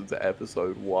and listen to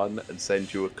episode 1 and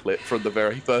send you a clip from the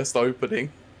very first opening.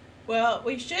 Well,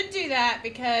 we should do that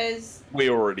because We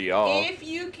already are. if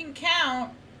you can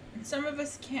count, and some of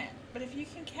us can't, but if you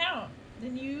can count,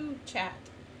 then you chat.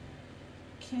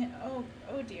 Can't. Oh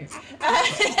dear.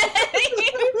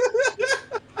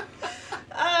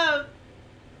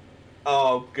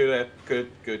 Oh, good.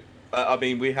 I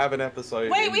mean, we have an episode.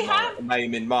 Wait, we have- a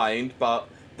name in mind, but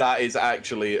that is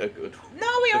actually a good one. No,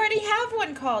 we already have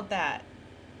one called that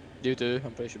You do,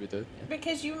 I'm pretty sure we do.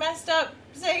 because you messed up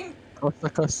saying.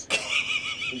 Cuss.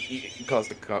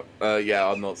 Yeah,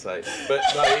 I'm not saying. But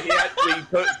no, he actually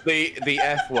put the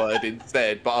F word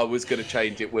instead, but I was going to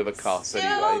change it with a cuss Still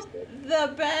anyway.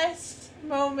 the best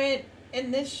moment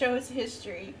in this show's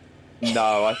history.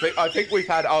 No, I think we've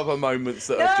had other moments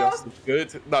that are No. just as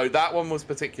good. No, that one was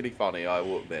particularly funny, I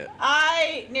will admit.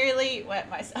 I nearly wet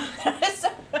myself. That was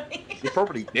so funny. You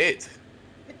probably did.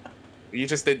 You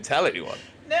just didn't tell anyone.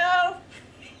 No.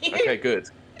 Okay, good.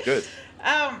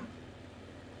 I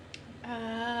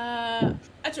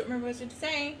don't remember what I was going to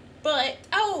say, but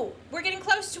we're getting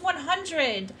close to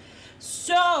 100.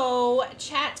 So,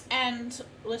 chat and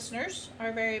listeners,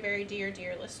 our very, very dear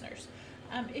listeners,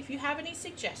 if you have any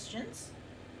suggestions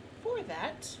for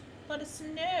that, let us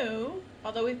know.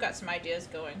 Although we've got some ideas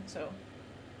going, so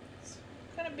it's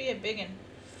gonna be a big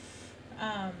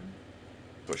one.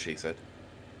 What she said.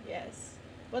 Yes.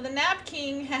 Well, the Nap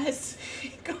King has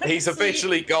gone He's to sleep.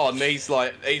 officially gone. He's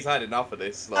had enough of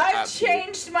this. Like, I've absolutely.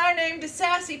 changed my name to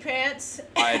Sassy Pants.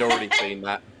 I had already seen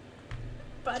that.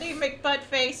 Buddy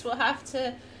McButtface will have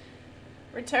to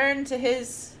return to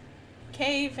his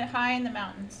cave high in the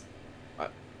mountains.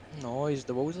 No, he's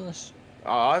the wilderness.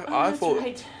 I That's thought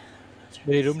right.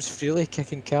 Where he roams freely,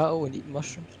 kicking cattle and eating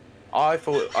mushrooms. I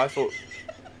thought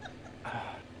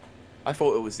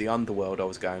it was the underworld I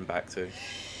was going back to.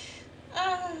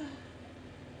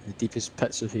 The deepest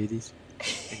pits of Hades.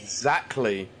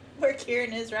 Exactly. Where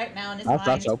Kieran is right now in his That's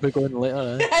mind. I'll be going later.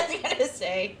 I was gonna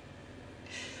say.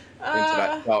 Into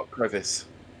that dark crevice.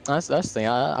 That's the thing.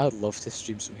 I'd love to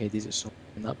stream some Hades at some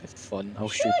point. That'd be fun. I'll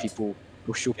show Should. people.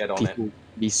 I'll show Get on people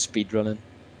me speedrunning.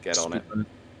 Get on it. Speedrunning.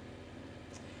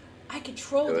 I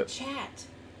control Do the it. chat.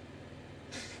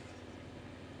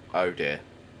 Oh dear.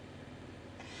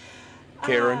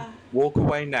 Kieran, Ah. walk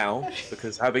away now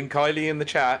because having Kylie in the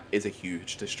chat is a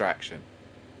huge distraction.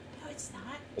 No, it's not.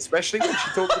 Especially when she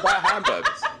talks about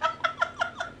hamburgers.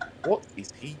 What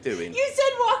is he doing? You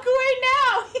said walk away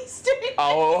now. He's doing.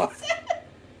 Oh.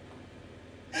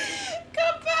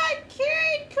 Come back,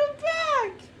 Kieran. Come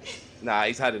back. Nah,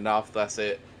 he's had enough. That's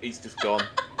it. He's just gone.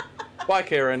 Bye,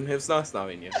 Kieran. It was nice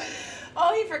knowing you.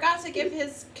 Oh, he forgot to give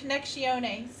his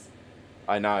connecciones.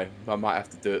 I know. I might have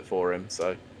to do it for him,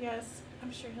 so. Yes,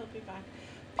 I'm sure he'll be back.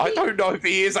 I don't know if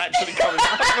he is actually coming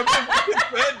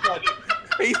back.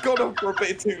 He's gone on for a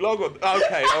bit too long.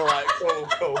 Okay, alright,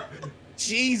 cool.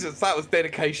 Jesus, that was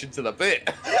dedication to the bit.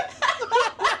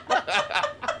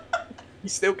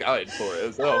 He's still going for it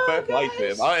as well. Oh, Fair play to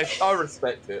him. I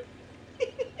respect it.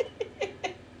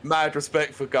 Mad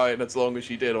respect for going as long as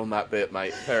you did on that bit,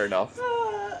 mate. Fair enough.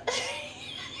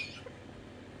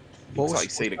 Looks like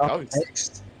you've seen a supposed to happen ghost.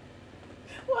 next?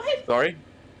 What? Sorry?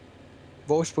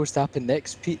 What was supposed to happen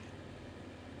next, Pete?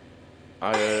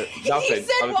 Nothing. said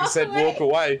I walk just said away. walk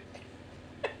away.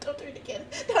 Don't do it again.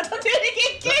 No, don't do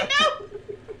it again, kid. No.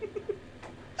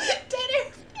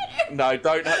 Dinner. No,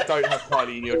 don't have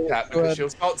Kylie in your chat because she'll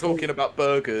start talking about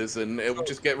burgers and it will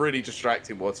just get really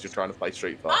distracting whilst you're trying to play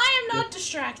Street Fighter. I am not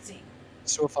distracting.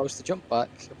 So if I was to jump back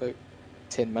about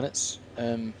 10 minutes, That's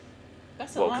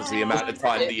a Well, long because the amount of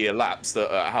time that you elapsed,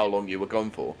 how long you were gone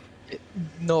for.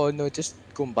 no, just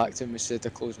going back to when we said the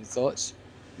closing thoughts.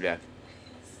 Yeah.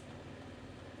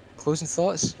 closing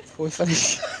thoughts before we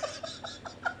finish?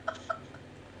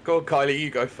 Go on, Kylie, you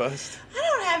go first. I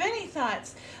don't have any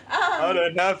thoughts. I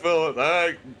don't have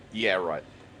thoughts. Yeah, right.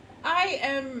 I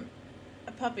am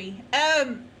a puppy.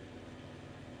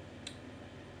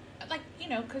 Like, you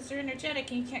know, because they're energetic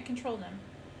and you can't control them.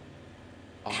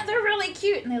 Oh. And they're really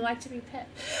cute and they like to be pet.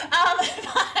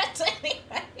 But anyway,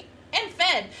 and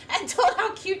fed and told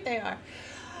how cute they are.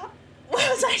 What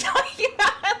was I talking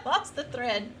about? I lost the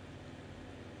thread.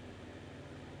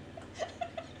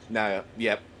 No,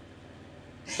 yep.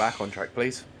 Back on track,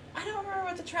 please. I don't remember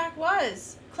what the track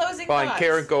was. Closing Fine, thoughts.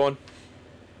 Kieran, go on.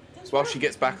 Those While were she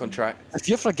gets back on closing- track. If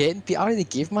you're forgetting, Pete, I already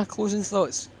gave my closing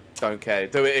thoughts. Don't care.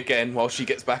 Do it again while she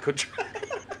gets back on track.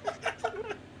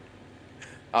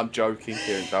 I'm joking,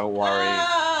 Kieran. Don't worry.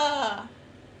 Ah!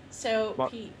 So,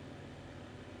 What? Pete.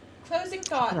 Closing And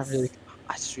thoughts.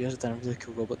 I just realised I done a really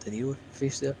cool Robert De Niro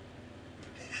face there.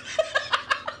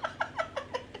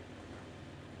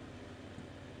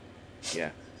 Yeah.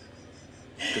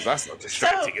 Because that's not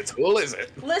distracting at all, is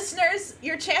it? Listeners,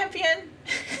 your champion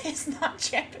is not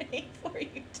championing for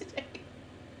you today.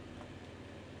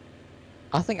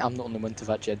 I think I'm the only one to have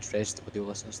actually addressed audio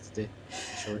listeners today.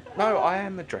 Sorry. No, I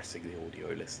am addressing the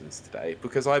audio listeners today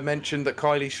because I mentioned that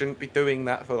Kylie shouldn't be doing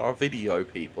that for our video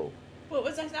people. What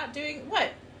was I not doing? What?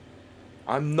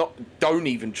 I'm not. Don't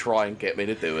even try and get me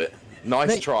to do it. Nice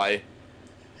Mate. try.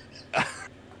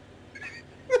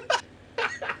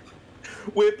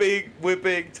 We're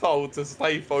being told to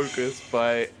stay focused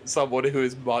by someone who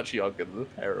is much younger than the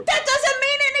pair of us. That doesn't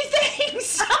mean anything!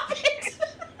 Stop it!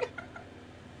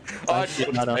 I Thank you,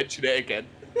 didn't Nana. mention it again.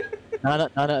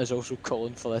 Nana is also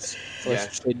calling for this Yeah.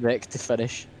 train wreck to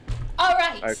finish.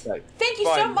 Alright. Okay. Thank you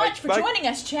so Fine, much for Mike- joining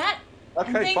us, chat.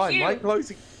 Okay, thank fine. you. My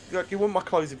closing. You want my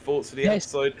closing thoughts for the Yes.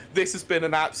 episode? This has been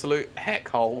an absolute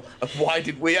heckhole. And why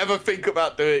did we ever think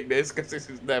about doing this? Because this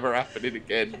is never happening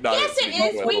again. No, Yes, it's it been is.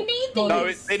 We enjoyable. need these. No,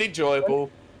 it's been enjoyable.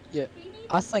 Yeah, We need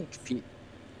I these. think, Pete,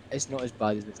 it's not as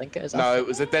bad as we think it is. No, it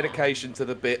was a dedication to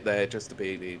the bit there, just to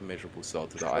be the miserable sod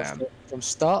that I am. From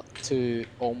start to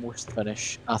almost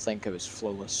finish, I think it was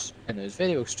flawless. And it was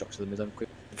very well structured and done quick.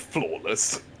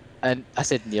 Flawless. And I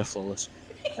said near flawless.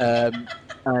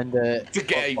 And To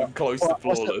get even close to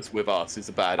flawless with us is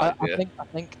a bad I idea.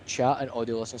 think chat and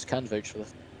audio listeners can vouch for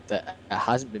that it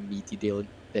hasn't been me detailing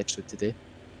the episode today.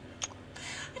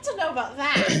 I don't know about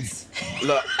that.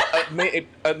 Look,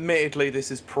 admittedly, this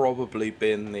has probably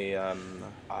been the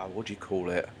what do you call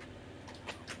it?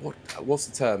 What's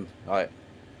the term? Like,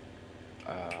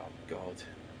 oh god,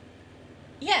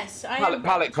 Yes, I am.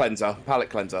 palate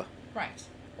cleanser. Right.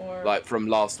 Or Like from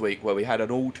last week where we had an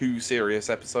all too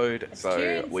serious episode, As so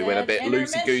Kieran we went a said, bit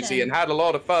loosey goosey and intermission. had a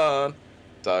lot of fun.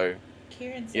 So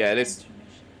Kieran said Yeah, this-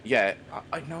 intermission. yeah,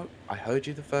 I know. I heard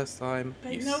you the first time.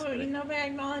 But You nobody silly-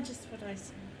 acknowledges what I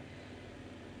said.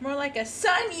 More like a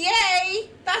son, yay!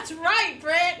 That's right,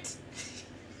 Brent!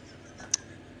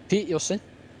 Pete, you're saying?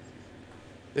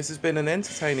 This has been an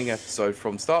entertaining episode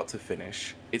from start to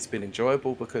finish. It's been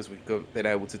enjoyable because been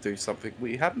able to do something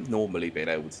we haven't normally been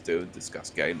able to do and discuss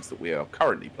games that we are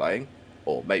currently playing,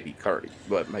 or maybe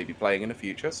playing in the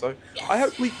future. So I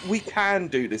hope we can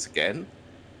do this again.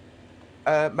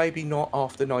 Maybe not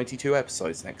after 92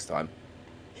 episodes next time.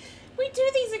 We do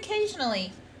these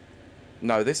occasionally.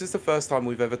 No, this is the first time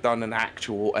we've ever done an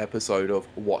actual episode of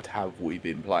What Have We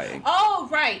Been Playing. Oh,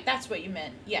 right, that's what you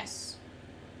meant. Yes.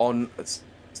 On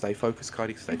stay focused,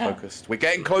 Kylie, stay No. focused. We're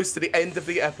getting close to the end of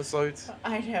the episode.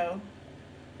 I know.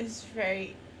 It's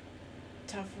very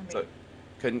tough for me. So,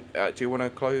 do you want to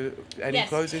close any Yes.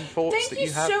 closing thoughts Thank that you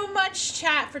you have? so much,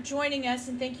 chat, for joining us,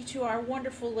 and thank you to our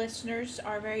wonderful listeners,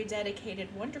 our very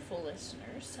dedicated, wonderful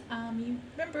listeners. You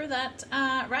remember that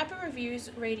Rapid Reviews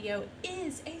Radio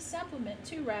is a supplement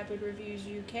to Rapid Reviews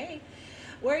UK,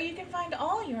 where you can find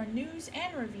all your news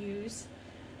and reviews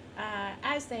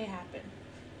as they happen.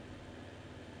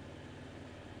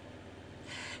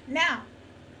 Now,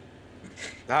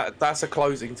 That's a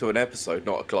closing to an episode,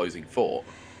 not a closing thought.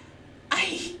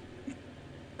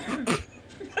 I'm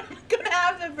gonna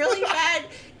have a really bad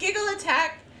giggle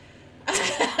attack.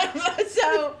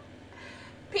 So,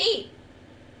 Pete,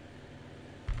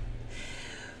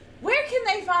 where can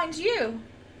they find you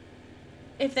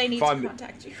if they need Find to me-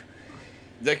 contact you?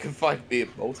 They can find me in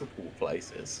multiple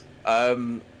places.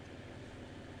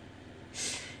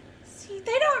 See,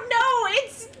 they don't know.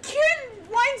 It's Kieran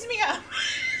winds me up,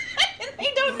 and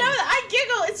they don't know that I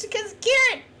giggle. It's because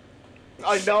Kieran.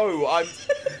 I know.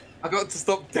 I got to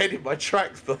stop dead in my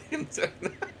tracks for him to.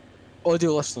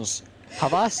 Audio listeners,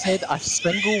 have I said a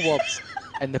single word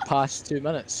in the past 2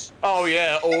 minutes? Oh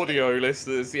yeah, audio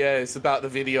listeners. Yeah, it's about the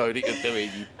video that you're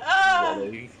doing. You Ah.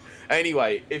 Wally.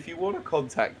 Anyway, if you want to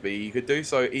contact me, you could do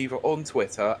so either on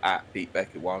Twitter at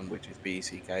PeteBeckett1, which is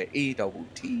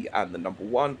BCKETT and the number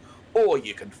 1, or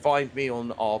you can find me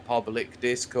on our public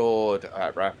Discord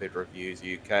at Rapid Reviews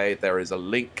UK. There is a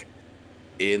link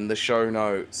in the show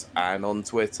notes and on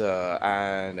Twitter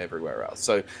and everywhere else.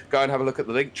 So go and have a look at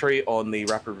the link tree on the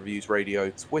Rapid Reviews Radio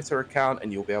Twitter account,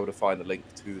 and you'll be able to find the link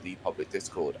to the public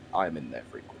Discord. I'm in there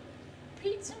frequently.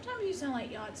 Pete, sometimes you sound like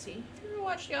Yahtzee. Have you ever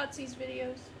watched Yahtzee's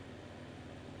videos?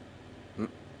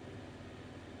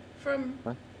 From...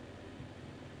 What?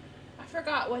 I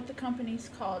forgot what the company's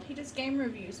called. He does game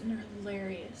reviews, and they're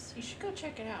hilarious. You should go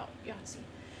check it out, Yahtzee.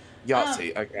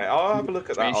 Yahtzee, okay. I'll have a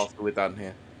look at that after we're done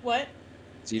here. What?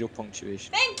 0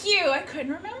 punctuation. Thank you! I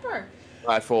couldn't remember.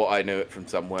 I thought I knew it from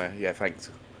somewhere. Yeah, thanks.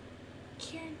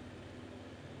 Kieran,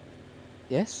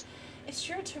 Yes? it's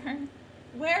your turn.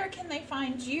 Where can they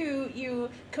find you,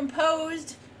 you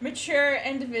composed, mature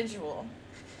individual?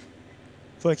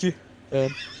 Thank you.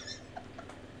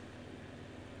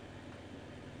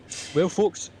 Well,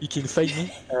 folks, you can find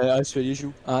me, as per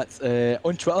usual, at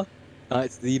on Twitter,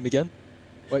 at the McGinn,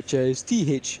 which is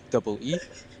TheeMcGinn.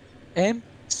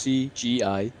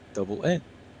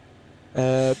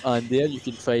 And there you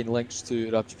can find links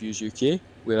to Rapid Reviews UK,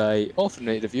 where I often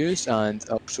write reviews, and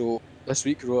also this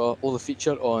week wrote a little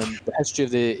feature on the history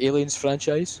of the Aliens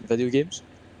franchise in video games,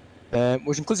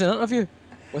 which includes an interview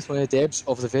with one of the devs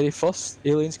of the very first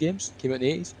Aliens games, came out in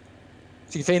the 80s.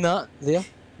 So you can find that there.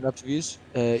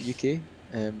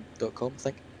 RapidReviewsUK.com, I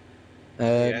think.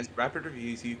 Yes,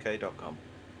 RapidReviewsUK.com.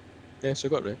 Yeah, so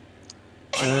I got it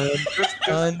Just right.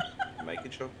 And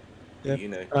making sure. Yeah. You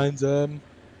know. and you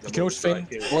can also find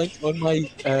a link on my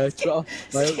Twitter.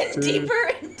 It's getting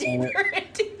deeper and deeper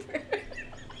and deeper.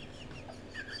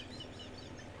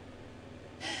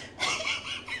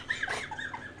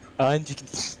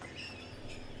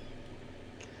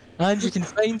 And you can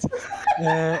find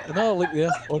another link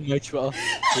there on my Twitter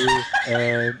to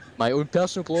my own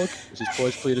personal blog, which is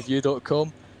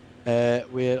podsplayreview.com,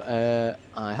 where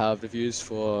I have reviews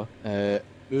for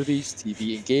movies,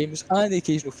 TV and games, and the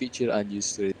occasional feature and news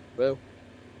story as well.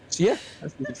 So yeah,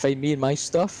 you can find me and my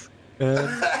stuff.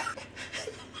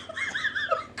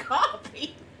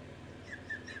 Copy.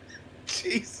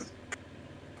 Jesus.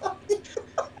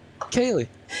 Kaylee,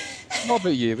 what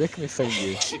about you? Where can we find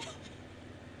you?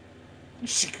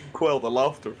 She can quell the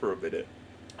laughter for a minute.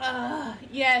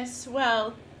 Yes,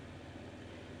 well...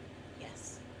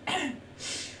 Yes.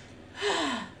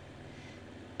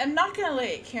 I'm not gonna let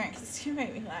it, Kieran, because it's gonna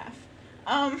make me laugh.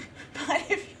 But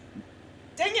if...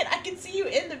 Dang it, I can see you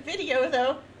in the video,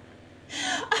 though.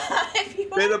 If you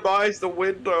want... Minimize the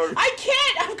window. I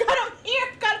can't! I've got him here!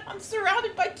 I'm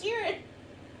surrounded by Kieran!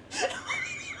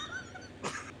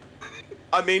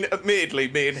 I mean, admittedly,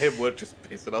 me and him were just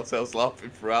pissing ourselves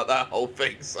laughing throughout that whole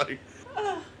thing, so...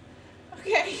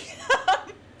 Okay.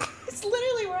 It's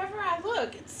literally wherever I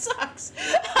look. It sucks.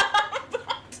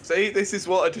 See, this is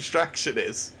what a distraction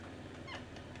is.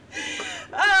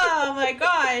 Oh my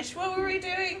gosh. What were we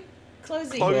doing?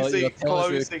 Closing.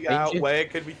 Closing out. Where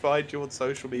can we find you on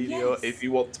social media Yes. if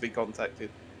you want to be contacted?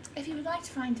 If you would like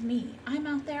to find me, I'm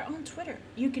out there on Twitter.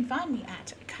 You can find me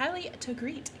at Kylie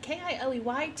Tegreet,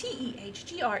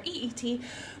 KILEYTEHGREET,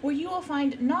 where you will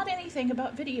find not anything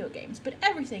about video games, but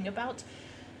everything about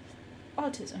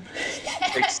autism.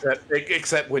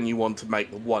 except when you want to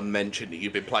make the one mention that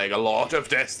you've been playing a lot of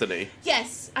Destiny.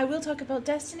 Yes, I will talk about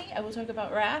Destiny, I will talk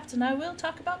about Raft, and I will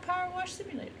talk about Power Wash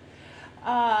Simulator.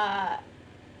 I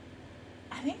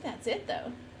think that's it,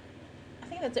 though. I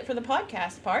think that's it for the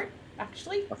podcast part,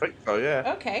 actually. I think so,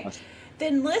 yeah. Okay.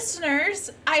 Then, listeners,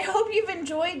 I hope you've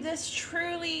enjoyed this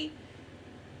truly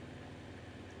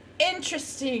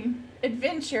interesting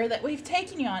adventure that we've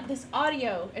taken you on. This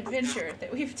audio adventure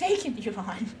that we've taken you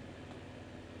on.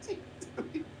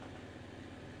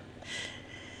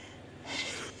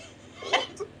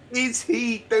 What is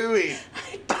he doing?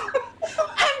 I'm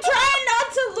trying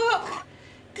not to look,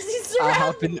 because he's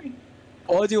surrounding me.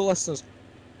 Audio listeners,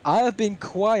 I have been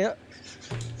quiet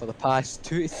for the past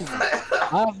 2 to 3 minutes. I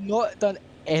have not done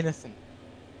anything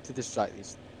to distract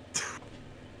these.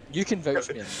 You can vouch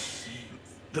for me.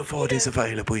 The VOD is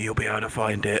available, you'll be able to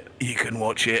find it. You can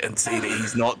watch it and see that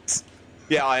he's not...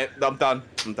 Yeah, I'm done.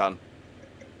 I'm done.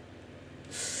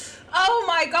 Oh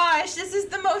my gosh, this is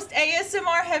the most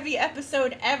ASMR heavy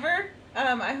episode ever.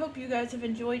 I hope you guys have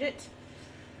enjoyed it.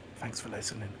 Thanks for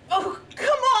listening. Oh, come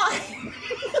on!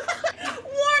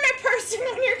 Warn a person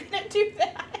when you're gonna do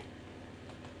that.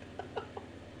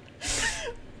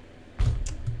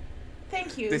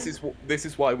 Thank you. This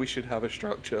is why we should have a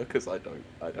structure, because I don't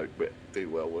do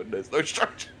well when there's no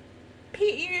structure.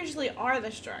 Pete, you usually are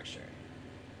the structure.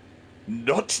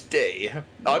 Not today.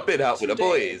 I've been out with the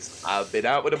today. boys. I've been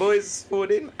out with the boys this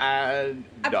morning, and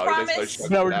I no, promise. there's no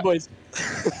structure. No, to we're that. boys.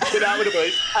 Been out with the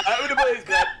boys. Out with the boys,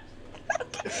 man.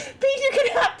 Pete, you're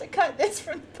gonna have to cut this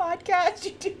from the podcast.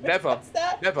 You do Never. realize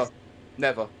that? Never.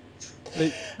 Right,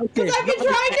 okay. Because I've been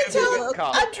trying to Everyone tell.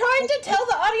 cut. I'm trying to tell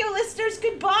the audio listeners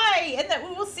goodbye, and that we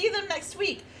will see them next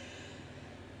week.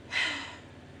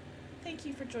 Thank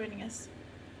you for joining us.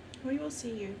 We will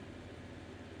see you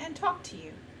and talk to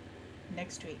you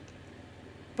next week.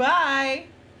 Bye.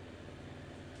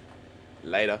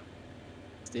 Later.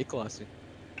 Stay classy.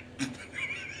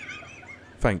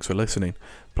 Thanks for listening.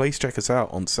 Please check us out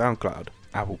on SoundCloud,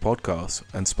 Apple Podcasts,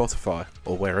 and Spotify,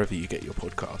 or wherever you get your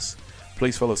podcasts.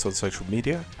 Please follow us on social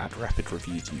media at Rapid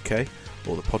Reviews UK,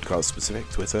 or the podcast-specific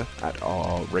Twitter at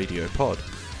RRRadioPod.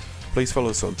 Please follow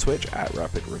us on Twitch at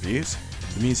Rapid Reviews.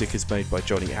 The music is made by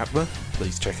Johnny Atma.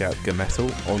 Please check out Gametal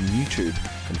on YouTube.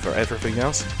 And for everything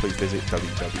else, please visit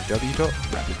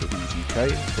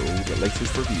www.rapidreviewsuk for all the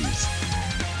latest reviews.